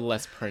one of her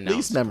less pronounced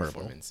least memorable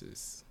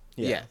performances.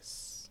 Yeah.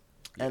 Yes,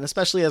 and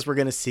especially as we're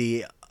going to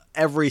see,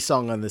 every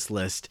song on this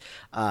list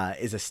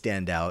is a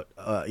standout.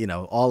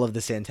 All of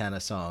the Santana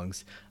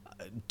songs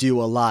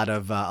do a lot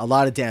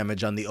of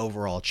damage on the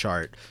overall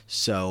chart.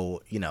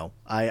 So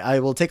I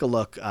will take a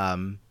look.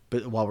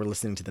 But while we're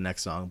listening to the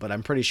next song, but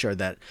I'm pretty sure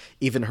that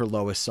even her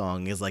lowest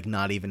song is like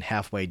not even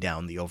halfway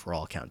down the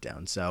overall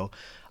countdown. So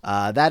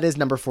that is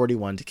number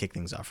 41 to kick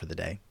things off for the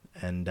day.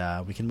 And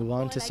we can move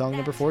on to song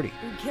number 40.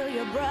 Kill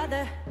your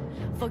brother,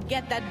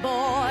 forget that boy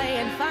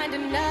and find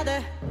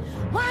another.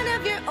 One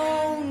of your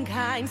own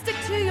kind, stick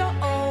to your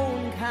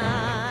own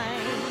kind.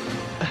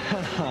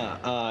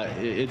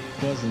 It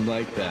wasn't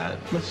like that.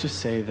 Let's just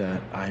say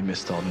that I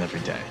miss Dalton every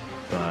day,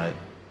 but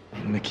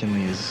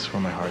McKinley is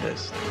where my heart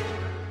is.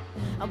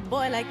 A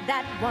boy like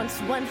that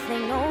wants one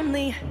thing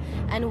only,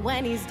 and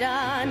when he's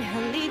done,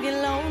 he'll leave you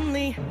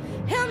lonely.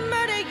 He'll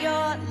murder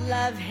your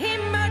love, he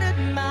murdered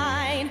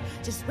mine.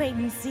 Just wait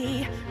and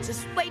see,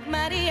 just wait,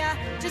 Maria,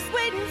 just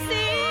wait and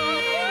see.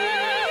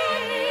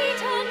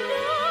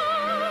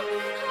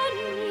 I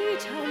need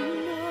to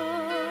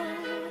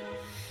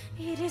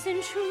know. It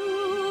isn't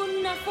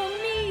true, not for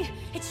me.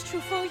 It's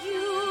true for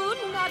you,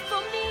 not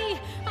for me.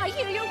 I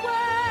hear your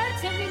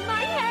words and in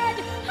my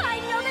head, I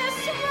know they're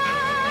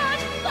smart.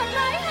 But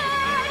my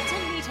heart,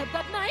 Anita,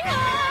 but my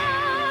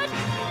heart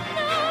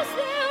knows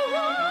they're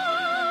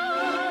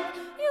wrong.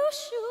 You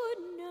should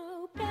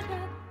know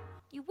better.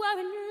 You were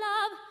in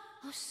love,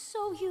 or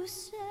so you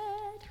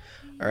said.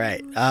 All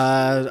right.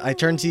 I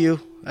turn to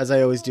you, as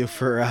I always do,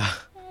 for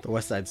the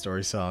West Side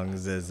Story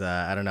songs.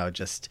 I don't know,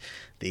 just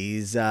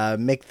these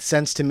make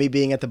sense to me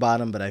being at the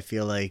bottom, but I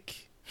feel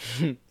like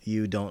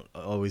you don't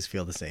always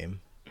feel the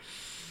same.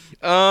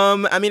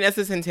 I mean, as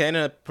a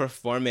Santana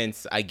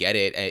performance, I get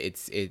it.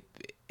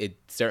 It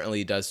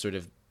certainly does sort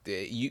of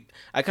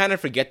I kind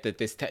of forget that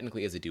this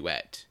technically is a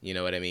duet. You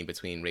know what I mean,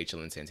 between Rachel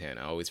and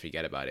Santana. I always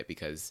forget about it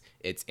because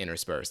it's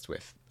interspersed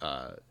with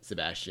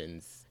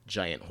Sebastian's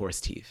giant horse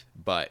teeth.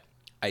 But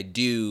I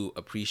do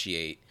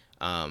appreciate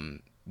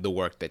the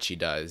work that she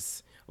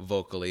does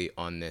vocally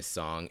on this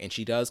song, and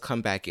she does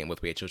come back in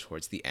with Rachel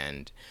towards the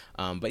end.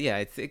 But yeah,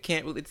 it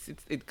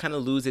kind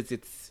of loses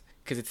its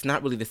because it's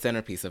not really the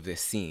centerpiece of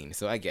this scene.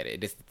 So I get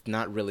it. It's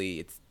not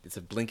really. It's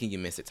a blink and you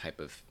miss it type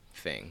of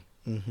thing.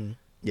 Mm-hmm.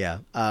 Yeah.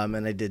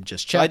 And I did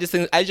just check.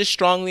 So I just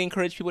strongly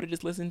encourage people to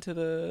just listen to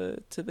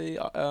the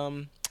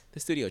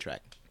studio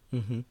track.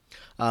 Mm-hmm.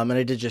 And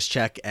I did just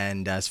check,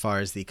 and as far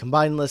as the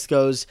combined list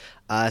goes,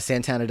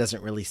 Santana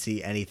doesn't really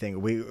see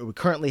anything. We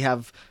currently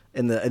have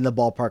in the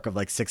ballpark of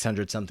like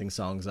 600 something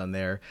songs on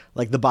there.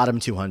 Like the bottom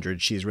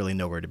 200, she's really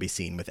nowhere to be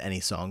seen with any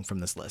song from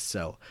this list.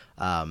 So,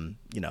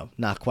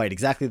 not quite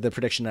exactly the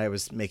prediction I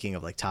was making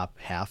of like top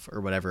half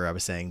or whatever I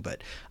was saying,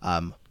 but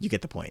you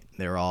get the point.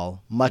 They're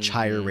all much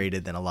higher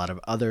rated than a lot of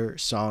other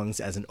songs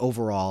as an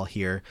overall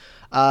here.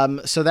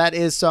 So that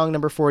is song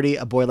number 40,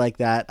 A Boy Like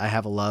That, I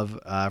Have a Love,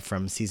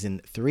 from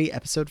season 3,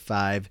 episode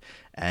 5.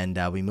 And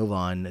we move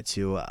on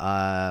to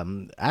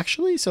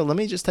actually, so let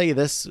me just tell you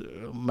this,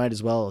 might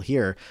as well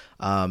here.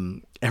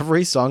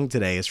 Every song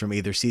today is from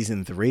either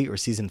season 3 or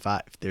season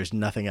 5. There's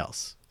nothing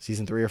else.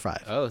 Season 3 or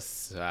 5. Oh,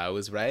 so I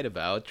was right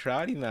about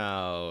Trouty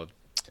Mouth.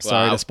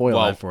 Sorry to spoil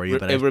that for you,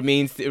 but it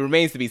remains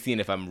to be seen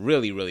if I'm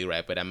really, really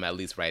right. But I'm at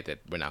least right that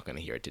we're not going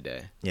to hear it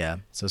today. Yeah.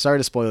 So sorry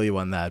to spoil you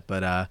on that,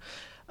 but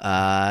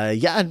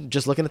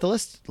just looking at the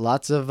list,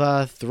 lots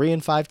of 3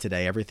 and 5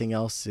 today. Everything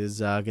else is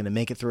going to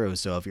make it through.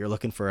 So if you're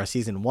looking for a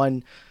season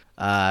 1,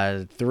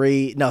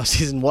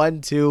 season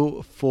 1,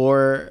 2,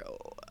 4.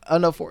 Oh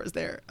no, 4 is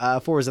there.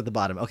 4 is at the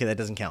bottom. Okay, that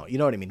doesn't count. You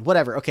know what I mean?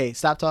 Whatever. Okay,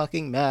 stop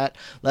talking, Matt.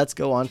 Let's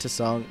go on to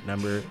song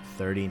number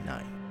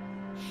 39.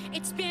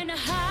 It's been a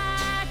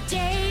hard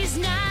day's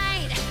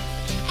night,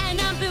 and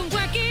I've been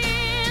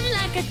working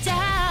like a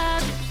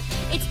dog.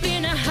 It's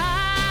been a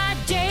hard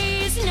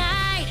day's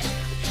night.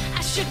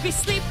 I should be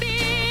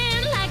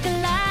sleeping like a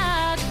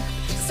log.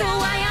 So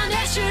why on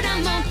earth should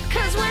I moan?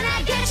 'Cause when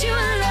I get you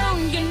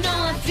alone, you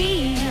know I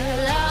feel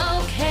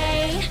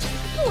okay.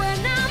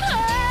 When I'm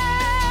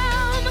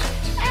home,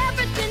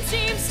 everything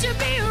seems to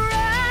be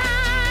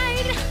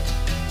right.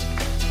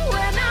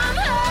 When I'm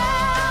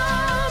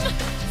home,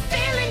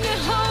 feeling you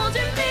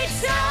holding me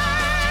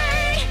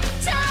tight,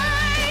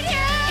 tight,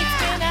 yeah. It's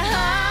been a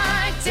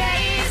hard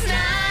day's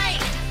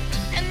night,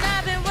 and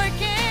I've been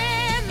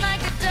working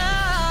like a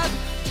dog.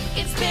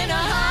 It's been a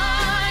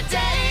hard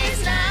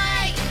day's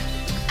night.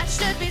 I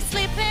should be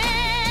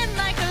sleeping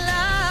like a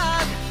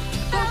log.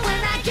 But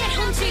when I get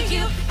home to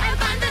you and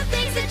find the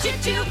things that you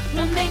do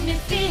will make me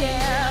feel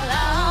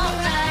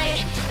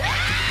alright.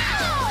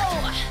 Ow!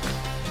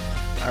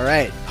 All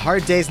right.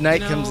 Hard Day's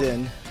Night comes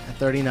in at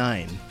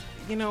 39.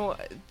 You know,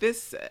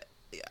 this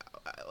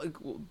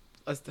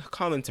a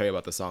commentary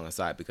about the song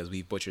aside, because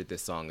we butchered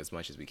this song as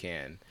much as we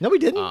can. No, we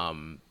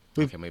didn't.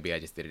 Okay, maybe I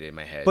just did it in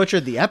my head.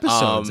 Butchered the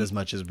episodes as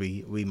much as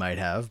we might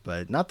have,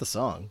 but not the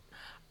song.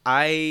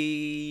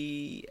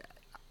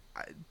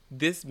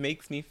 This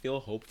makes me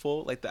feel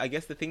hopeful. Like I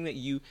guess the thing that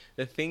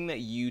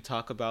you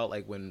talk about,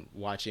 like when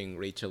watching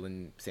Rachel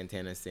and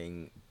Santana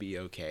sing "Be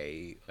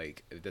Okay,"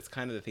 like that's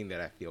kind of the thing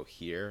that I feel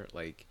here.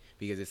 Like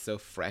because it's so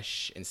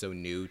fresh and so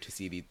new to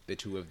see the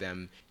two of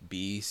them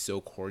be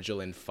so cordial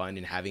and fun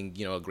and having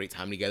a great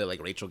time together. Like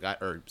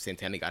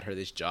Santana got her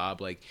this job.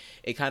 Like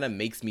it kind of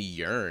makes me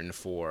yearn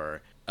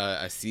for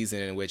a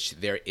season in which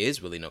there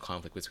is really no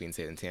conflict between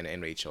Santana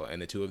and Rachel,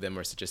 and the two of them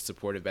are such a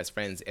supportive best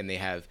friends, and they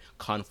have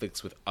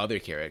conflicts with other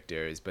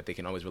characters, but they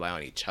can always rely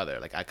on each other.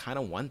 Like I kind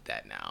of want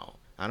that now.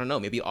 I don't know,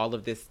 maybe all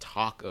of this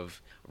talk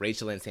of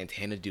Rachel and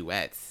Santana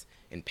duets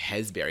and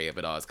Pezberry of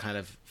it all is kind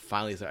of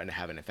finally starting to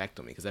have an effect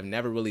on me, because I've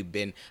never really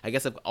been, I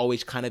guess I've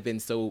always kind of been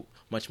so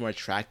much more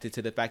attracted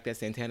to the fact that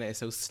Santana is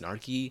so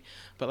snarky,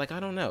 but like I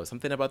don't know,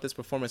 something about this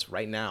performance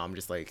right now, I'm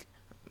just like,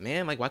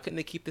 man, like why couldn't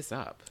they keep this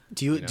up?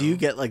 Do you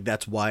get like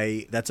that's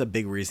a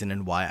big reason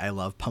and why I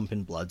love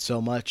Pumpin' Blood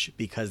so much,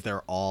 because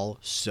they're all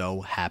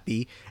so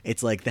happy.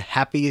 It's like the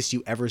happiest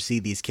you ever see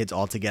these kids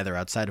all together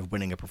outside of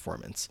winning a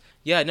performance.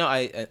 Yeah, no,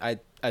 I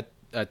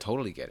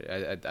totally get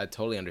it. I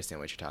totally understand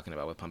what you're talking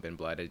about with Pumpin'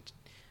 Blood.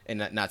 And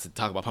not to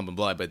talk about Pumpin'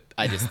 Blood, but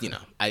I just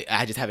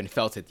I just haven't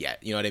felt it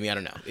yet. You know what I mean? I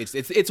don't know.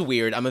 It's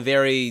weird. I'm a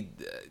very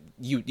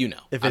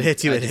If it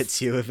hits you, it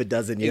hits you. If it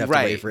doesn't, you have to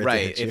wait for it to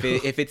hit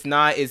you. If it's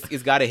not,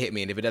 it's got to hit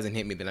me. And if it doesn't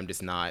hit me, then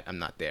I'm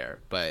not there.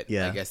 But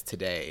yeah. I guess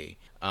today,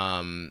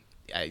 I'm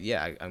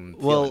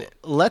feeling it.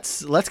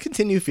 Let's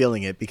continue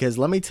feeling it, because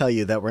let me tell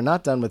you that we're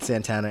not done with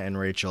Santana and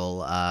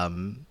Rachel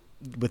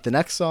with the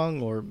next song,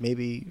 or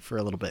maybe for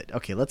a little bit.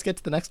 Okay, let's get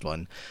to the next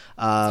one.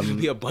 There'll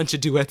be a bunch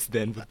of duets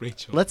then with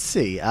Rachel. Let's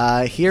see.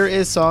 Here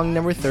is song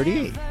number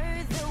 38.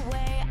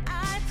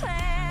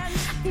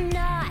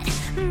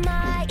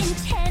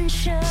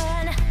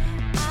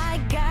 I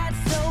got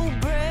so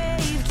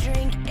brave,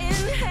 drink in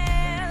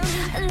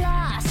hand.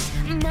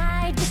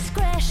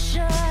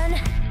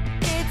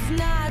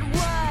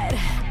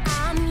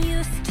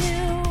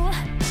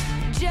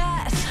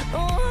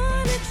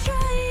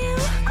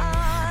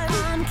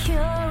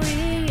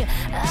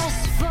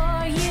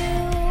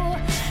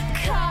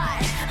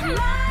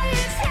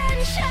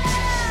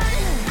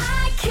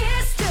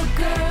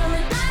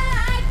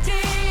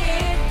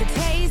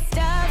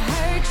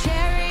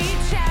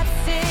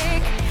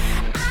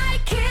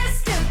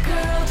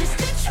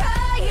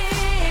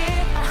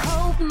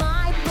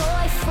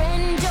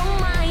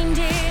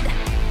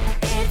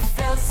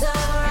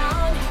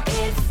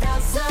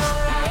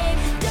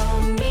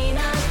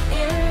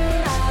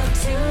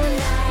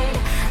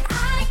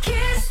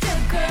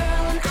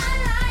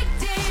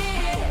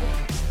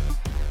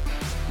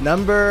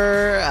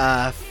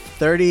 Number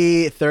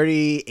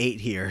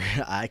 38 here.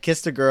 I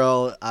Kissed a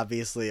Girl.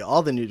 Obviously,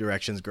 all the New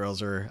Directions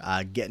girls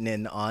are getting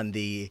in on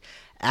the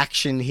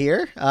action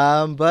here.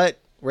 But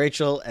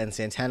Rachel and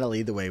Santana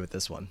lead the way with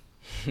this one.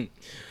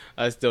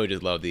 I still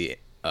just love the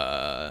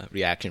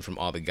reaction from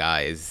all the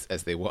guys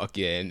as they walk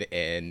in,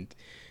 and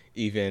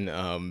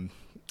even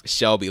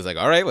Shelby was like,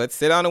 "All right, let's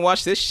sit down and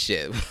watch this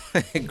shit."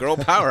 Girl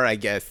power, I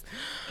guess.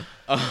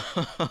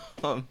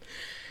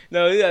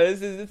 No, yeah,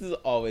 this is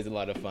always a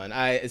lot of fun.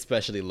 I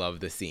especially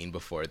love the scene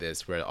before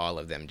this where all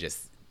of them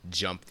just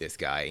jump this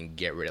guy and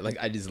get rid of. Like,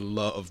 I just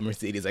love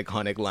Mercedes'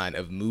 iconic line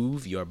of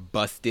 "Move your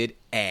busted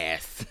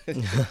ass."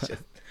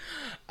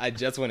 I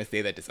just want to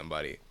say that to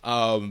somebody.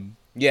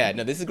 Yeah,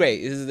 no, this is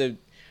great. This is a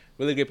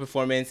really great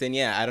performance, and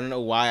yeah, I don't know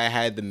why I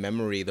had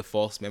the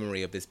false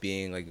memory of this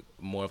being like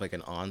more of like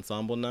an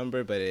ensemble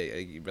number, but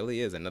it really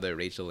is another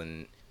Rachel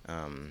and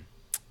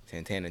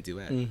Santana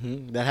duet.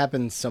 Mm-hmm. That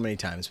happened so many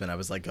times when I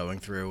was like going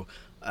through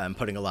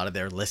putting a lot of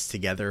their lists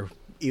together,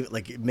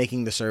 like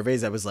making the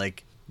surveys. I was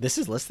like, this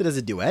is listed as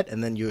a duet,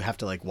 and then you have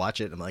to like watch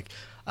it and like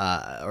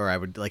or I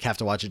would like have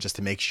to watch it just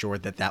to make sure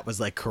that was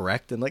like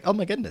correct, and like, oh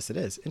my goodness, it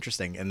is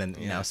interesting. And then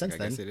now since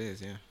then, I guess it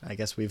is. Yeah, I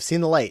guess we've seen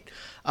the light.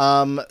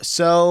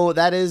 So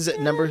that is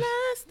number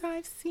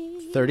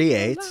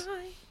 38.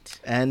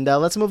 And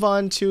let's move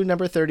on to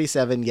number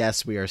 37.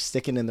 Yes, we are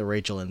sticking in the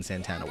Rachel and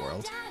Santana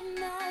world.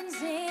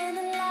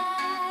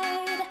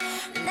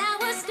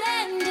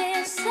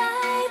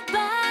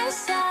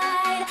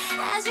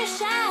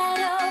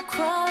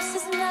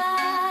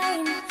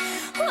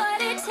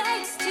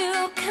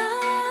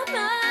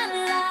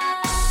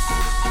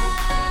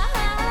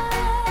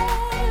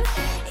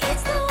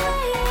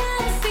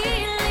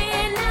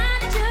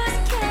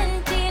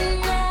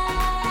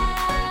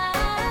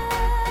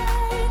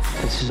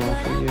 This is all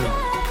for you.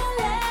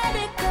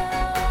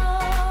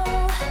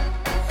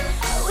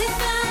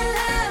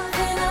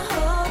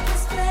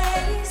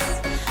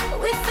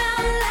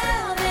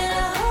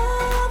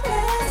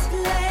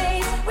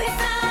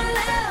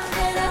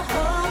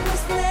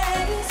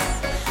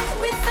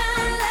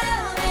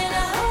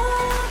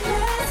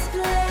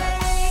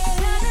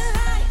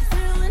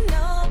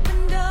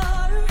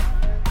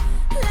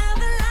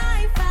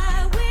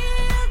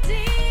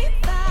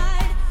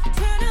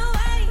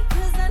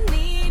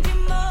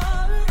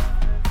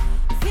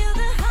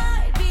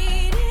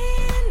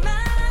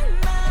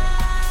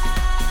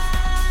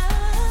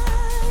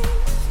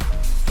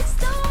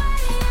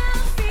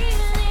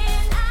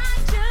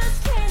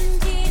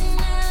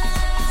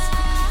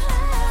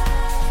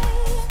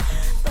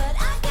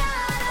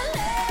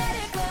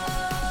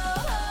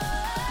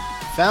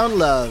 Found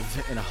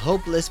Love in a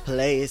Hopeless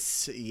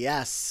Place.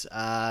 Yes,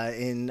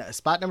 in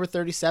spot number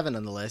 37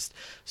 on the list.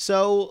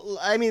 So,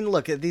 I mean,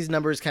 look, these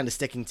numbers kind of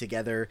sticking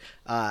together.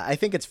 I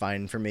think it's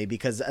fine for me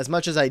because as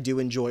much as I do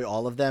enjoy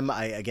all of them,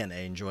 I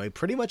enjoy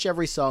pretty much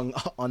every song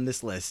on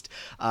this list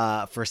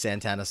for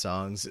Santana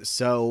songs.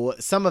 So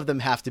some of them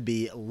have to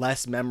be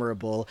less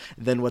memorable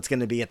than what's going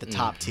to be at the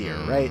top tier,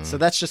 right? So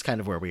that's just kind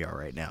of where we are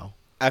right now.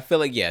 I feel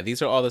like, yeah,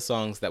 these are all the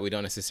songs that we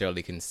don't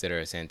necessarily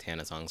consider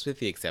Santana songs, with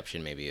the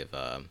exception maybe of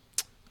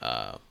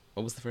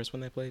what was the first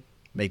one they played?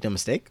 Make No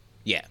Mistake?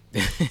 Yeah.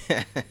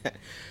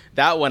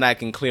 That one I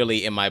can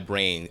clearly, in my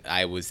brain,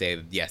 I would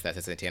say, yes, that's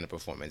a Santana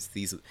performance.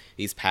 These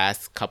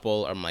past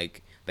couple, I'm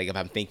like if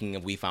I'm thinking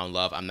of We Found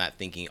Love, I'm not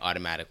thinking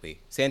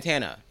automatically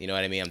Santana. You know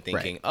what I mean? I'm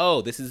thinking, right.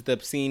 Oh, this is the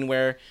scene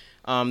where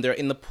they're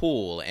in the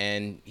pool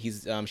and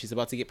she's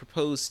about to get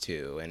proposed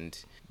to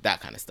and that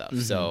kind of stuff.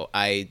 Mm-hmm. So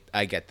I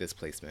get this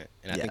placement,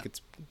 and I think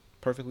it's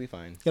perfectly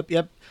fine.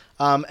 Yep.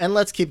 And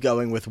let's keep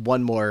going with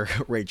one more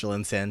Rachel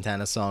and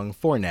Santana song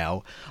for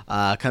now,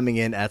 coming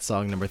in at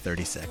song number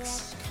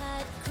 36.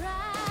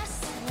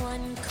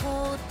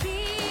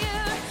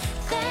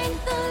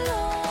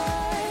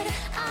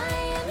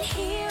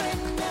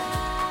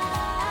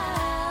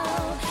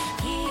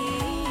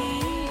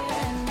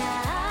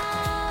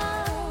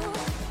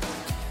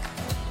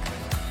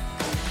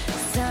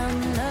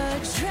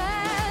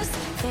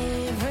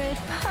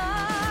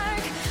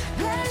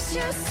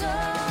 Your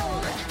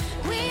soul,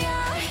 we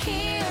are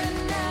here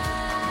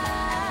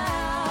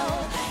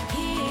now,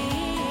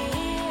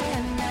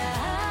 here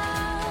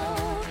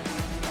now.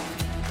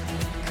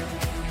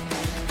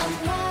 I'm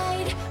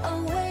wide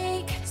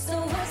awake,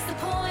 so what's the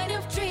point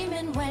of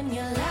dreaming when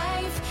your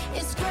life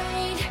is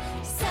great?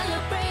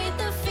 Celebrate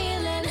the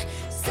feeling,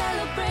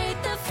 celebrate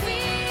the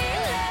feeling.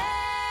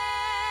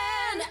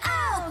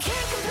 Oh,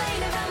 can't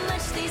complain about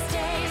much these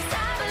days. I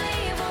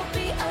believe we'll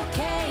be okay.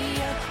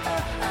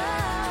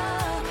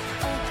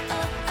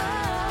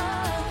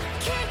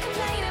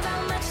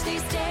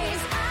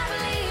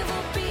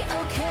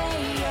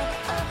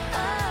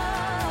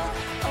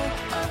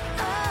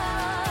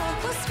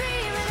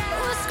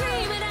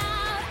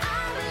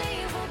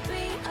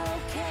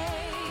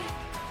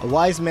 A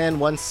wise man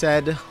once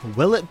said,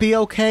 "Will it be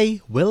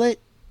okay? Will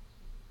it?"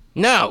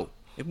 No,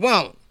 it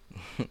won't.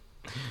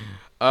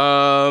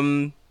 I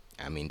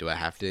mean, do I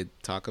have to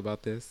talk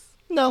about this?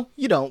 No,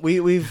 you don't.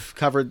 We've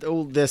covered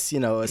this,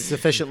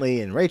 sufficiently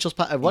in Rachel's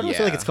podcast. Why do I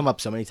feel like it's come up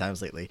so many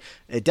times lately?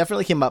 It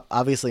definitely came up,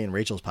 obviously, in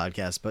Rachel's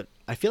podcast, but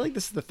I feel like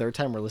this is the third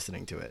time we're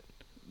listening to it.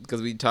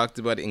 Because we talked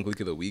about it in Gleek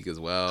of the Week as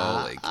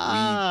well.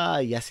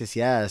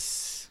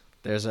 Yes.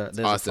 There's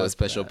also a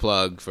special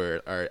plug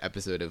for our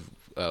episode of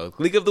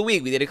Gleek of the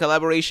Week. We did a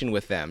collaboration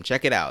with them.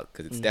 Check it out,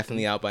 because it's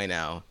definitely out by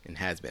now and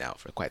has been out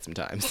for quite some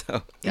time.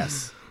 So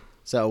yes.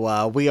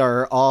 So we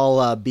are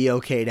all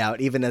be-okayed out,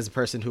 even as a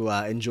person who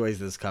enjoys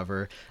this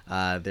cover.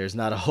 There's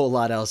not a whole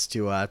lot else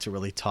to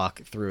really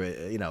talk through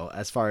it.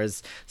 As far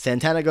as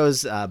Santana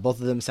goes, both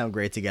of them sound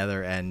great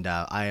together, and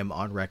I am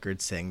on record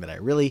saying that I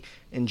really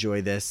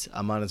enjoy this.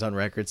 Aman on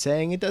record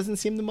saying it doesn't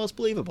seem the most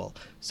believable.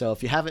 So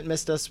if you haven't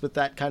missed us with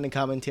that kind of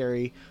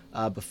commentary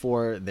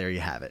before, there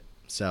you have it.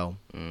 So...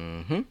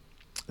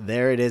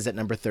 There it is at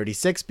number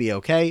 36, Be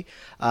Okay.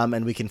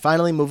 And we can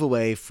finally move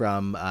away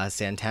from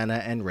Santana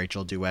and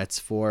Rachel duets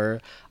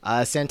for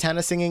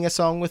Santana singing a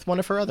song with one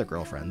of her other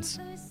girlfriends.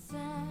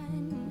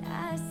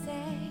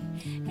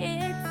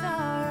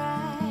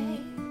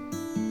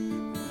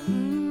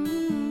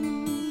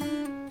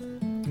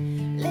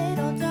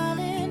 Little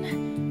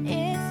darling,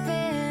 it's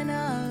been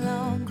a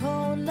long,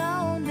 cold,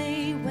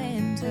 lonely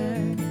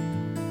winter.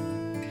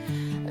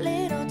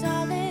 Little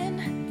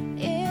darling,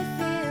 it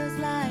feels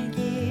like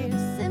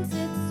years since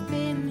it's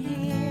been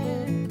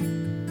here.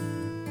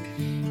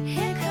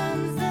 Here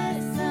comes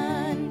the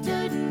sun,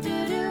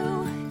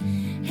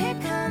 doo-doo-doo-doo. Here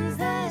comes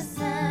the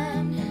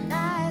sun, and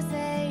I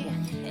say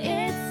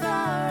it's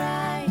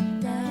alright.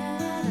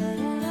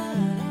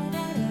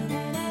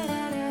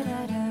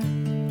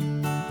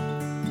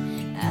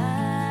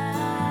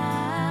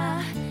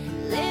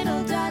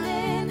 Little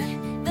darling,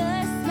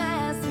 the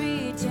smiles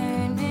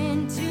return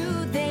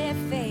into their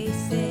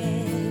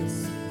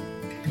faces.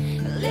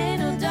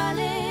 Little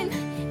darling,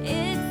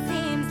 it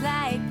seems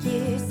like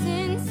years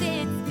since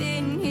it's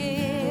been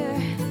here.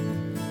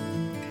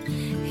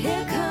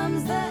 Here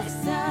comes the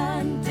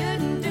sun,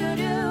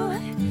 doo-doo-doo-doo.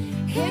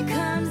 Here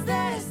comes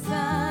the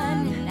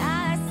sun, and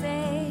I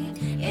say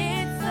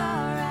it's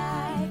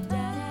alright.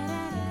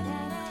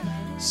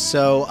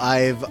 So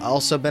I've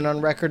also been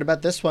on record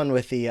about this one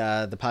with the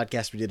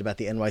podcast we did about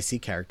the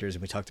NYC characters,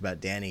 and we talked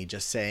about Danny,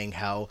 just saying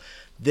how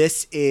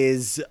this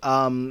is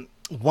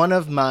one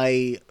of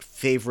my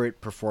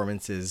favorite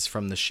performances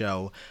from the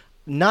show.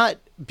 Not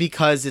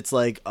because it's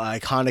like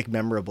iconic,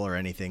 memorable or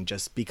anything,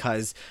 just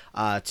because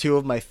two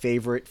of my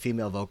favorite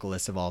female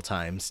vocalists of all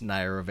times,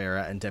 Naya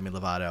Rivera and Demi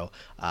Lovato,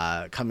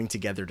 coming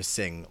together to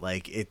sing.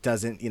 Like, it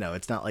doesn't,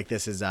 it's not like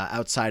this is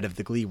outside of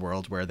the Glee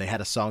world where they had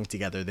a song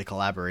together, they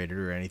collaborated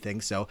or anything.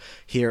 So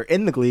here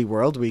in the Glee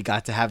world, we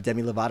got to have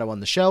Demi Lovato on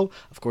the show.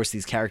 Of course,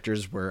 these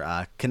characters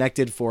were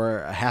connected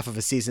for half of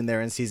a season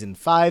there in season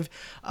 5.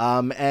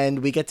 And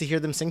we get to hear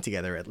them sing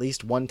together at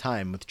least one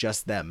time with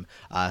just them.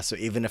 So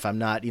even if I'm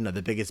not,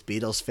 the biggest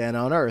Beatles fan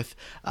on earth,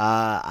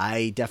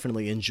 I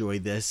definitely enjoy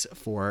this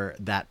for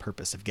that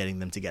purpose of getting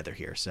them together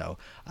here. So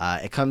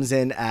it comes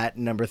in at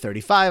number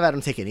 35. I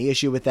don't take any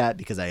issue with that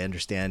because I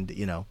understand,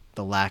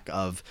 the lack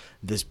of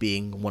this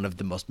being one of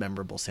the most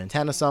memorable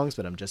Santana songs,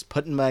 but I'm just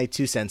putting my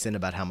 2 cents in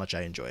about how much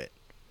I enjoy it.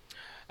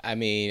 I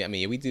mean,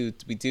 we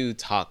do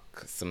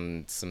talk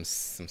some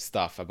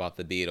stuff about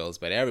the Beatles,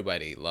 but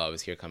everybody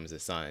loves "Here Comes the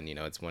Sun."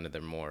 It's one of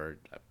the more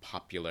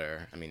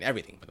popular. I mean,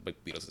 everything but the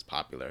Beatles is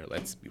popular.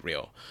 Let's be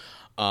real.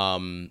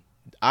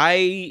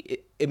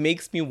 It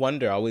makes me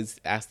wonder. I always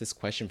ask this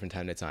question from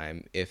time to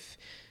time if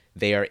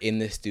they are in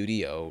the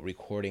studio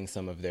recording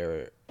some of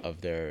their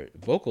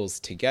vocals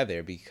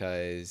together,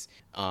 because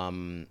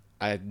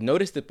I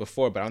noticed it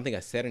before, but I don't think I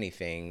said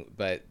anything.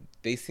 But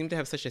they seem to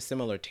have such a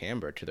similar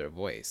timbre to their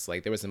voice.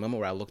 Like, there was a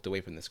moment where I looked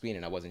away from the screen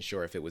and I wasn't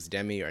sure if it was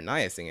Demi or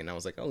Naya singing. And I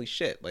was like, holy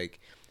shit. Like,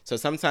 so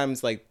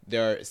sometimes,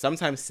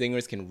 sometimes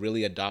singers can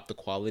really adopt the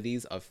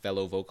qualities of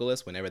fellow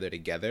vocalists whenever they're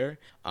together.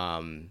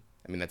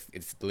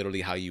 It's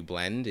literally how you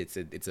blend. It's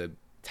a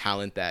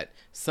talent that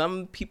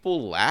some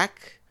people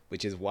lack,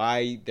 which is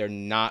why they're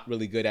not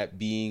really good at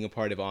being a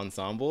part of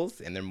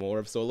ensembles and they're more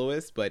of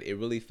soloists. But it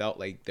really felt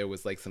like there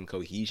was some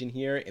cohesion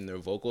here in their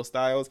vocal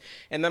styles,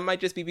 and that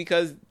might just be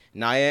because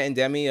Naya and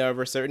Demi are of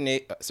a certain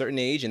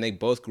age and they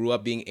both grew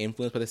up being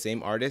influenced by the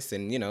same artists,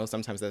 and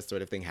sometimes that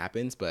sort of thing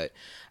happens. But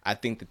I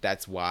think that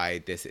that's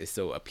why this is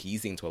so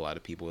appeasing to a lot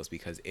of people, is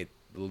because it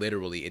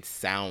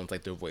sounds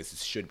like their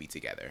voices should be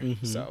together.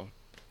 So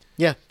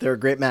yeah, they're a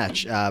great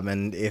match.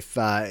 And if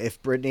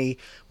Britney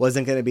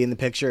wasn't going to be in the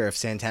picture, if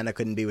Santana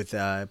couldn't be with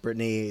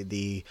Britney,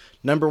 the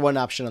number one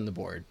option on the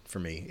board for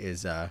me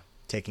is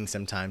taking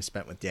some time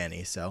spent with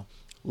Danny. So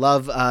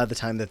love the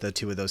time that the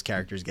two of those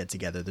characters get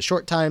together. The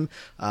short time,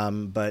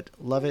 but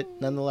love it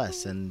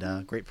nonetheless.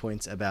 And great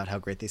points about how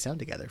great they sound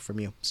together from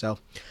you. So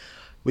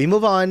we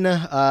move on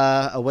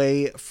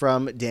away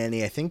from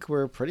Danny. I think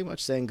we're pretty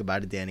much saying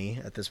goodbye to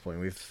Danny at this point.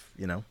 We've,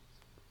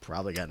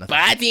 probably got nothing.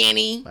 Bye,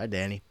 Danny. Bye,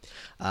 Danny.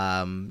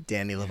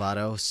 Danny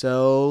Lovato.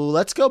 So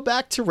let's go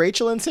back to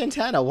Rachel and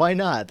Santana. Why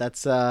not?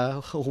 That's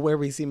where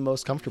we seem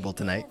most comfortable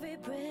tonight. Every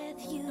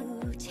breath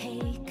you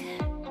take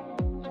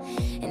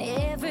and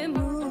every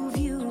move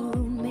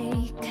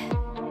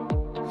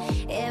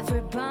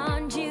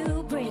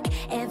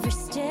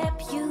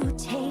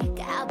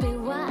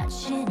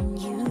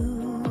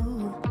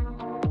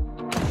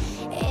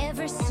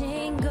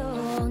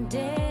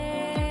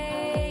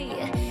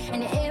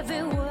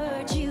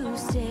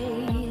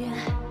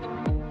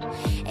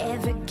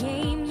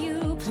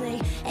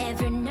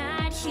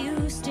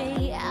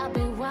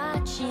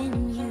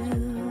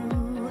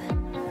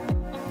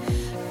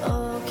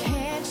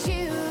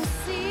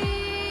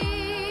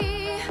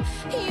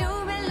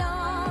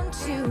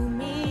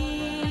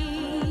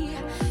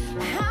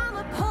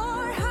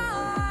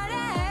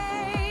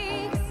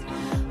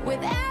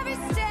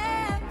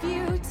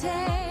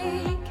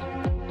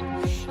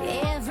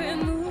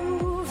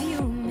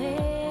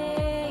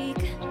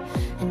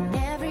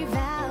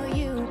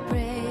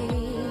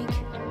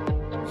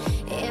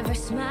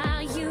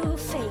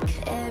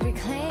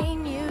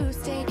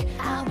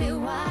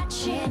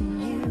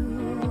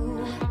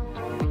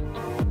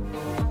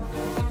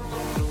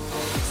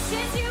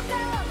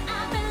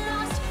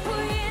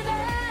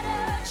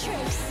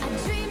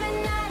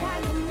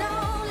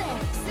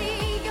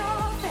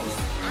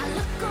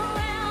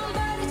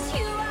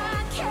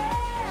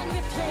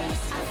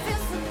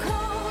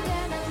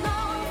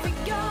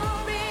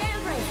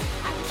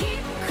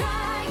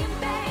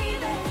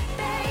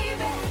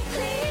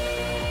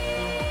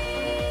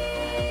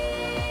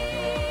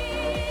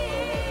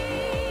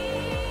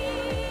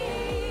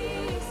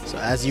So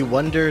as you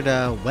wondered,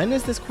 when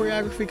is this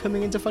choreography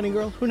coming into Funny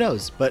Girl? Who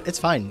knows? But it's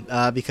fine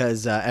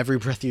because Every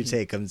Breath You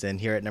Take comes in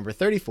here at number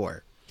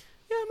 34.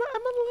 Yeah,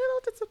 I'm a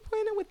little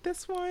disappointed with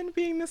this one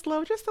being this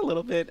low, just a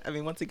little bit. I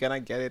mean, once again, I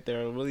get it.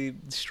 There are really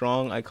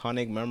strong,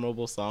 iconic,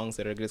 memorable songs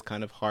that are just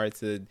kind of hard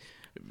to,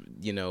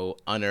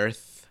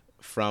 unearth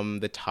from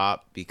the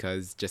top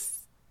because just,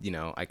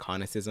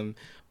 iconicism.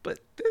 But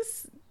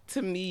this,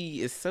 to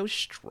me, is so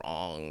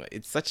strong.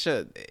 It's such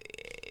a...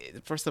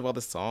 First of all,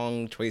 the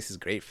song choice is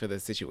great for the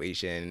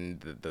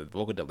situation. The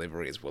vocal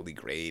delivery is really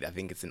great. I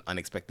think it's an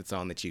unexpected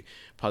song that you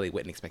probably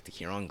wouldn't expect to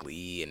hear on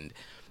Glee, and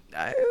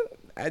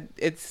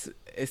it's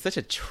such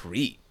a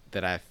treat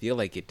that I feel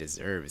like it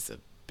deserves a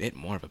bit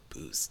more of a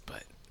boost,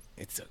 but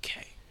it's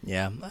okay.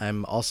 Yeah,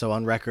 I'm also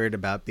on record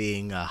about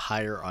being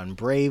higher on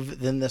Brave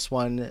than this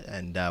one,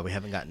 and we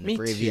haven't gotten to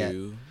Brave yet.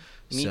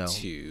 Me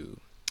too.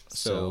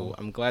 So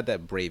I'm glad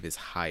that Brave is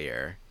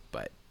higher,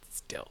 but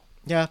still.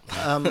 Yeah,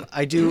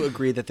 I do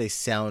agree that they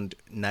sound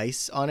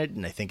nice on it,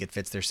 and I think it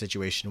fits their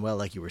situation well,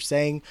 like you were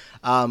saying.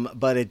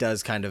 But it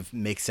does kind of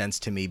make sense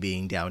to me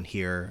being down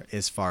here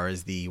as far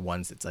as the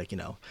ones that's like,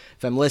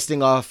 if I'm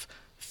listing off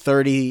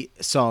 30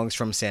 songs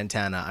from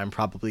Santana, I'm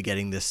probably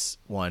getting this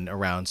one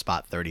around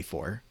spot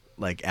 34,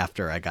 like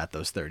after I got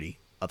those 30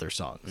 other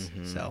songs.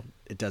 Mm-hmm. So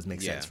it does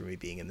make sense for me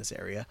being in this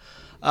area.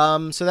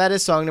 So that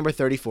is song number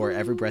 34,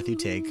 Every Breath You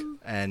Take.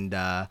 And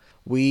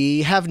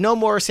we have no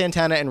more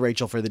Santana and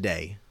Rachel for the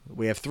day.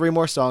 We have 3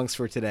 more songs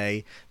for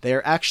today. They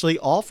are actually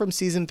all from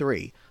season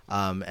 3,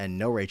 and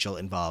no Rachel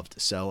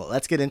involved. So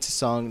let's get into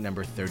song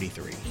number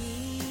 33.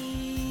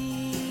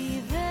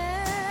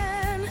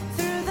 Even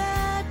through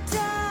the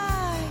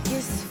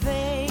darkest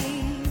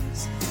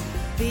phase,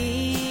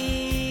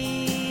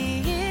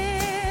 be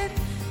it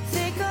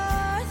thick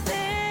or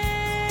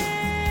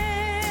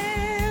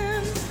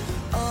thin,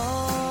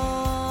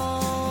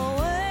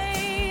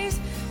 always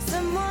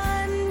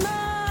someone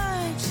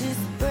marches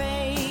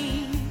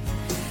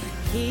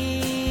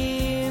brave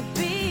here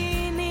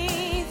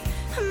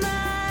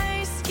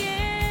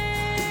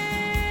beneath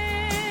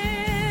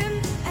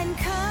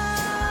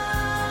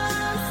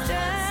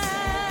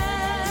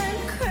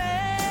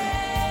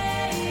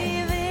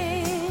my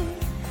skin, and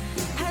constant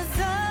craving has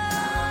always been.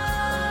 Maybe a great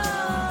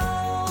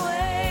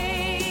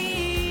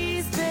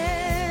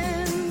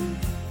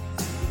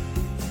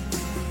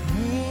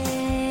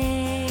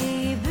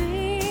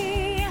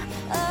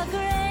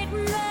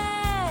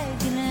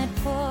magnet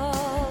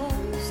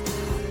pulls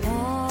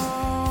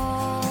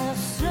all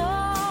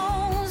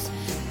souls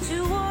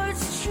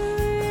towards truth,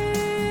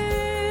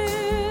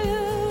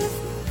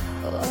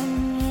 or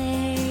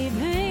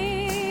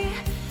maybe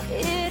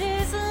it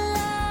is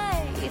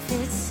life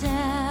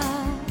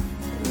itself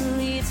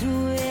leads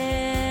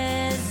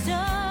wisdom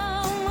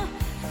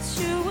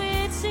to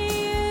its youth.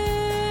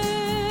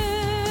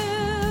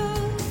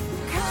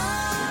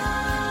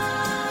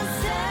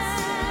 Constant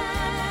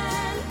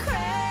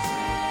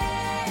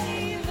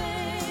craving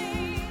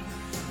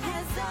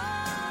has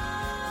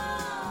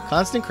all.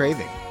 Constant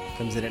Craving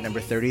comes in at number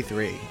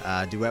 33.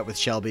 Duet with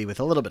Shelby with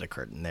a little bit of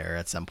Curtin there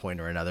at some point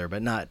or another,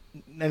 but not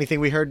anything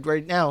we heard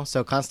right now.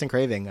 So Constant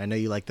Craving, I know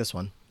you like this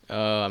one.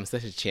 Oh, I'm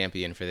such a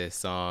champion for this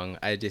song.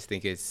 I just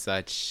think it's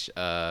such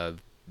a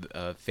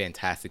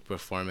fantastic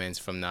performance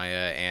from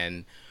Naya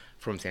and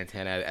from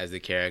Santana as a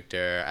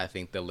character. I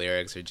think the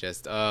lyrics are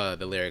just,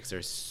 the lyrics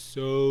are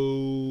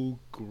so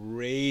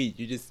great.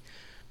 You just,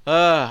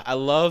 I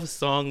love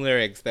song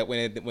lyrics that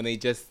when they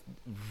just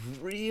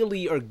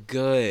really are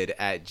good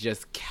at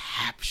just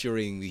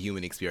capturing the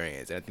human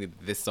experience. And I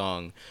think this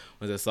song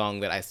was a song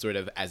that I sort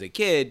of, as a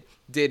kid,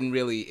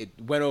 it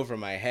went over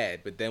my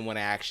head. But then when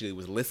I actually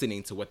was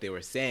listening to what they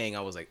were saying,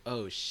 I was like,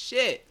 oh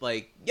shit,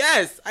 like,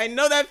 yes, I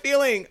know that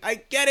feeling. I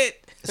get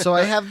it. So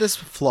I have this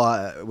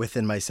flaw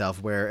within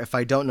myself where if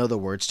I don't know the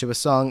words to a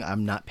song,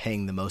 I'm not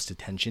paying the most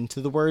attention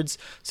to the words.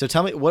 So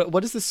tell me,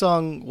 what is the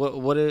song?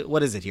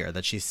 What is it here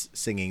that she's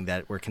singing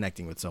that we're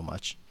connecting with so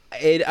much?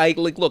 I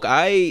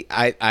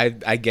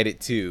get it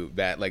too,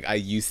 that like I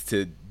used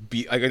to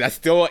be like, I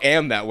still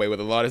am that way with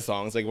a lot of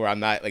songs, like where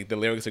I'm not like the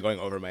lyrics are going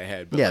over my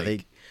head. But, yeah, like,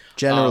 they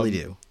generally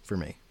do for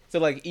me. So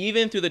like,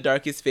 even through the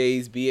darkest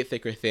phase, be it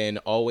thick or thin,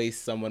 always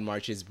someone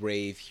marches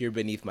brave here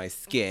beneath my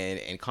skin,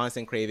 and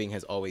constant craving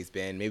has always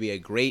been. Maybe a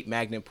great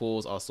magnet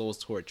pulls all souls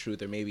toward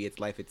truth, or maybe it's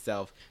life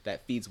itself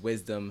that feeds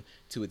wisdom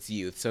to its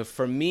youth. So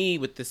for me,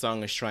 what this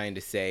song is trying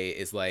to say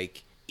is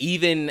like,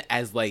 even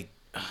as like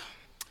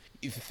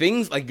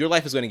things like your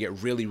life is going to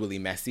get really, really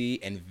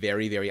messy and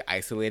very, very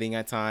isolating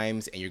at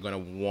times, and you're going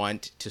to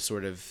want to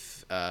sort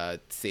of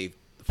say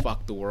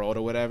fuck the world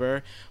or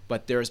whatever,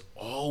 but there's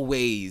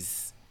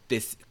always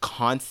this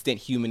constant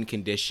human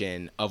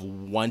condition of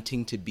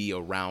wanting to be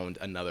around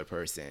another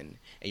person,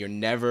 and you're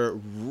never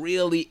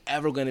really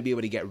ever going to be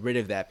able to get rid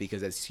of that,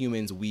 because as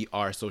humans we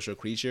are social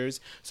creatures.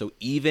 So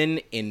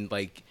even in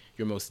like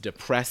your most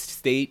depressed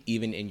state,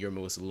 even in your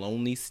most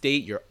lonely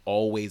state, you're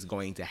always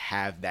going to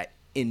have that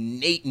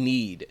innate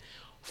need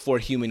for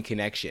human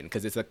connection,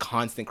 because it's a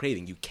constant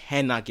craving. You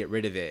cannot get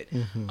rid of it.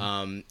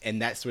 Mm-hmm.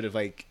 And that's sort of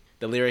like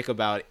the lyric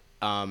about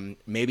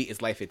maybe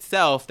it's life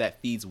itself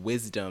that feeds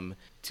wisdom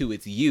to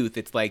its youth.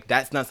 It's like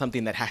that's not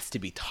something that has to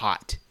be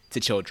taught to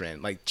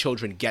children. Like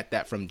children get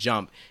that from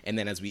jump, and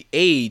then as we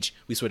age,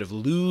 we sort of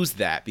lose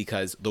that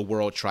because the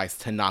world tries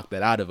to knock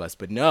that out of us.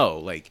 But no,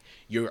 like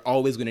you're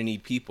always going to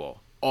need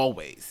people,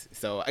 always.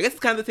 So I guess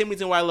it's kind of the same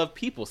reason why I love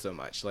People so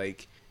much.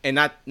 Like, and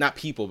not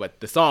People, but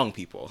the song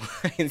People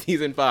in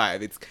season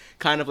 5. It's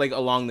kind of like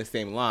along the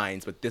same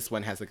lines, but this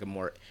one has like a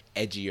more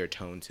edgier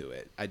tone to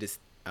it.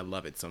 I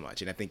love it so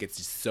much, and I think it's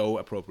just so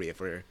appropriate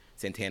for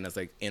Santana's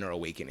like inner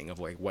awakening of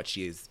like what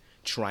she is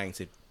trying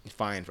to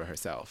find for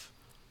herself.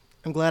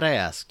 I'm glad I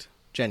asked.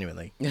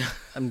 Genuinely,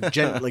 I'm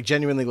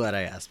genuinely glad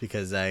I asked,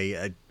 because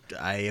I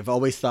have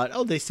always thought,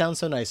 oh, they sound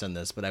so nice on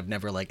this, but I've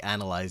never like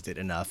analyzed it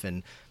enough.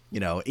 And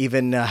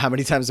even how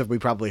many times have we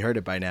probably heard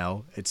it by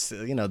now? It's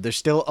there's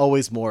still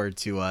always more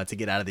to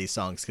get out of these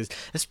songs, because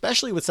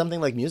especially with something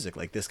like music,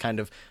 like this kind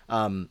of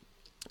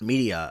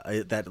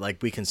media that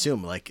like we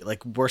consume, like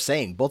we're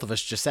saying, both of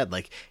us just said,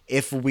 like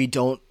if we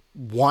don't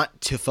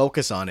want to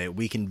focus on it,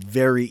 we can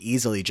very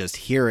easily just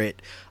hear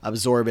it,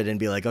 absorb it, and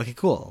be like, okay,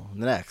 cool,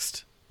 the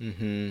next.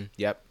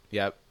 Yep.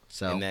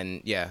 So and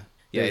then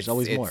there's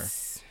always more.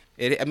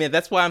 I mean,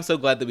 that's why I'm so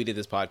glad that we did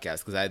this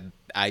podcast, because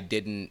I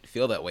didn't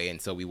feel that way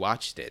until we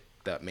watched it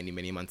that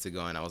many months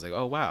ago, and I was like,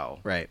 oh wow,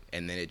 right.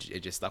 And then it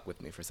just stuck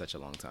with me for such a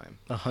long time.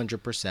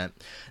 100%.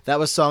 That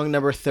was song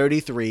number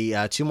 33.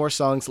 2 more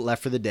songs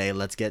left for the day.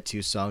 Let's get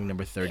to song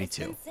number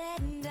 32.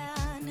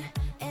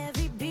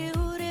 Every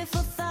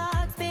beautiful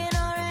thought's been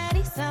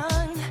already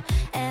sung,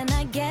 and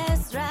I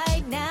guess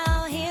right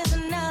now here's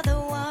another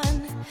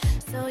one.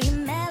 So your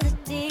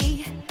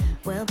melody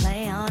will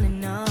play on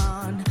and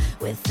on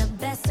with the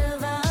best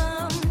of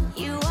them.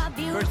 You are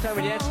beautiful. First time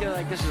we danced together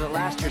like this was at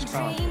last year's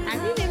prom. I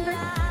remember.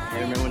 I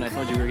remember when I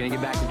told you we were gonna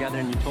get back together,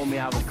 and you told me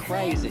I was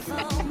crazy.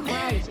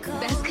 Crazy.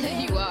 That's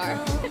good, you are.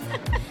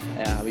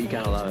 Yeah, but you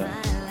kind of love it.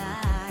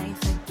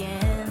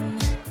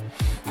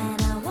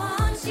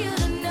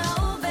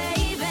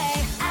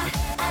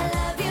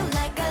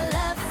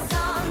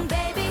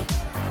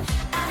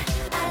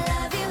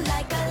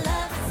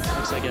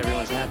 Looks like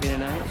everyone's happy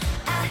tonight.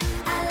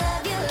 I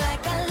love you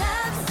like a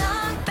love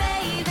song,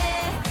 baby,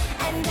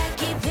 and I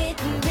keep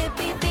hitting beep,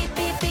 beep, beep,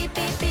 beep,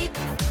 beep, beep.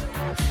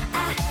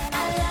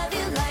 I love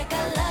you like a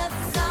love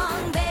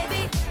song,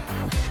 baby.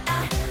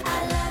 I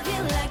love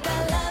you like a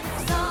love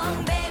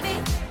song, baby.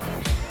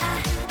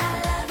 I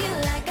love you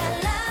like a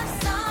love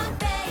song,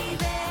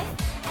 baby,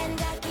 and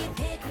I keep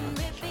hitting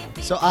beep,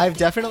 beep. So I've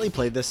definitely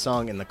played this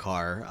song in the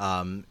car,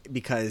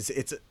 because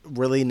it's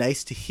really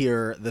nice to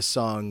hear the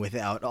song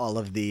without all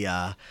of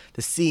the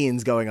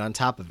scenes going on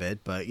top of it.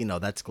 But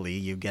that's Glee.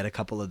 You get a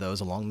couple of those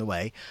along the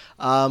way.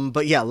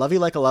 But yeah, "Love You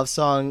Like a Love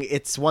Song."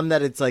 It's one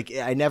that it's like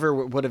I never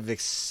would have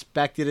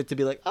expected it to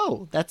be like,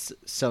 oh, that's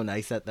so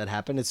nice that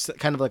happened. It's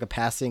kind of like a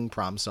passing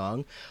prom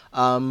song.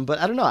 But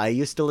I don't know. I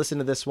used to listen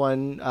to this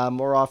one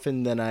more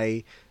often than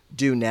I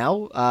do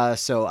now,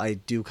 so I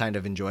do kind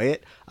of enjoy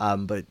it,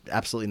 but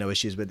absolutely no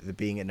issues with it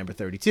being at number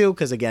 32,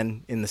 because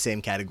again, in the same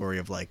category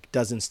of like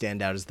doesn't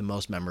stand out as the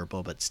most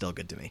memorable, but still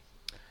good to me.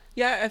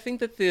 Yeah, I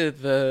think that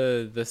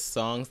the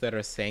songs that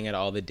are sang at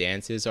all the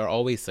dances are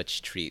always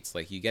such treats.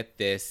 Like you get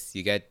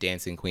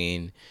Dancing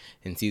Queen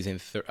in season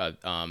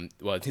in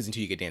season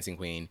 2 you get Dancing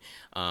Queen,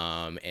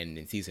 and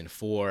in season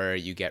 4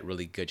 you get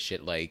really good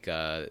shit like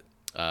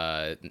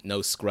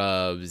No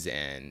Scrubs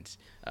and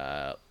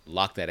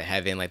Locked Out of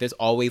Heaven. Like there's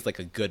always like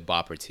a good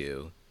bop or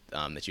two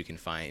that you can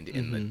find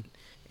in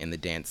the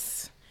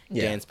dance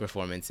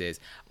performances.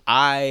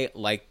 I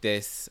like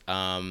this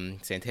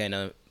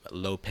Santana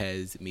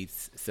Lopez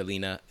meets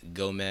Selena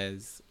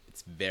Gomez.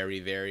 It's very,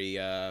 very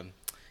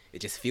it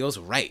just feels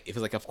right. It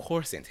feels like, of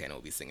course Santana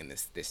will be singing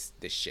this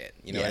shit.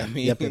 You know what I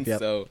mean? Yep.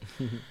 So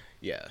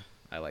yeah,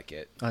 I like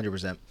it.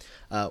 100%.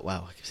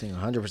 Wow, I keep saying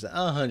 100%.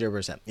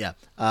 100%. Yeah.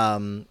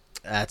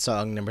 At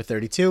song number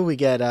 32, we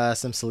get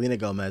some Selena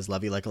Gomez,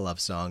 "Love You Like a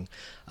Love Song."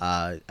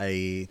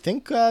 I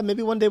think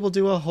maybe one day we'll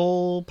do a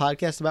whole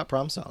podcast about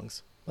prom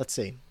songs. Let's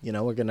see.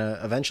 We're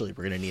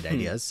gonna need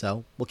ideas,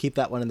 so we'll keep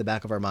that one in the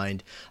back of our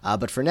mind.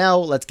 But for now,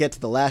 let's get to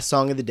the last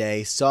song of the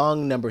day,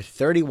 song number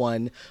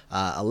 31.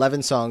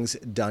 11 songs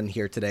done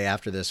here today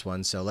after this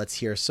one, so let's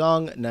hear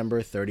song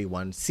number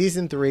 31,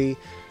 season 3.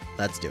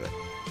 Let's do it.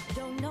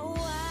 Don't know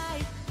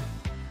why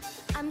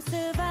I'm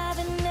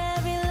surviving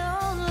every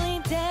lonely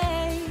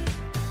day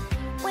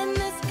when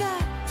there's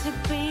got to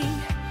be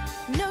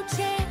no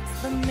chance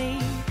for me.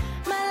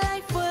 My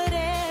life would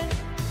end,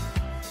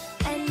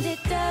 and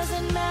it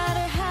doesn't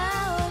matter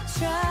how I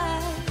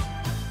try.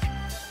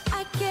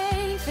 I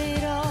gave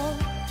it all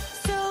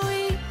so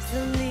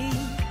easily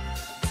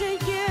to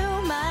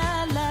you,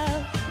 my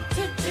love,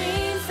 to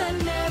dreams that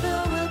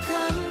never will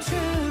come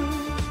true.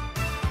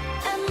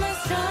 Am I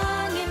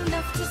strong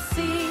enough to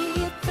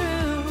see it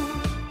through?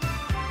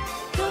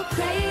 Go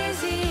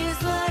crazy is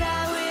what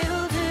I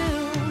will do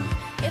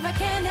if I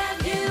can't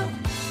have you.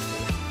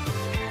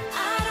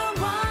 I don't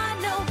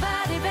want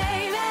nobody,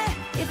 baby,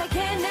 if I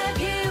can't have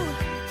you.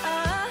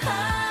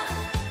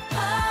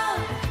 Oh,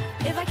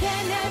 if I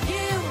can't have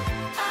you.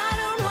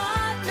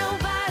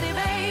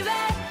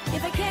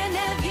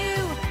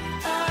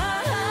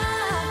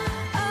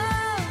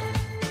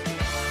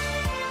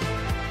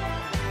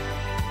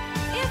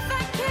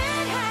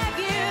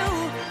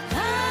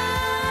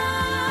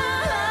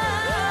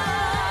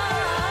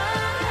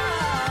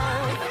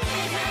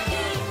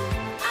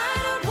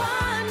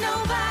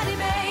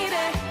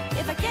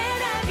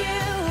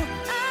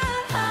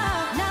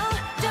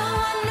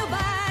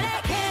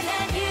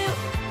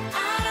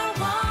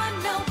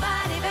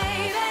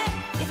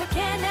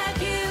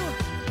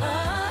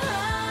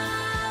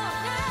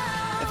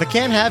 If I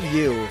Can't Have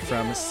You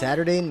from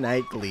Saturday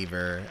Night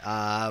Believer.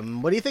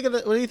 What do you think of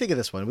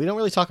this one? We don't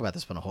really talk about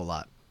this one a whole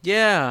lot.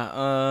 Yeah,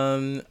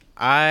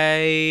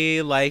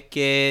 I like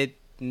it.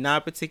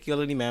 Not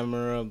particularly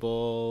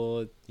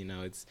memorable. You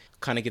know, it's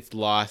kind of gets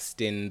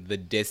lost in the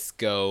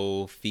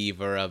disco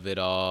fever of it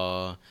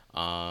all.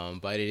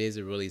 But it is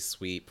a really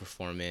sweet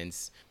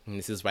performance. And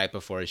this is right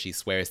before she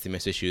swears to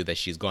Mr. Shu that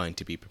she's going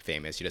to be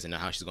famous. She doesn't know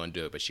how she's going to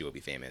do it, but she will be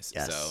famous.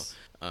 Yes. So,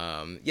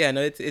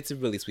 it's a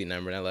really sweet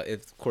number. And I love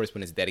it. Of course,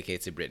 when it's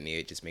dedicated to Britney,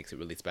 it just makes it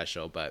really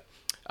special. But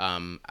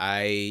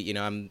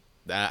I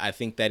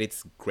think that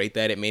it's great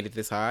that it made it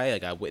this high.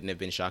 Like, I wouldn't have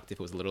been shocked if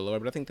it was a little lower,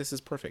 but I think this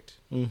is perfect.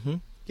 Mm-hmm.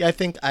 Yeah, I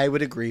think I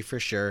would agree for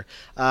sure.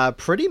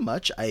 Pretty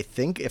much, I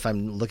think, if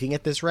I'm looking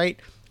at this right,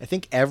 I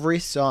think every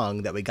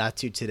song that we got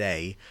to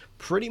today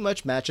pretty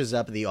much matches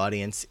up the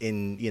audience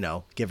in,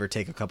 give or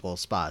take a couple of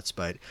spots.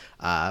 But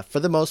for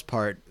the most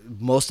part,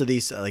 most of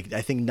these, like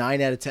I think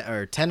 9 out of 10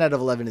 or 10 out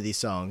of 11 of these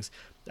songs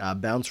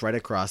bounce right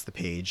across the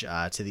page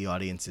to the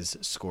audience's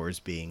scores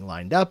being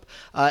lined up,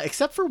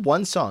 except for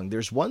one song.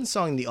 There's one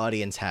song the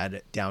audience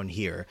had down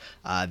here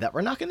that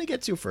we're not going to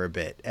get to for a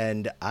bit,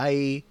 and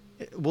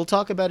we'll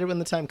talk about it when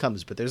the time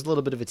comes, but there's a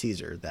little bit of a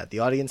teaser that the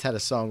audience had a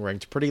song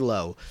ranked pretty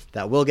low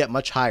that will get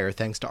much higher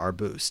thanks to our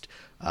boost.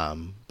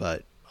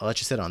 But I'll let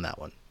you sit on that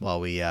one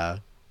while we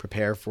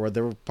prepare for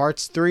the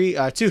parts 2,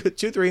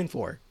 3, and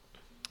 4.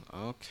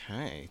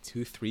 Okay,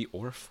 2, 3,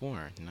 or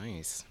 4.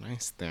 Nice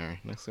there.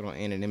 Nice little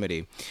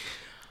anonymity.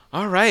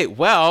 All right,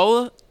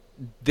 well,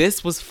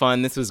 this was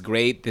fun. This was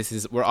great.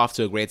 We're off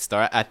to a great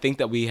start. I think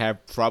that we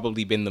have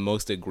probably been the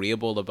most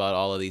agreeable about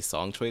all of these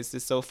song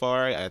choices so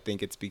far. I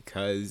think it's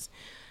because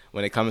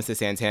when it comes to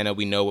Santana,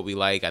 we know what we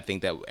like. I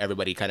think that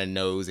everybody kind of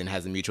knows and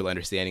has a mutual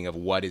understanding of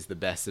what is the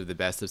best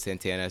of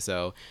Santana.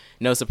 So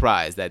no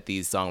surprise that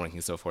these song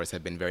rankings so far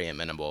have been very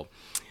amenable.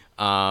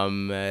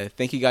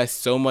 Thank you guys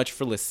so much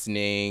for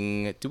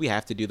listening. Do we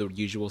have to do the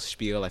usual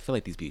spiel? I feel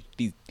like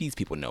these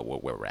people know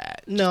where we're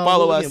at. No, just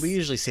follow us. We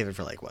usually save it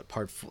for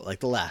part 4,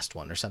 like the last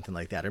one or something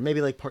like that, or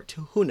maybe like part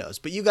 2. Who knows?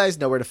 But you guys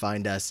know where to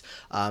find us.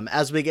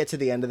 As we get to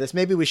the end of this,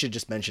 maybe we should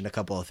just mention a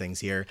couple of things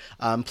here.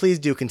 Please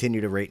do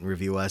continue to rate and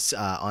review us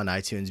on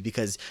iTunes,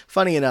 because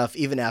funny enough,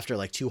 even after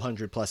like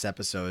 200 plus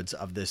episodes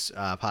of this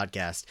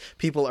podcast,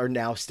 people are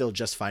now still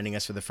just finding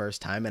us for the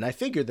first time, and I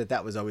figured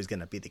that was always going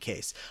to be the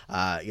case.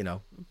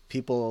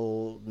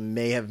 People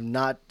may have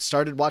not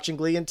started watching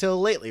Glee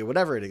until lately, or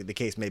whatever the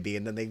case may be,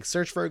 and then they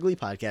search for a Glee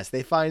podcast.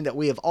 They find that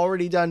we have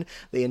already done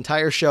the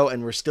entire show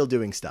and we're still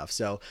doing stuff.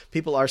 So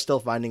people are still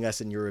finding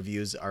us, and your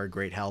reviews are a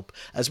great help,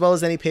 as well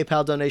as any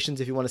PayPal donations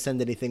if you want to send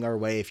anything our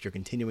way, if you're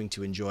continuing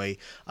to enjoy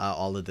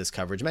all of this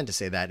coverage. I meant to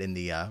say that in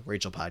the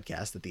Rachel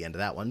podcast at the end of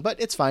that one, but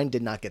it's fine.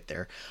 Did not get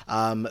there.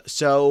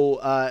 So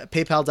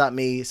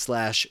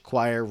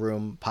paypal.me/choir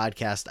room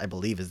podcast, I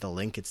believe, is the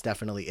link. It's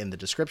definitely in the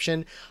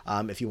description.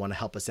 If you want to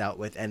help us out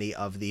with any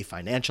of the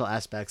financial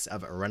aspects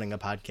of running a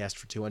podcast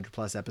for 200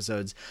 plus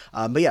episodes.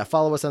 But yeah,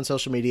 follow us on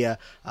social media,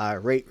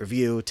 rate,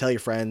 review, tell your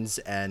friends,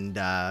 and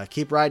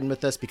keep riding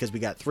with us, because we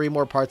got 3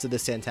 more parts of the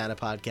Santana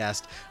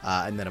podcast,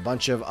 and then a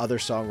bunch of other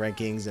song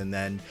rankings, and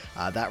then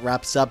that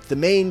wraps up the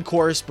main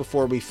course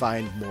before we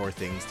find more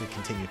things to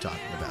continue talking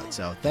about.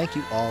 So thank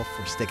you all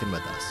for sticking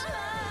with us.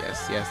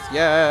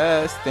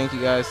 Yes. Thank you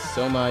guys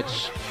so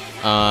much.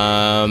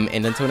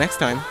 And until next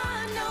time,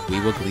 we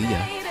will glee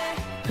ya.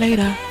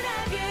 Later.